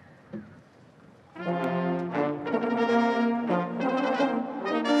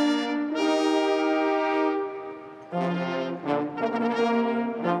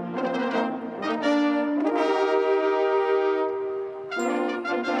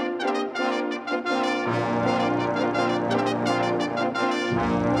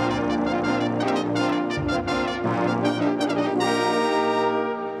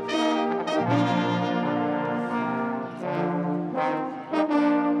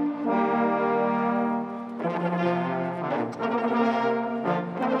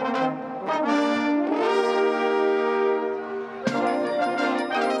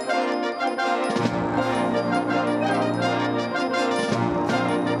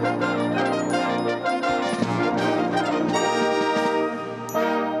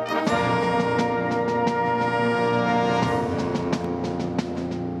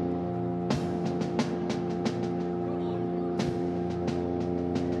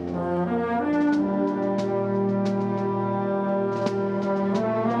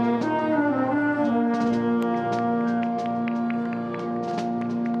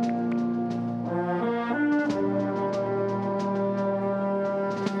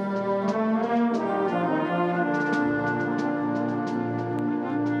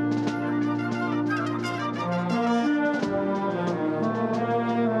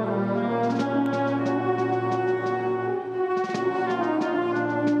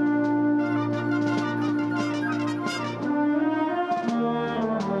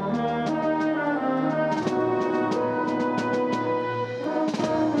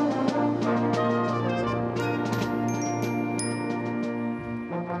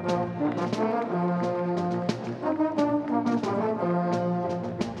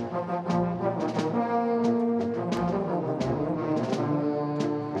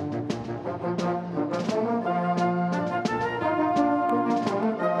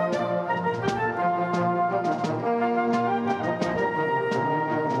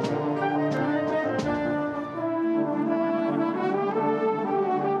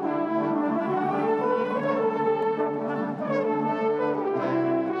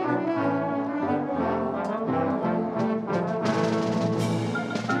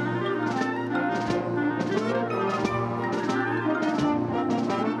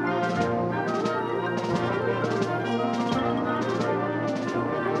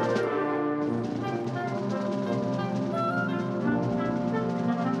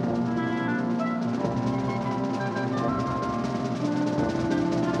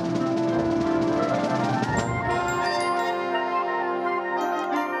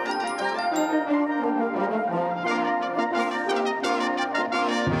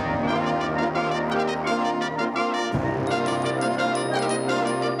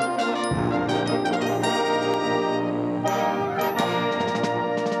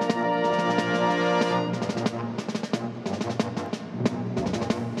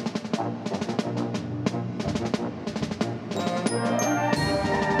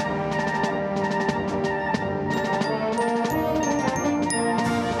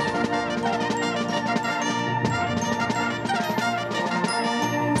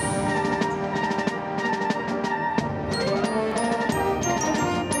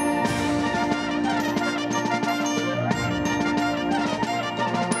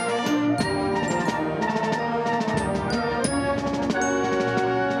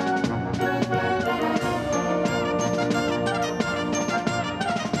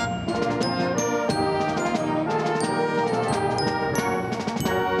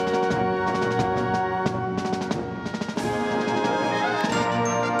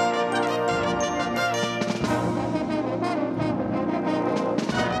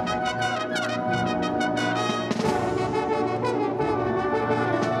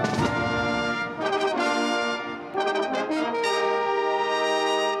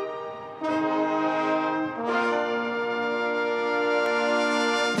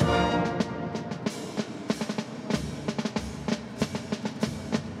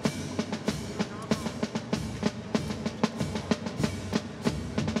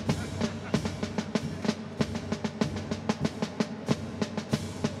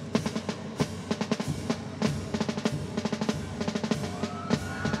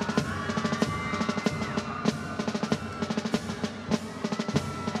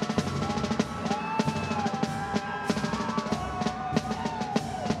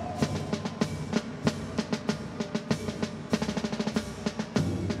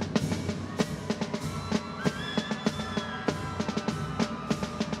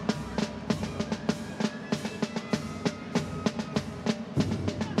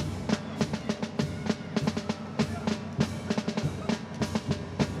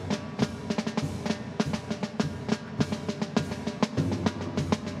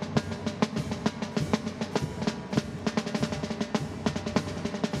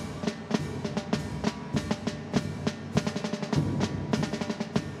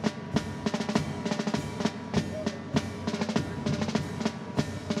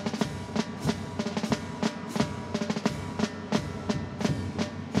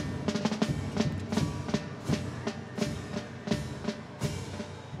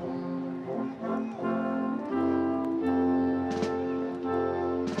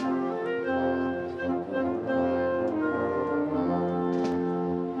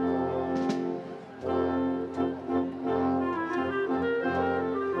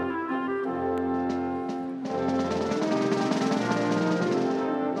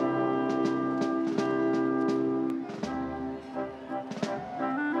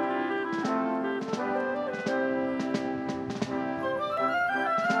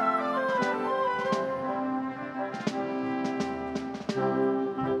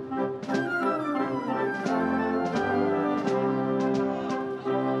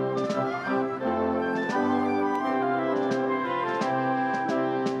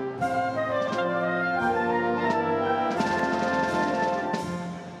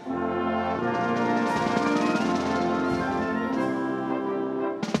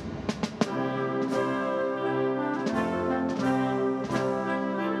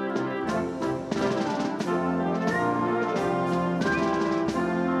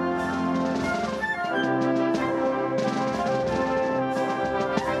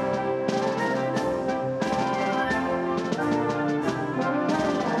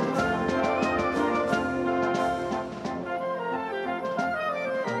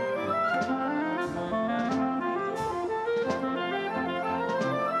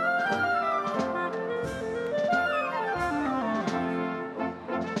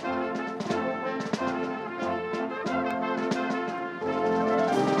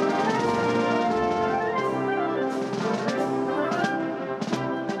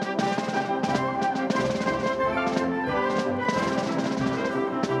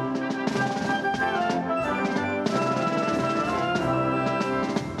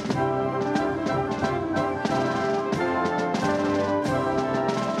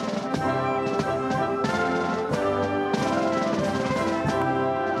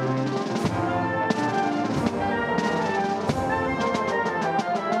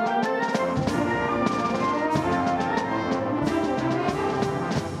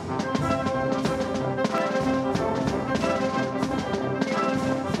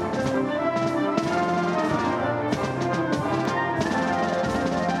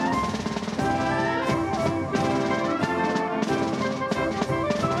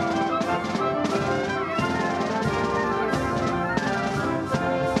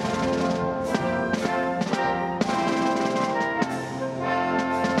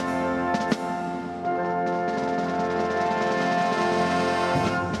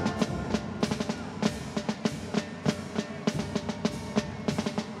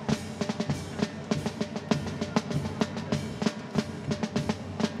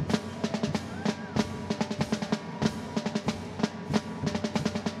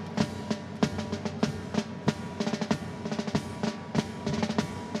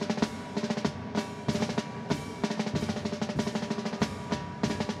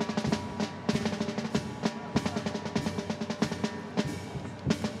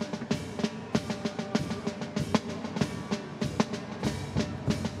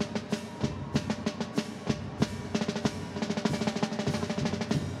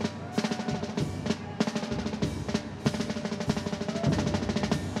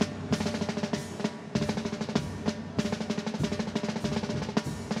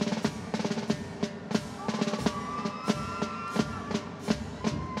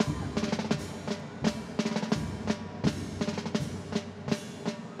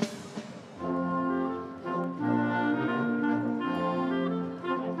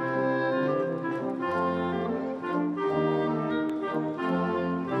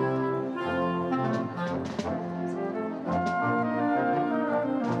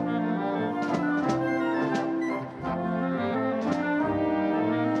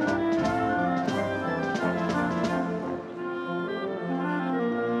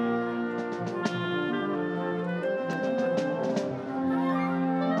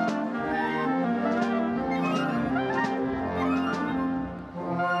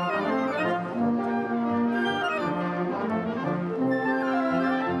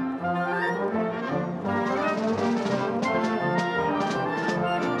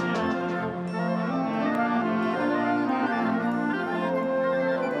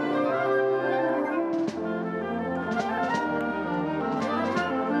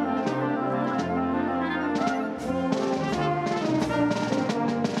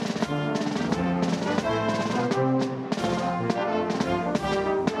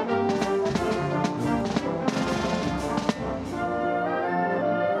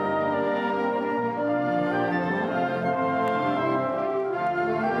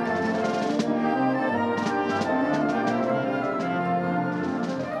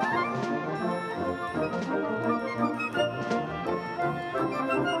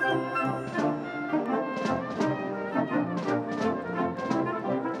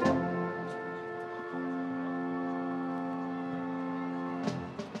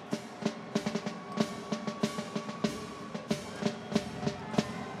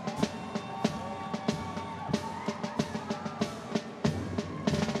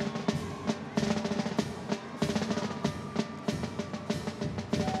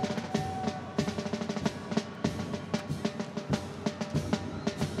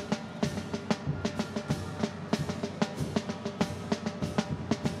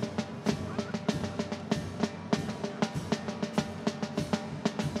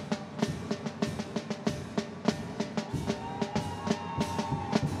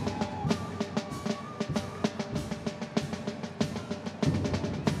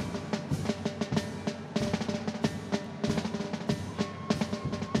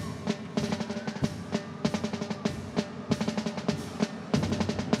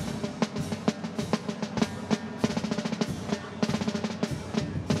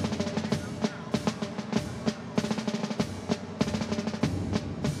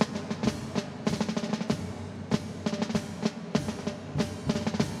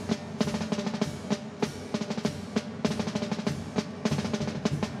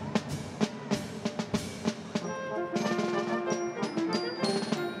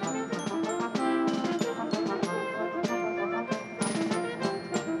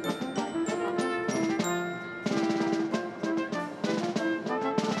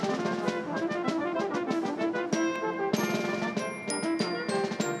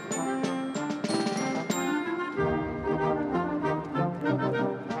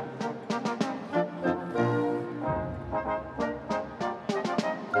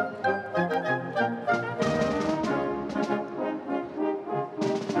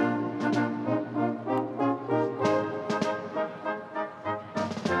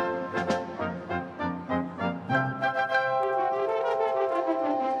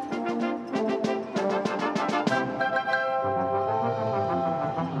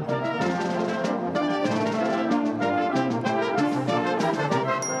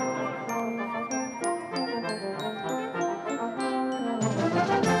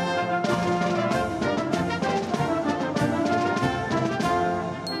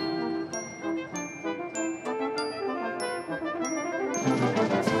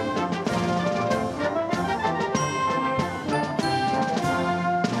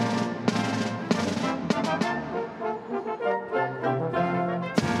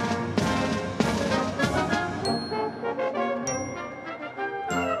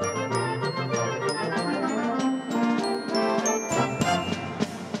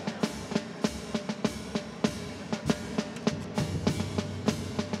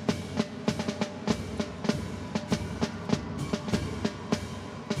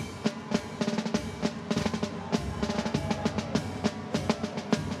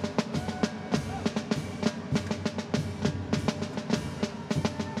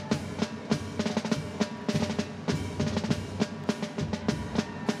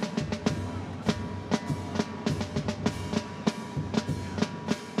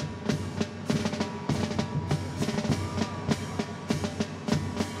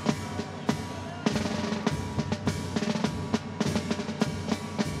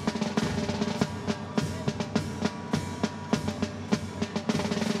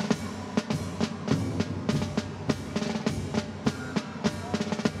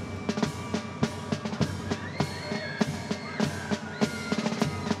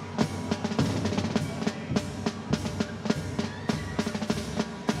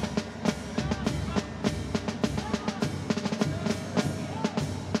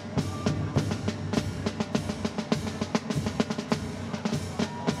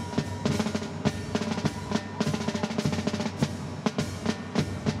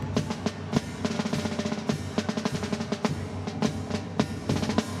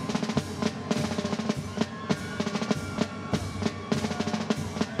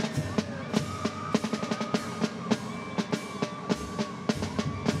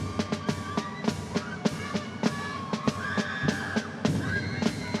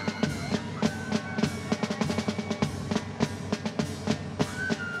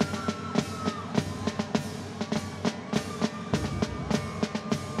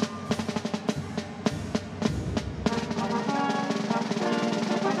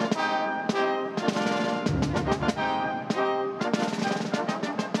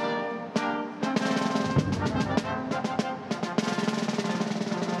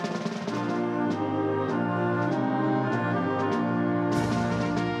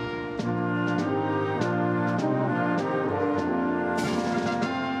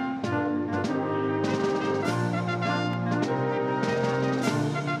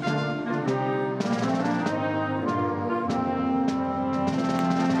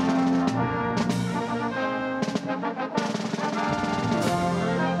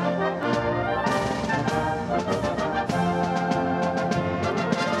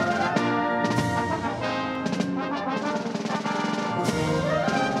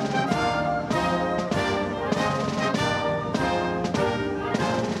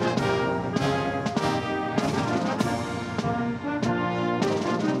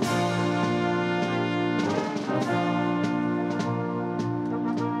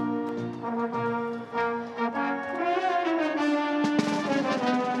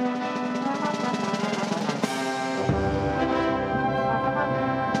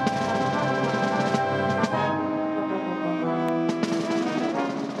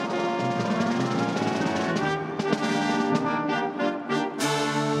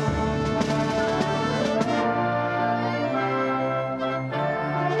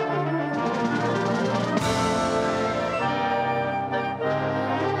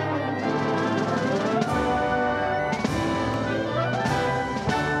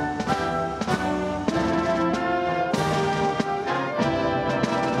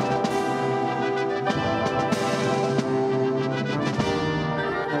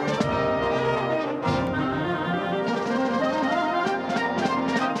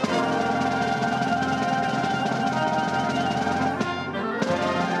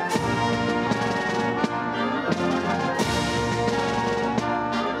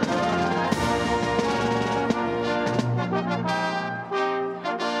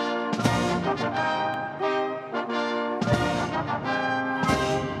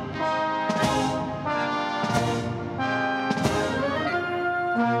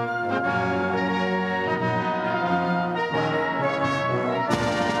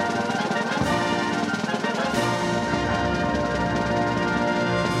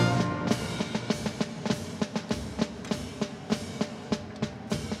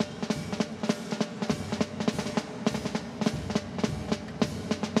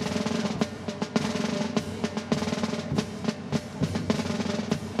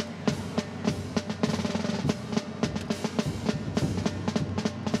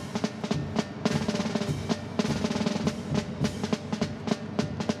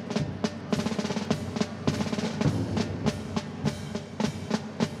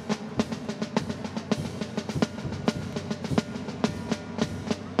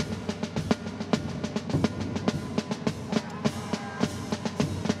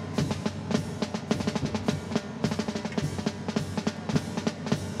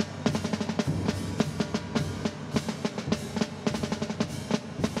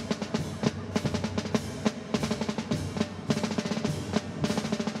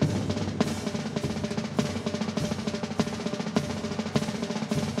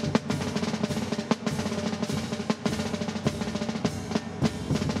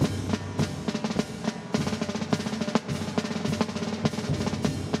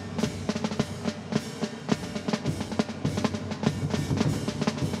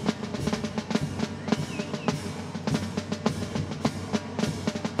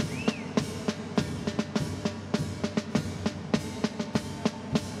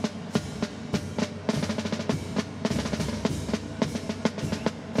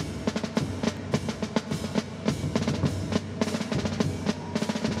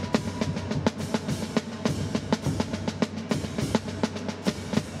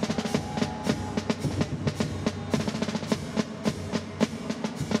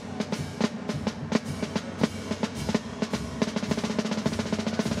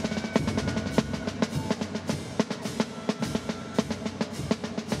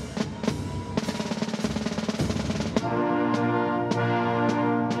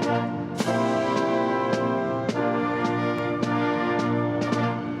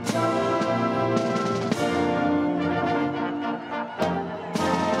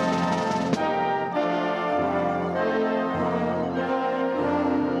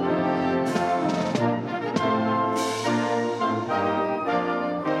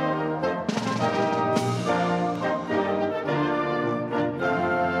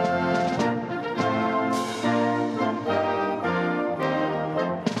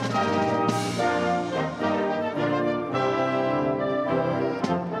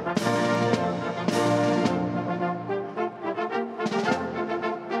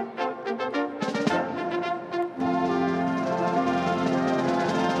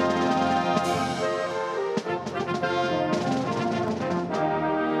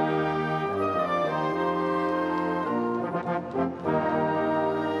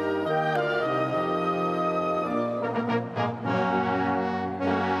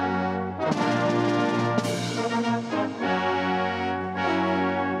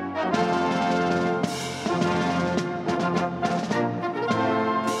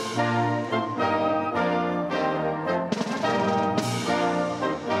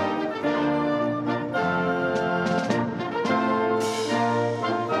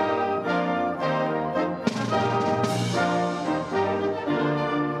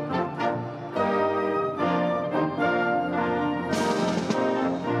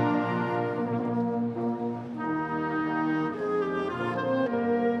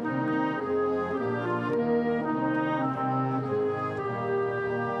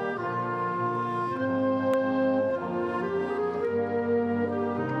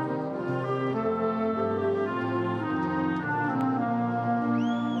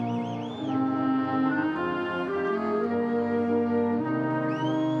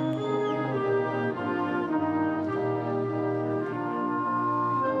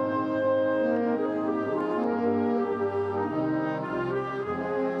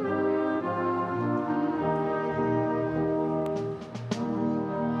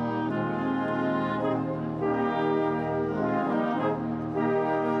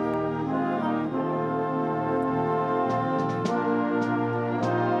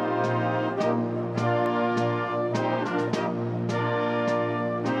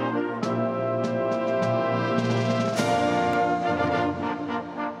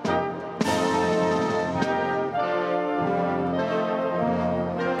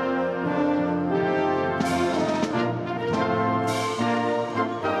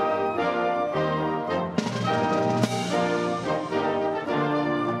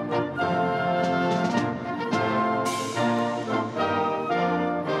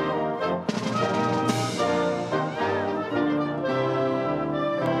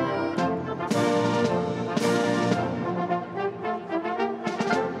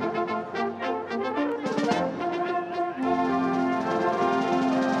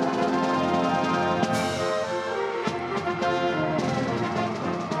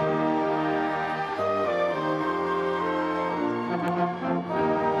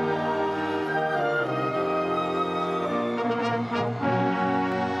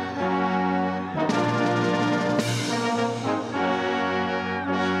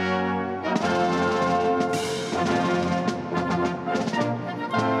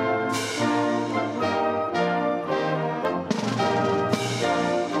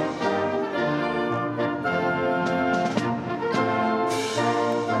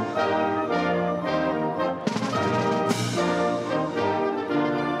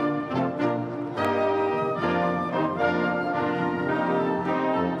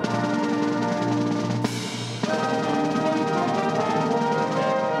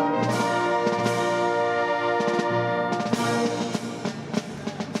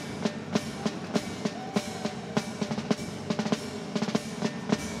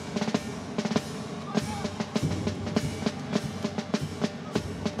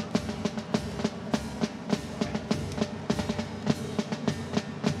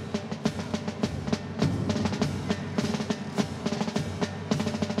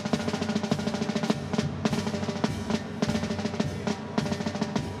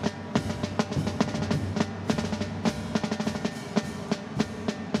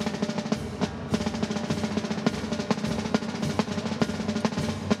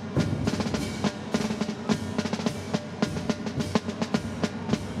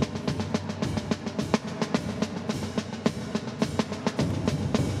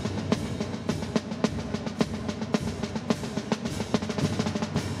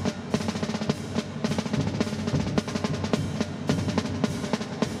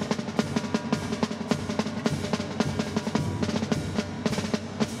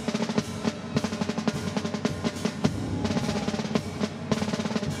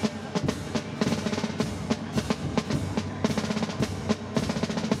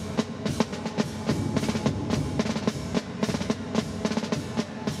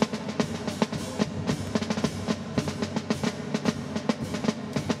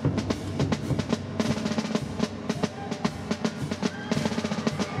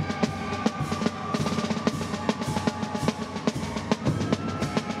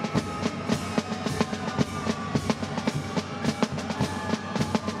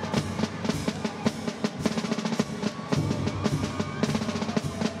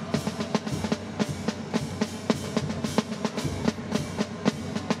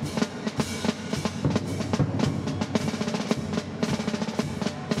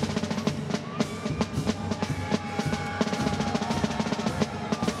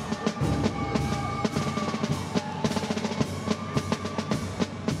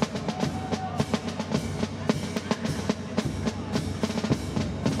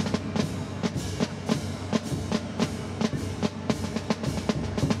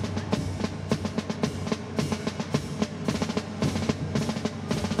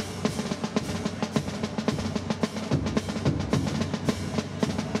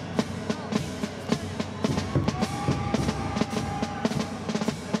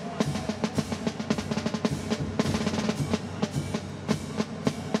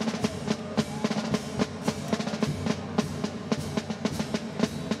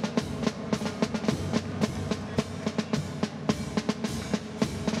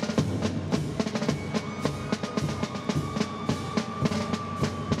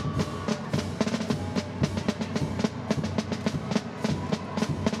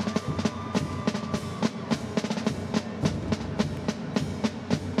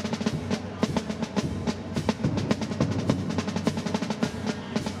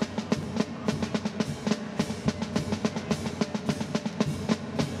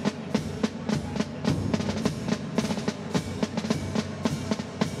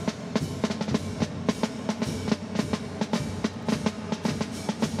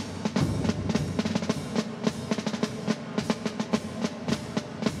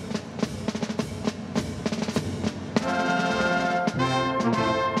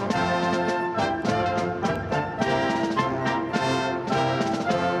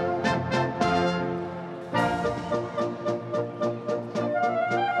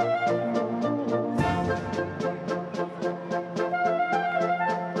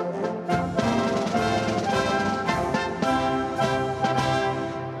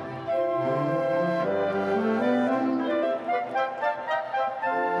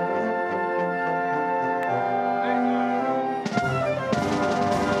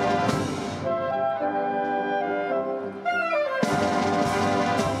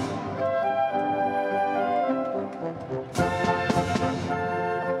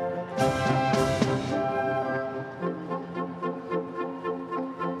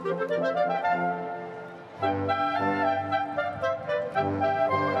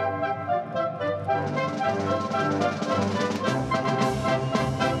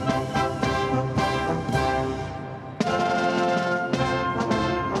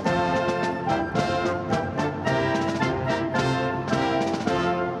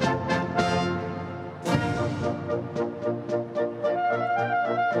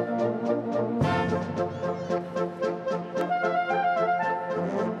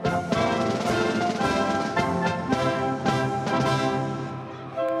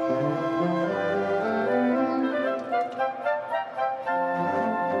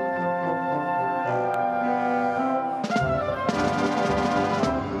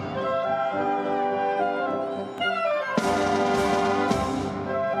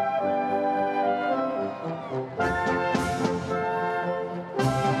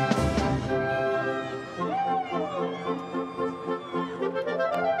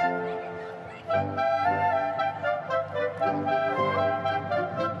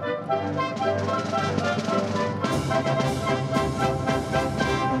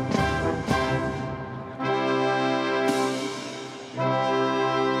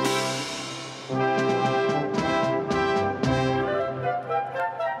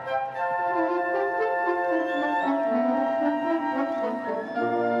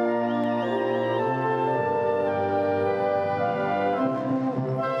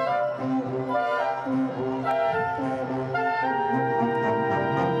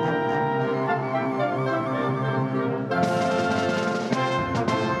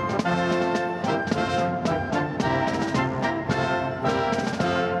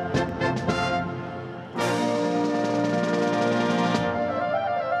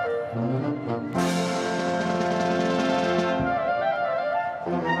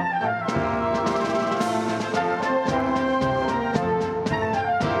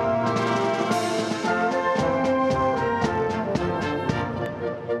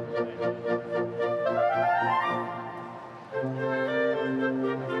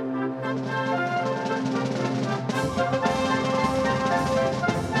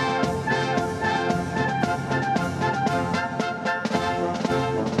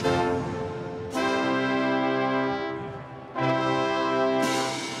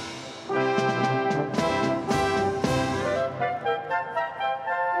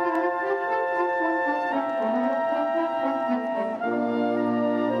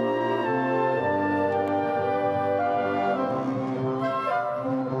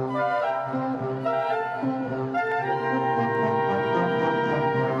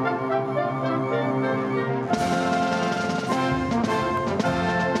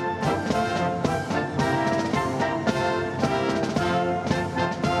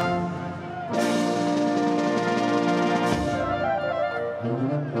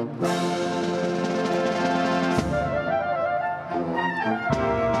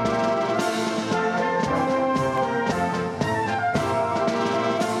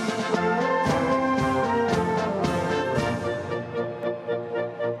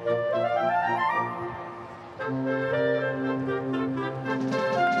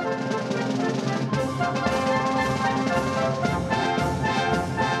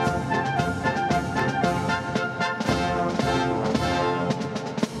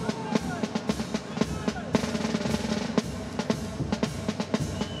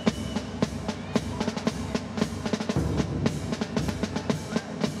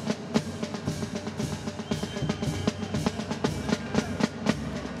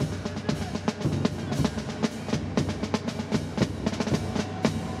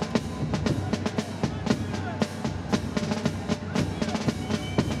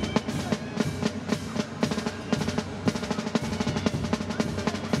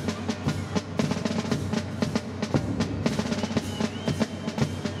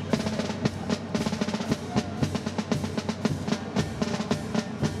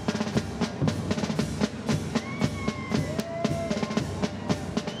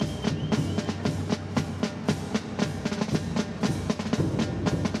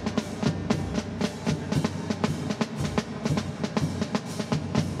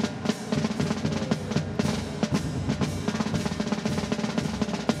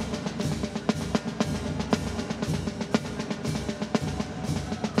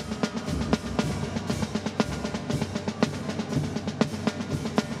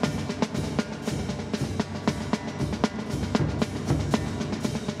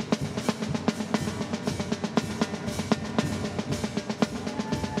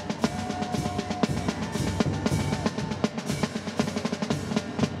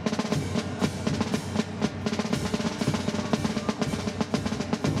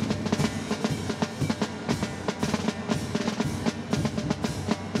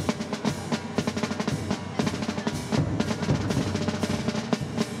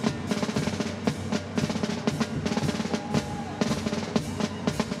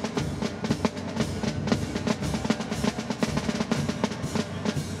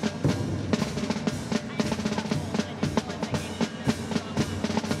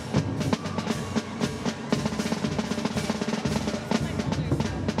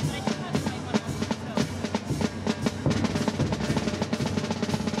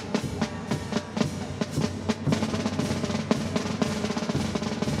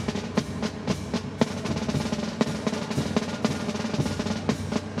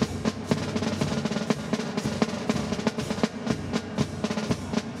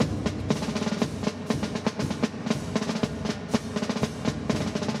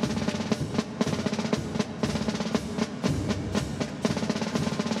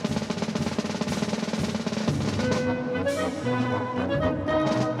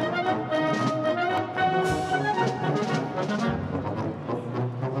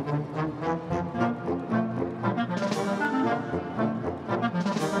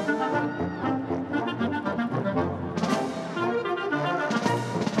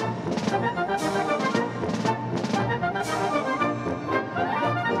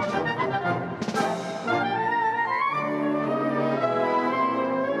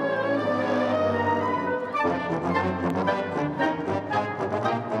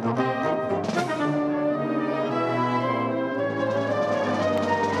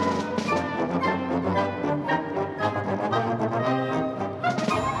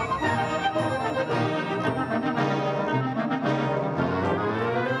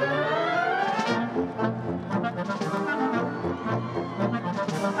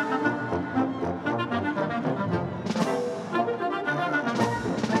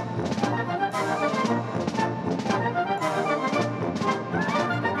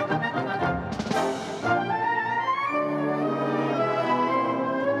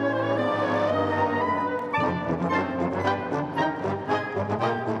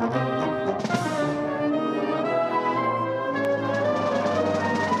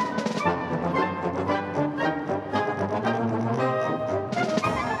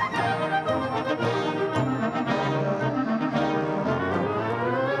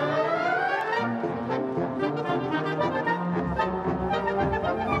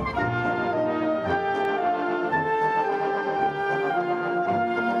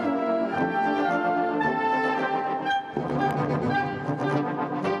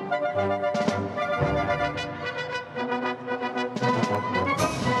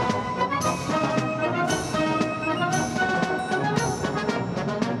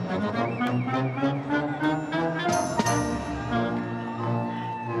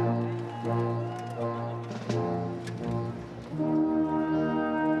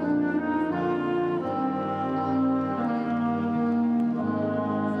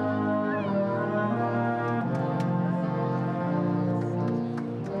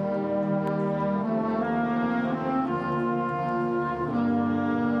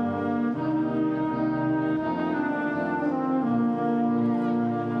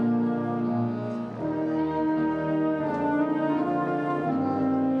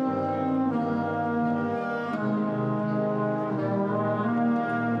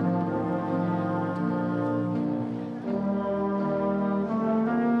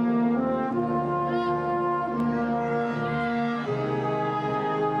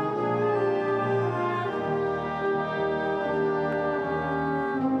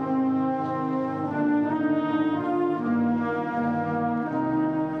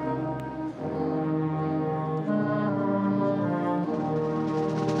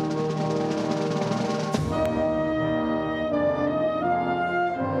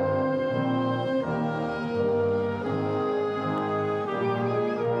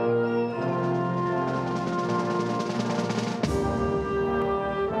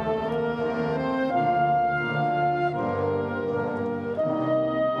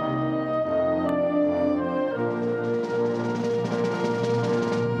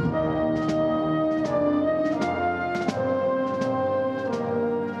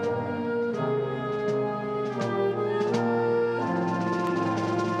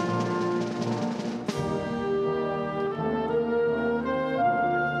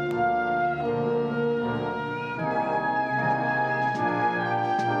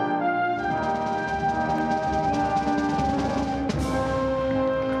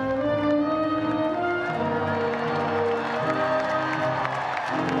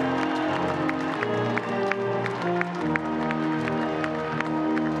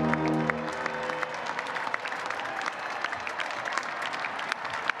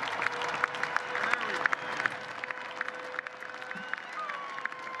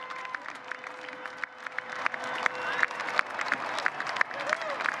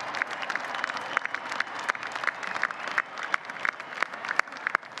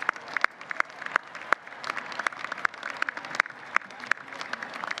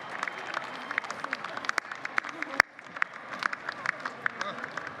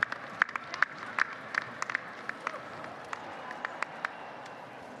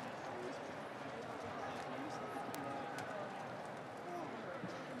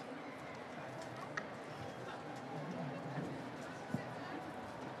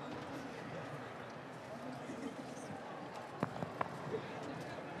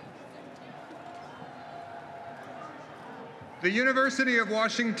 The University of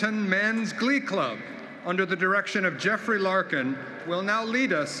Washington Men's Glee Club, under the direction of Jeffrey Larkin, will now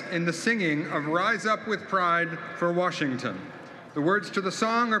lead us in the singing of Rise Up with Pride for Washington. The words to the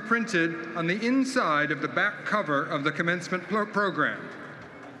song are printed on the inside of the back cover of the commencement program.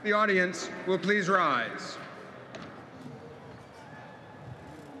 The audience will please rise.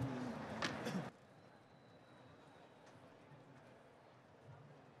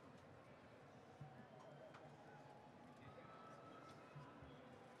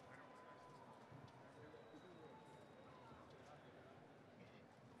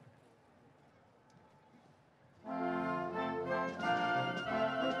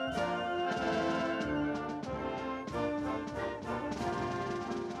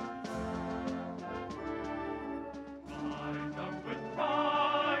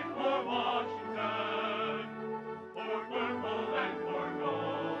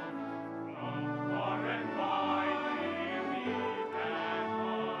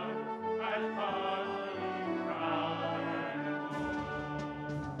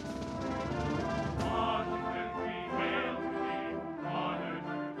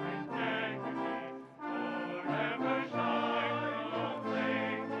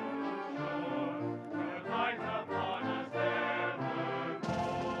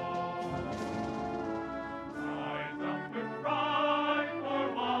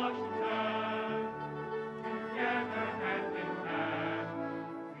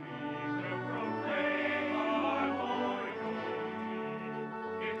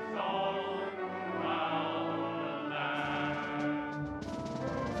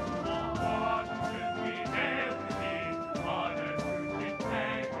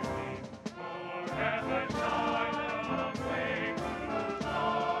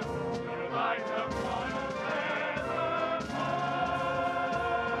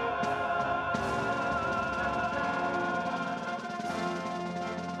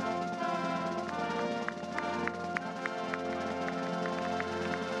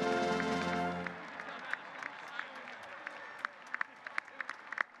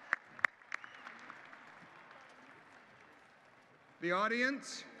 The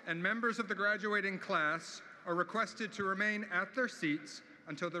audience and members of the graduating class are requested to remain at their seats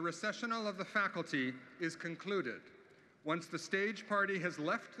until the recessional of the faculty is concluded. Once the stage party has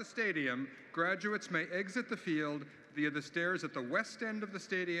left the stadium, graduates may exit the field via the stairs at the west end of the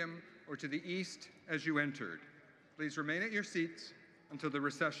stadium or to the east as you entered. Please remain at your seats until the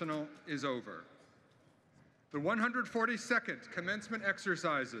recessional is over. The 142nd Commencement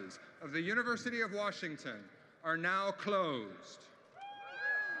Exercises of the University of Washington are now closed.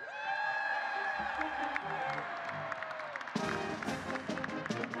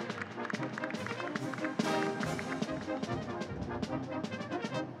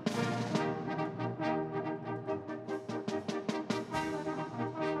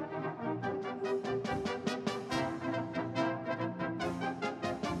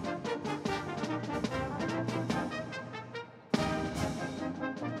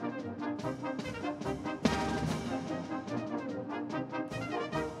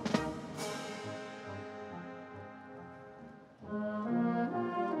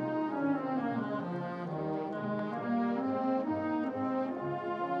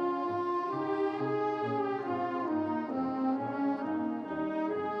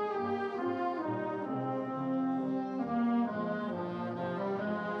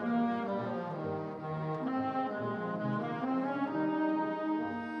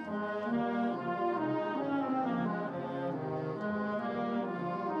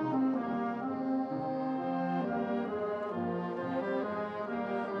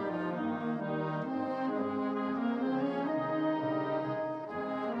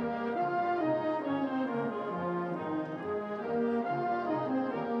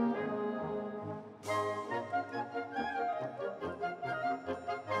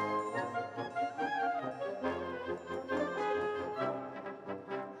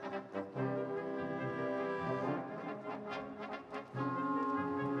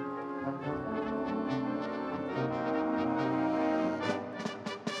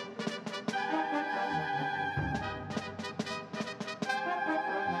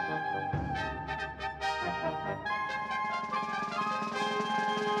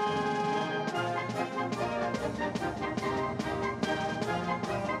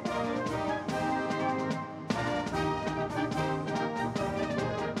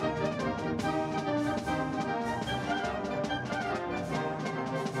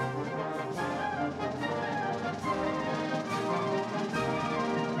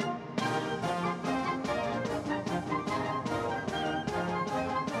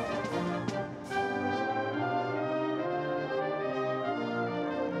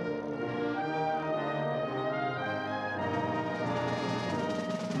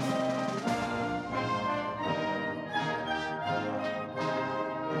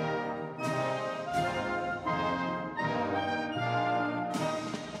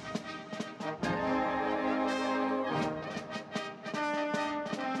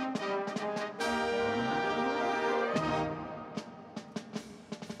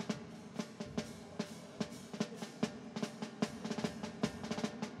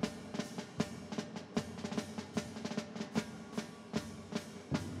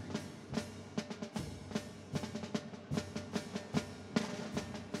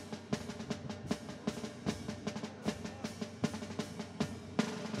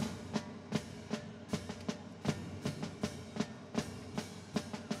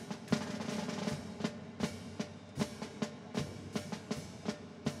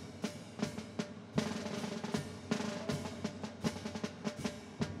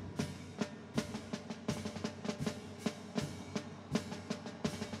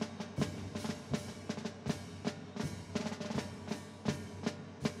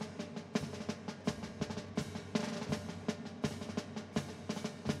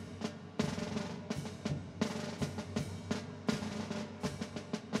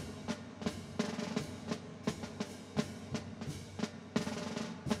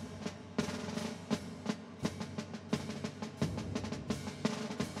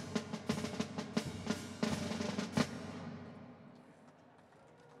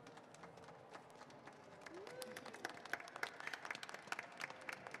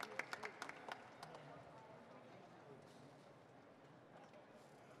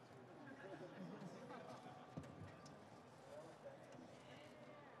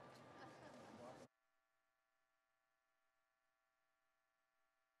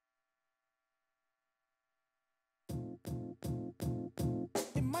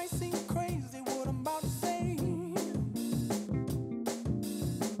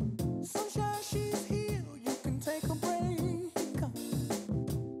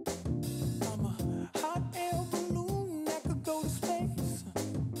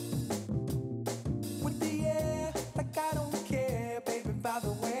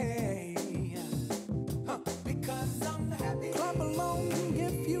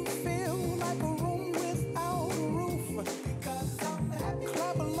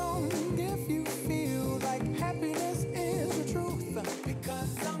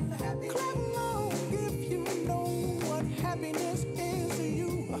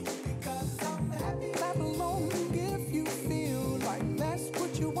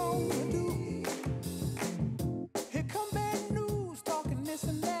 want to do. Here come bad news, talking this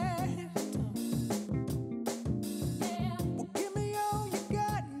and that. Well, give me all you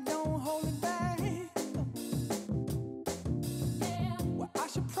got and don't hold it back. Well, I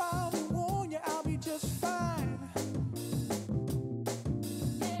should probably warn you, I'll be just fine.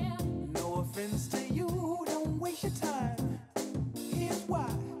 No offense to you, don't waste your time. Here's why.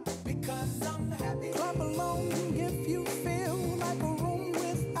 Because I'm happy. Clap along if you feel like a room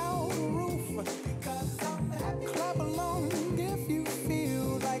without a roof. Because I'm happy. Clap along if you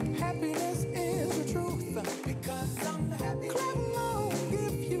feel like happiness is the truth. Because I'm happy. Clap along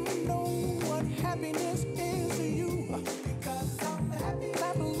if you know what happiness is to you. Because I'm happy.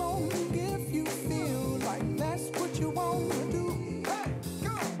 Clap along if you feel like that's what you want to do. Hey,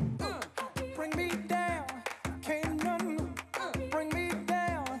 go! Bring me down, can't none bring me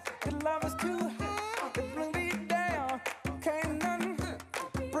down. The love is too high to bring me down. Can't none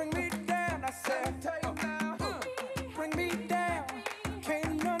bring me down. I said, bring me down.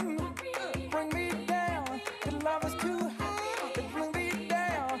 Can't none bring me down. The love is too high to bring me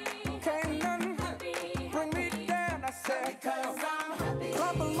down. Can't none bring me down. I said,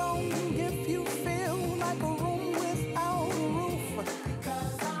 clap along if you feel like a room without a roof.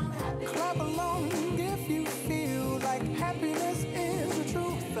 Clap along if you feel like happiness is the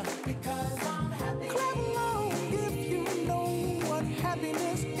truth. Because I'm happy. Clap along if you know what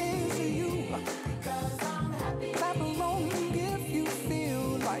happiness is to you. Because I'm happy. Clap along if you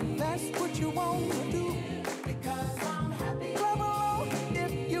feel like that's what you want to do. Because I'm happy. Clap along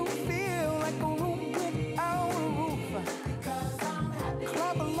if you feel like a room without a roof. Because I'm happy.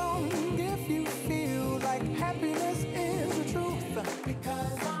 Clap along if you feel like happiness is the truth.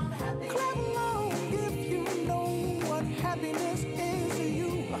 Because I'm happy. Clap along if you know what happiness is to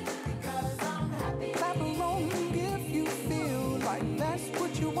you. Because I'm happy. Clap along if you feel like that's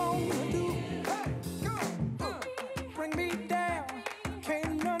what you want to do. Hey, go! Bring me down,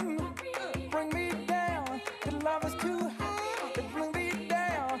 can't none bring me down. The love is too high to bring me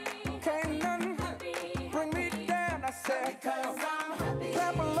down. Can't none bring me down. I said, because I'm happy.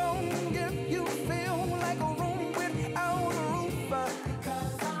 Clap along if you feel like a room without a roof.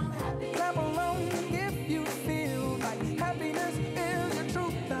 Because I'm happy. Clap along if you feel like happiness is the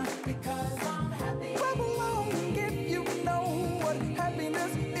truth. Because I'm happy. Clap along if you know what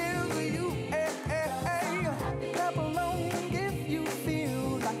happiness is to you. Hey, hey, hey. Clap along if you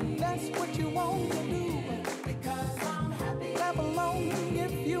feel like that's what you want to do. Because I'm happy. Clap along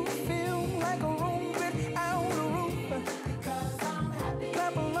if you feel like a room without a roof. Because I'm happy.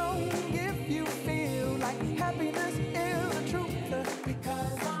 Clap along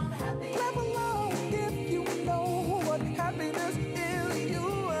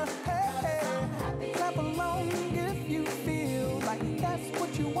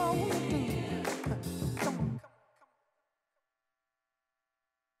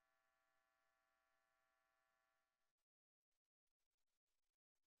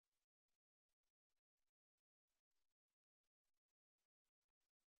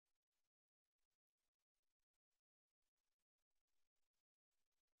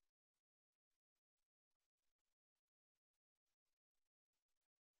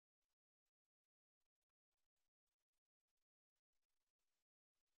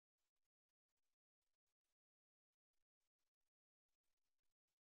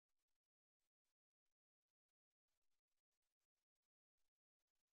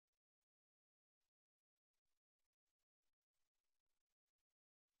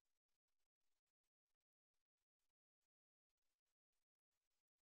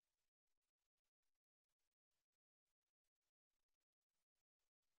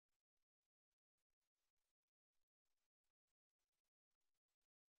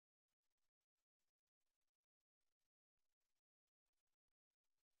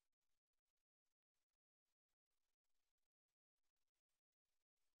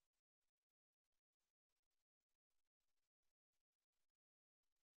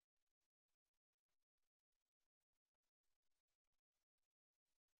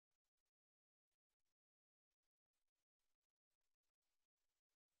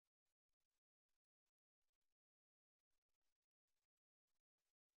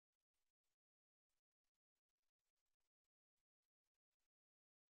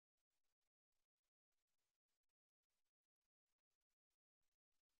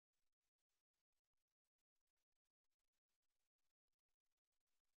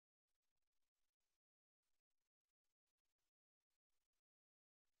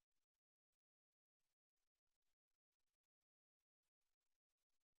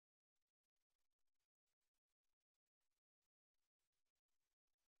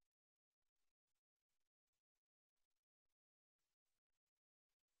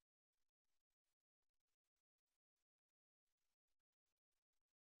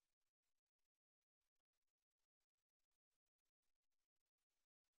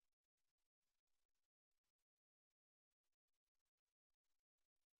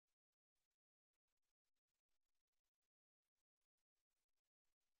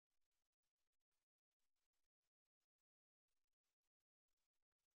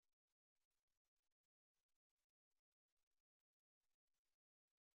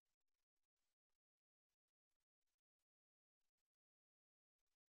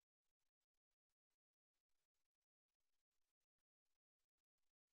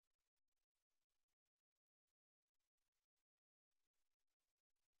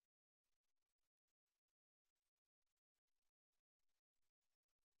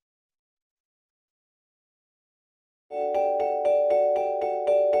you.